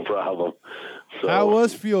said, "No problem." So, how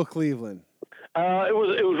was Fuel Cleveland? It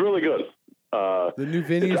was really good. The new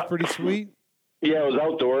venue's pretty sweet. Yeah, it was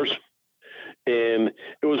outdoors, and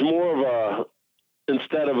it was more of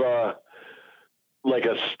instead of like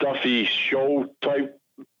a stuffy show type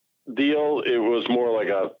deal, it was more like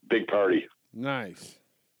a big party. Nice.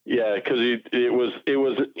 Yeah, because it was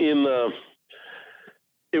in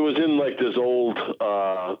like this old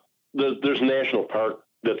there's a national park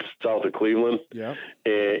that's south of Cleveland. Yeah.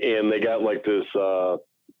 And they got like this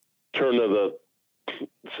turn of the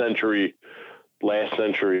last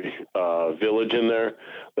century village in there.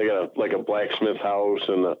 They got a blacksmith house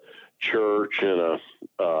and a church and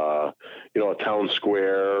a town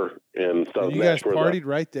square and stuff. And you guys partied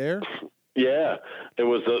right there? Yeah, it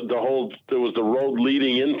was there was the road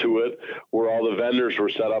leading into it where all the vendors were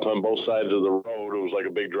set up on both sides of the road. It was like a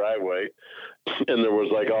big driveway, and there was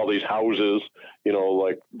like all these houses,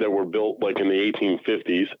 like that were built like in the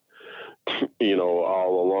 1850s,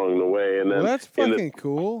 all along the way. And then that's fucking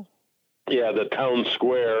cool. Yeah, the town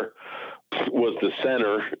square was the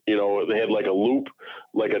center. They had like a loop,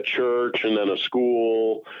 like a church, and then a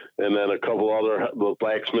school, and then a couple other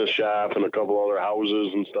blacksmith shop, and a couple other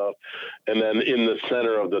houses and stuff. And then in the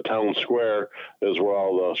center of the town square is where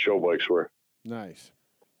all the show bikes were. Nice.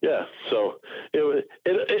 Yeah, so it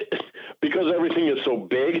because everything is so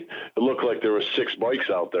big, it looked like there was 6 bikes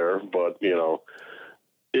out there, but it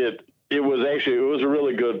was a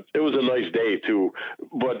really good. It was a nice day too,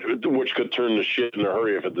 but which could turn to shit in a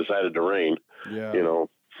hurry if it decided to rain. Yeah.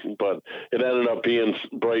 But it ended up being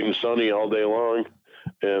bright and sunny all day long,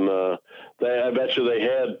 and I bet you they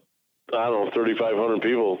had 3,500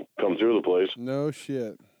 people come through the place. No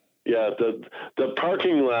shit. Yeah, the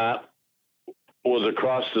parking lot was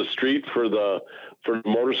across the street for the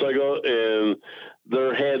motorcycle, and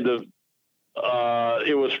there had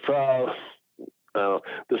it was probably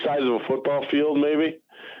the size of a football field maybe,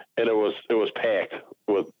 and it was packed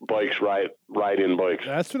with bikes, ride-in bikes.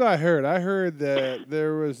 That's what I heard. I heard that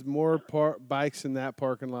there was more bikes in that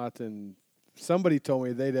parking lot than somebody told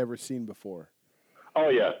me they'd ever seen before. Oh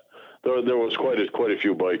yeah, there was quite a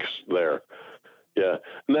few bikes there. Yeah,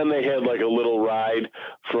 and then they had like a little ride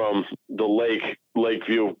from the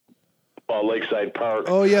Lakeview, Lakeside Park.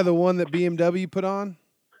 Oh yeah, the one that BMW put on.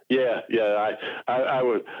 Yeah.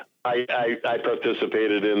 I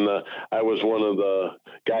participated in I was one of the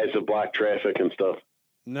guys that blocked traffic and stuff.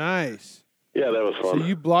 Nice. Yeah, that was fun. So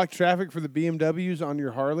you blocked traffic for the BMWs on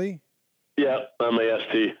your Harley? Yeah, on my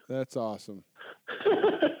ST. That's awesome.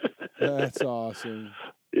 That's awesome.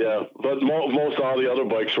 Yeah, but most all the other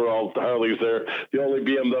bikes were all Harleys there. The only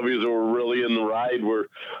BMWs that were really in the ride were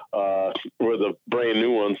the brand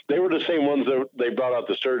new ones. They were the same ones that they brought out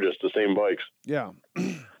the Sturgis, the same bikes. Yeah.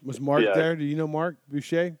 Was Mark there? Do you know Mark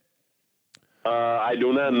Boucher? I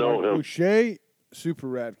do not know him. Boucher, super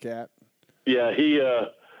rad cat. Yeah,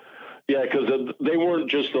 because they weren't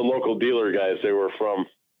just the local dealer guys. They were from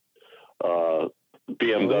BMW.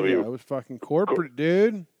 Oh, yeah, it was fucking corporate,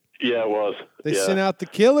 dude. Yeah, it was. They sent out the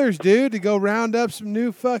killers, dude, to go round up some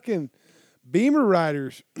new fucking Beamer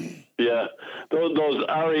riders. Yeah, those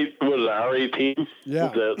R18.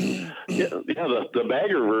 Yeah. The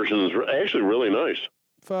bagger version is actually really nice.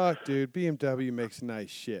 Fuck, dude. BMW makes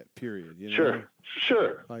nice shit, period. You know?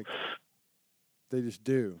 Sure. Like, they just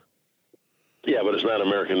do. Yeah, but it's not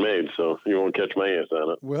American made, so you won't catch my ass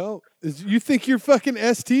on it. Well, you think your fucking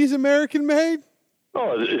ST's American made?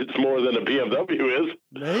 Oh, it's more than a BMW is.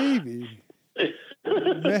 Maybe.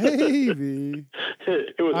 Maybe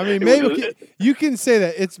you can say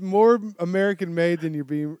that it's more American made than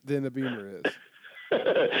than a Beamer is.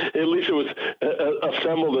 At least it was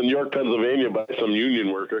assembled in York, Pennsylvania by some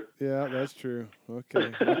union worker. Yeah, that's true.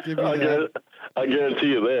 Okay. I'll give you that. I guarantee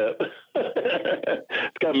you that.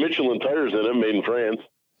 It's got Michelin tires in it, made in France.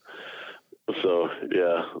 So, So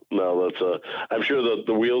yeah, no, that's I'm sure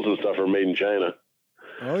the wheels and stuff are made in China.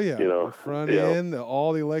 Oh yeah, You know, the front yeah. end,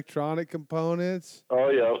 all the electronic components. Oh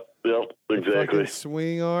yeah, yep, The exactly. fucking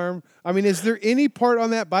swing arm. I mean, is there any part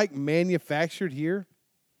on that bike manufactured here?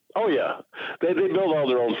 Oh yeah, they build all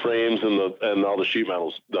their own frames and all the sheet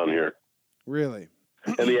metals done here, Really?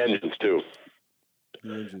 and the engines too.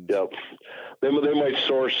 The engines. Yep, they might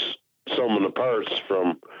source some of the parts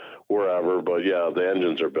from wherever, but yeah, the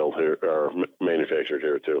engines are built here, are manufactured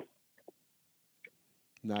here too.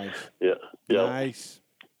 Nice. Yeah. Yep. Nice.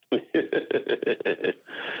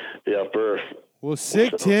 Yeah, Perf. Well,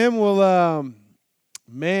 sick, Tim. Well,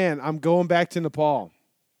 man, I'm going back to Nepal.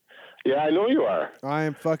 Yeah, I know you are. I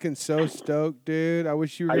am fucking so stoked, dude. I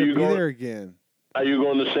wish you were Are going to you be going- there again. Are you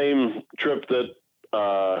going the same trip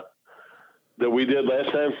that we did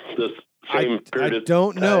last time? The same period I of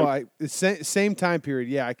don't time? know. Same time period.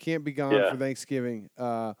 Yeah, I can't be gone Yeah. for Thanksgiving.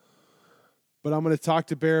 But I'm going to talk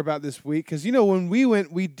to Bear about this week because when we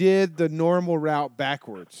went, we did the normal route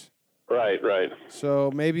backwards. Right.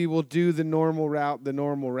 So maybe we'll do the normal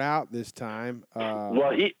route this time.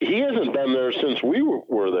 Well, he hasn't been there since we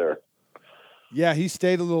were there. Yeah, he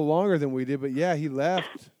stayed a little longer than we did, but yeah, he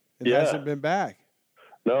left and Yeah. hasn't been back.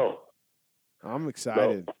 No. I'm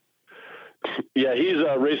excited. Yeah, he's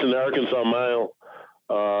racing the Arkansas Mile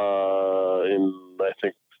in, I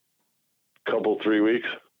think, couple 3 weeks.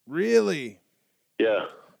 Really? Yeah.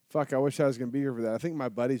 Fuck, I wish I was going to be here for that. I think my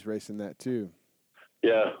buddy's racing that too.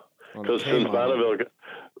 Yeah. On Because the since K-Model.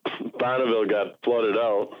 Bonneville got flooded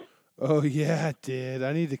out. Oh, yeah, it did.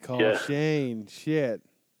 I need to call Yeah. Shane. Shit.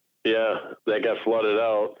 Yeah, that got flooded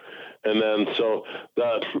out. And then so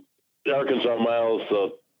the Arkansas Mile is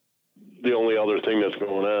the only other thing that's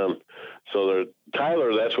going on. So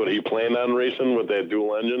Tyler, that's what he planned on racing with that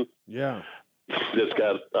dual engine. Yeah. It's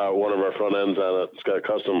got one of our front ends on it. It's got a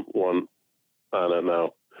custom one on it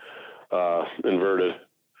now, inverted.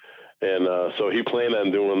 And so he planned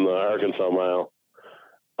on doing the Arkansas Mile.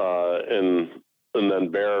 And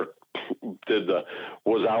then Bear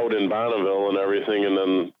was out in Bonneville and everything, and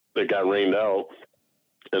then it got rained out.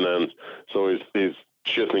 And then so he's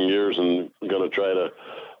shifting gears and going to try to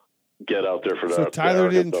get out there for that. So Tyler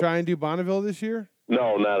didn't try and do Bonneville this year?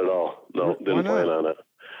 No, not at all. No, didn't plan on it.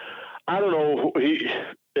 I don't know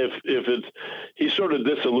he's sort of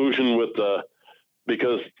disillusioned with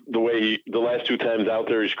because the way the last 2 times out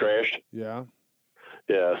there he's crashed. Yeah.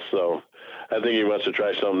 Yeah, so I think he wants to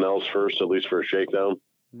try something else first, at least for a shakedown.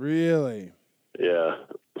 Really? Yeah.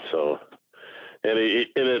 So, and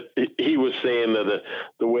he was saying that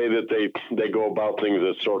the way that they go about things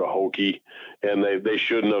is sort of hokey, and they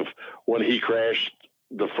shouldn't have. When he crashed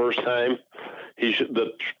the first time,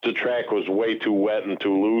 the track was way too wet and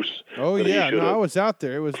too loose. Oh yeah, no, I was out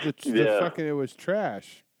there. It was the fucking it was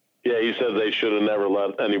trash. Yeah, he said they should have never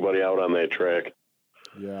let anybody out on that track.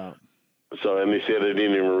 Yeah. So, and he said they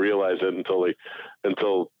didn't even realize it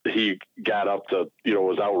until he got up to,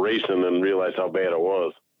 was out racing and realized how bad it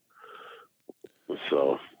was.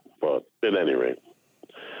 So, but at any rate,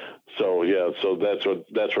 so yeah, so that's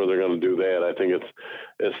where they're going to do that. I think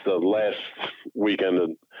it's the last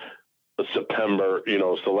weekend of September.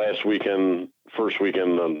 It's the last weekend, first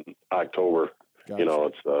weekend in October.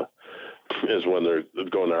 Gotcha. Is when they're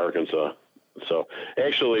going to Arkansas. So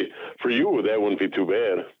actually, for you, that wouldn't be too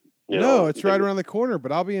bad. No, it's right around the corner,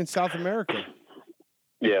 but I'll be in South America.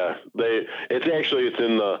 Yeah, it's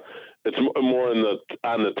more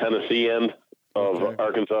on the Tennessee end of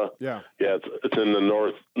Arkansas. Yeah. Yeah, it's in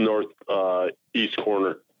the north east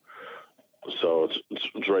corner. So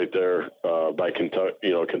it's right there by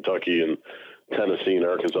Kentucky and Tennessee and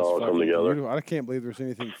Arkansas all come together. Beautiful. I can't believe there's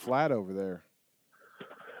anything flat over there.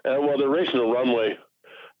 Well, they're racing a runway,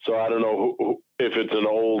 so I don't know if it's an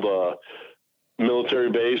old military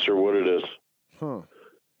base or what it is. Huh.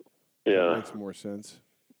 Yeah. That makes more sense.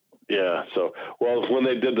 Yeah. So, when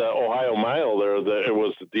they did the Ohio Mile there, it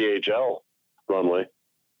was the DHL runway.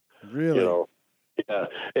 Really? Yeah.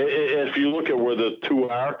 If you look at where the two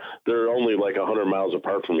are, they're only like 100 miles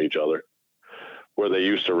apart from each other, where they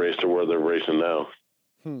used to race to where they're racing now.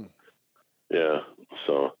 Yeah.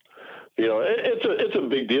 So, it's a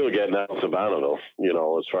big deal getting out to Bonneville,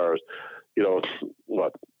 as far as,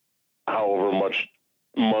 however much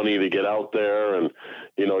money to get out there. And,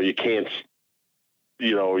 you can't,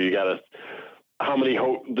 you got to,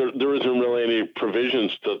 there isn't really any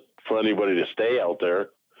provisions for anybody to stay out there,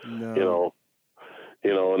 no.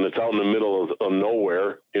 And it's out in the middle of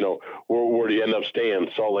nowhere, where do you end up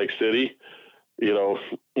staying? Salt Lake City,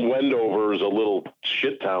 Wendover is a little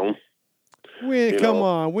shit town. Come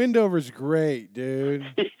on, Wendover's great, dude.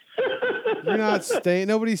 You're not staying.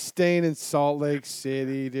 Nobody's staying in Salt Lake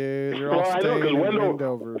City, dude. They're all Well, I know, staying 'cause in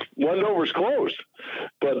Wendover. Wendover's closed,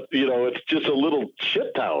 but it's just a little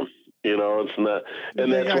shit town. It's not, Dude,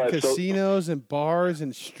 and they that's got why casinos and bars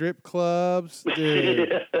and strip clubs, dude.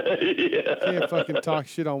 yeah. Can't fucking talk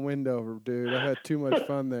shit on Wendover, dude. I've had too much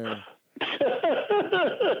fun there.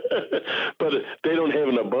 But they don't have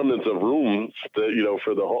an abundance of rooms,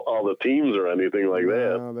 for all the teams or anything like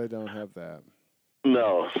that. No, they don't have that.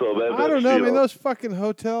 No, so that's I don't know. I mean, those fucking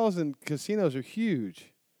hotels and casinos are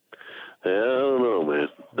huge. Yeah, I don't know, man.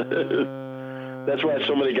 That's why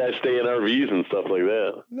so many guys stay in RVs and stuff like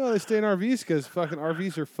that. No, they stay in RVs because fucking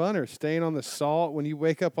RVs are funner. Staying on the salt, when you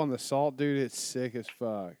wake up on the salt, dude, it's sick as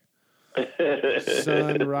fuck.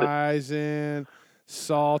 Sun rising,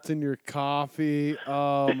 salt in your coffee.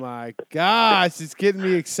 Oh my gosh, it's getting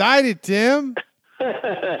me excited, Tim.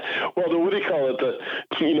 Well, what do you call it? The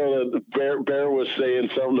Bear was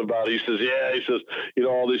saying something about. He says,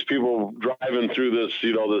 all these people driving through this,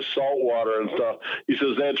 the salt water and stuff. He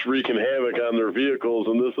says that's wreaking havoc on their vehicles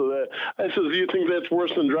and this and that. I says, do you think that's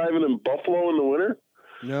worse than driving in Buffalo in the winter?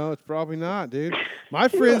 No, it's probably not, dude. My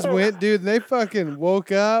friends went, dude, and they fucking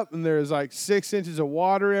woke up and there's like 6 inches of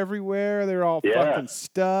water everywhere. They're all fucking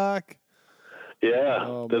stuck. Yeah,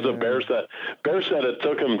 oh, that's what Bear said. Bear said it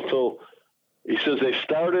took him till. He says they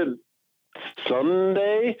started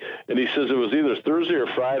Sunday, and he says it was either Thursday or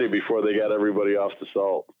Friday before they got everybody off the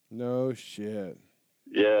salt. No shit.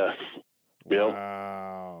 Yeah.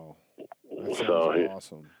 Wow. That sounds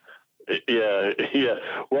awesome. Yeah.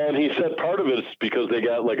 Well, and he said part of it is because they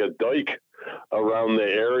got like a dike around the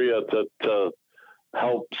area to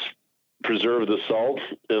help preserve the salt,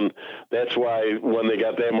 and that's why when they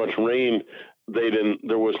got that much rain,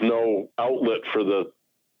 there was no outlet for the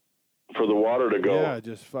water to go. Yeah,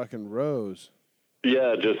 just fucking rose.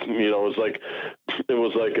 Yeah, just it was like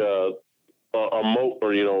a moat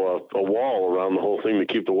or a wall around the whole thing to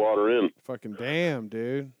keep the water in. Fucking damn,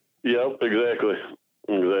 dude. Yep, exactly.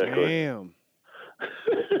 Damn.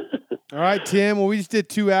 All right, Tim. Well, we just did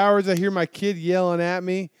 2 hours. I hear my kid yelling at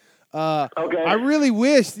me. Okay. I really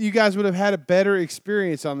wish that you guys would have had a better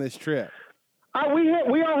experience on this trip. We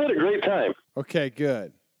all had a great time. Okay,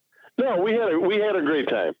 good. No, we had a great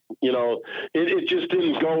time. It just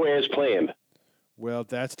didn't go as planned. Well,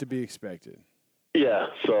 that's to be expected. Yeah.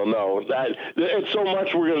 So no, it's so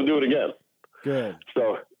much we're going to do it again. Good.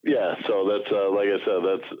 So yeah. So that's like I said,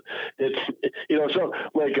 so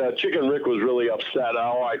like Chicken Rick was really upset.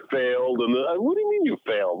 Oh, I failed. And what do you mean you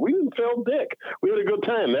failed? We didn't fail, dick. We had a good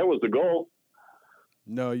time. That was the goal.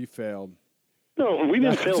 No, you failed. No, we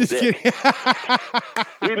didn't fail, dick.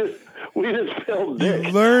 We just failed dick.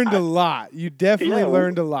 You learned a lot. You definitely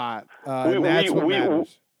learned a lot. And that's what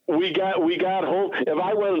matters. We got home. If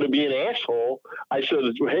I wanted to be an asshole, I said,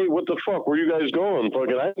 "Hey, what the fuck? Where you guys going?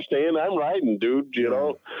 Fucking, I'm staying. I'm riding, dude.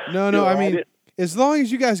 No. I mean, as long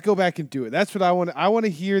as you guys go back and do it, that's what I want. I want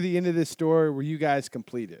to hear the end of this story where you guys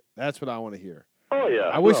complete it. That's what I want to hear. Oh yeah.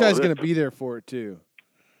 I wish I was going to be there for it too.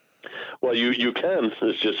 Well, you can.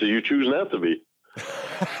 It's just that you choose not to be.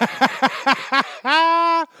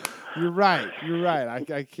 You're right. I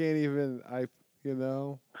can't even. I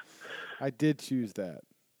did choose that.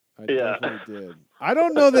 I definitely did. I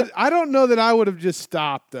don't know that I would have just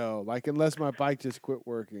stopped though. Like unless my bike just quit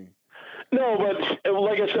working. No, but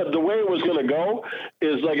like I said, the way it was going to go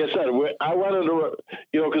is, like I said, I wanted to,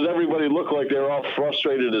 because everybody looked like they were all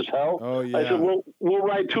frustrated as hell. Oh, yeah. I said, we'll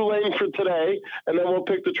ride 2 lanes for today, and then we'll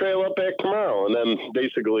pick the trail up back tomorrow. And then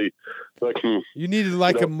basically, you needed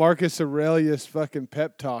a Marcus Aurelius fucking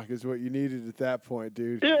pep talk is what you needed at that point,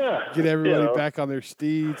 dude. Yeah. Get everybody back on their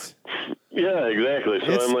steeds. Yeah, exactly.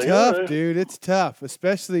 So it's tough, dude. It's tough,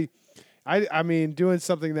 especially, I mean, doing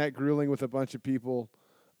something that grueling with a bunch of people.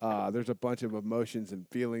 There's a bunch of emotions and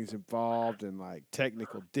feelings involved and like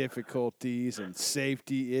technical difficulties and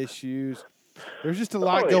safety issues. There's just a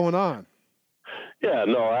lot going on. Yeah,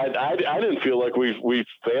 no, I didn't feel like we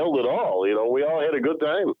failed at all. We all had a good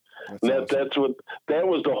time. Awesome. That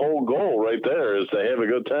was the whole goal right there, is to have a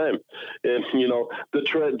good time. And the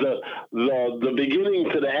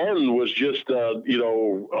beginning to the end was just a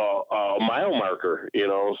mile marker.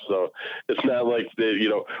 So it's not like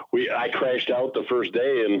I crashed out the first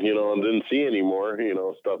day and didn't see anymore.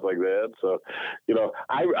 Stuff like that. So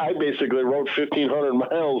I basically rode 1,500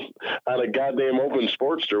 miles on a goddamn open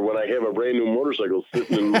Sportster when I have a brand new motorcycle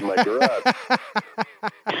sitting in my garage.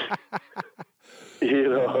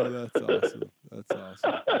 Oh, that's awesome. That's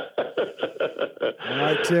awesome. All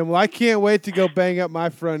right, Tim. Well, I can't wait to go bang up my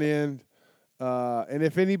front end. And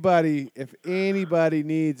if anybody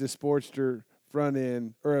needs a Sportster front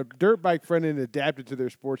end or a dirt bike front end adapted to their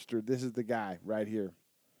Sportster, this is the guy right here.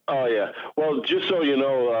 Oh yeah. Well, just so you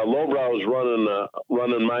know, Lowbrow is running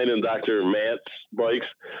mine and Dr. Matt's bikes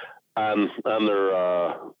on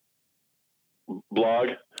their blog.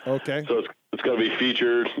 Okay. So it's going to be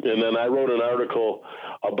featured, and then I wrote an article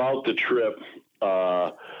about the trip.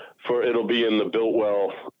 It'll be in the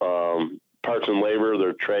Biltwell Parts and Labor,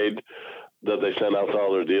 their trade that they send out to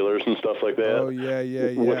all their dealers and stuff like that. Oh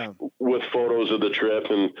yeah. With photos of the trip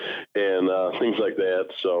and things like that.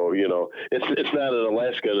 So it's not an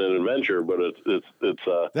Alaska adventure, but it's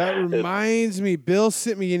that reminds me. Bill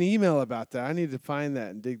sent me an email about that. I need to find that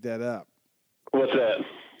and dig that up. What's that?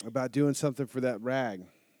 About doing something for that rag,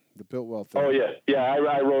 the Biltwell thing. Oh yeah.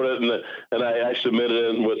 I wrote it and I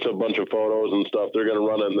submitted it with a bunch of photos and stuff. They're going to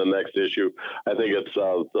run it in the next issue. I think it's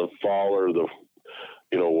the fall or the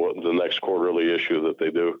next quarterly issue that they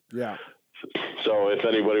do. Yeah. So if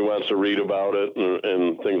anybody wants to read about it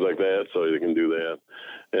and things like that, so you can do that.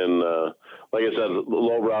 And like I said,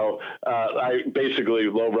 Lowbrow,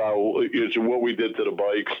 Lowbrow is what we did to the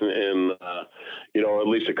bikes and, at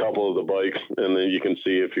least a couple of the bikes. And then you can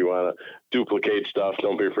see if you want to duplicate stuff,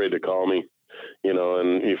 don't be afraid to call me,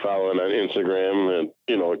 and you follow it on Instagram and,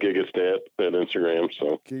 Gigastat at Instagram.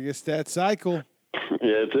 So Gigastat Cycle.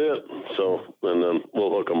 Yeah, it's it. So, and then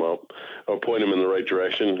we'll hook them up or point them in the right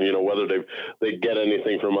direction. Whether they get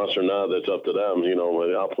anything from us or not, that's up to them.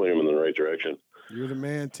 I'll point them in the right direction. You're the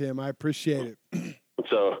man, Tim. I appreciate it.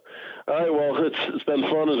 So, all right. Well, it's been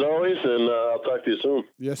fun as always, and I'll talk to you soon.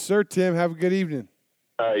 Yes, sir, Tim. Have a good evening.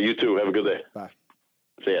 All right. You too. Have a good day. Bye.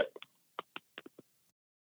 See ya.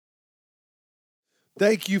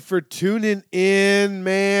 Thank you for tuning in,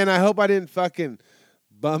 man. I hope I didn't fucking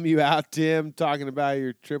bum you out, Tim, talking about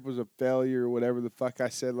your trip was a failure or whatever the fuck I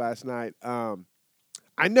said last night.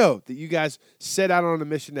 I know that you guys set out on a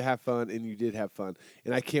mission to have fun, and you did have fun.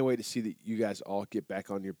 And I can't wait to see that you guys all get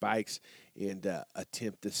back on your bikes and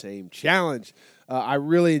attempt the same challenge. I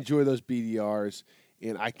really enjoy those BDRs,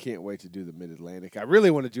 and I can't wait to do the Mid-Atlantic. I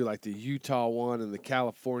really want to do like the Utah one and the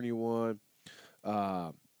California one.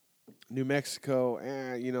 New Mexico,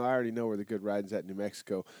 I already know where the good riding's at in New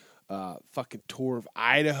Mexico. Fucking tour of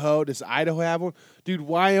Idaho. Does Idaho have one? Dude,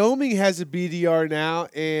 Wyoming has a BDR now,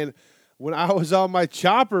 and when I was on my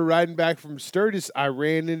chopper riding back from Sturgis, I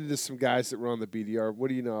ran into some guys that were on the BDR. What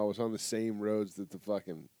do you know? I was on the same roads that the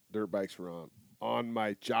fucking dirt bikes were on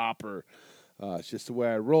my chopper. It's just the way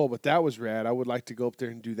I roll, but that was rad. I would like to go up there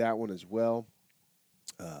and do that one as well.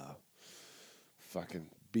 Fucking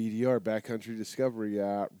BDR, Backcountry Discovery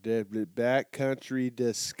Backcountry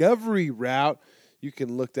Discovery Route. You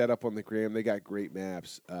can look that up on the gram. They got great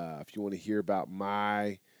maps. If you want to hear about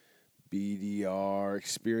my BDR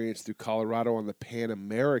experience through Colorado on the Pan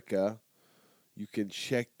America, you can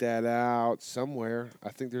check that out somewhere. I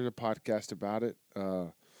think there's a podcast about it.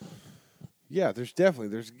 Yeah, there's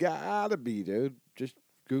got to be, dude. Just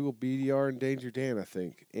Google BDR and Danger Dan, I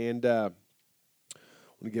think. And I want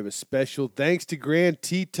to give a special thanks to Grand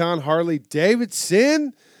Teton Harley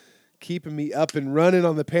Davidson, keeping me up and running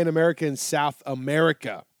on the Pan America in South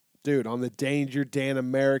America. Dude, on the Danger Dan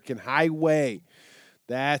American Highway.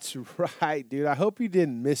 That's right, dude. I hope you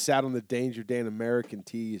didn't miss out on the Danger Dan American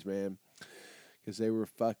tees, man, because they were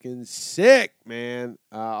fucking sick, man.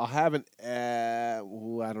 I'll have I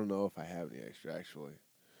don't know if I have any extra, actually.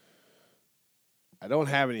 I don't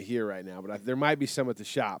have any here right now, but there might be some at the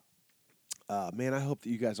shop. Man, I hope that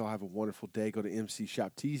you guys all have a wonderful day. Go to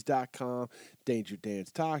mcshoptees.com,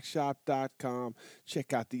 dangerdanstalkshop.com.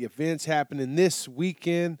 Check out the events happening this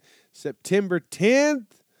weekend, September 10th.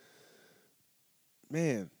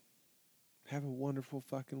 Man, have a wonderful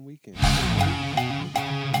fucking weekend.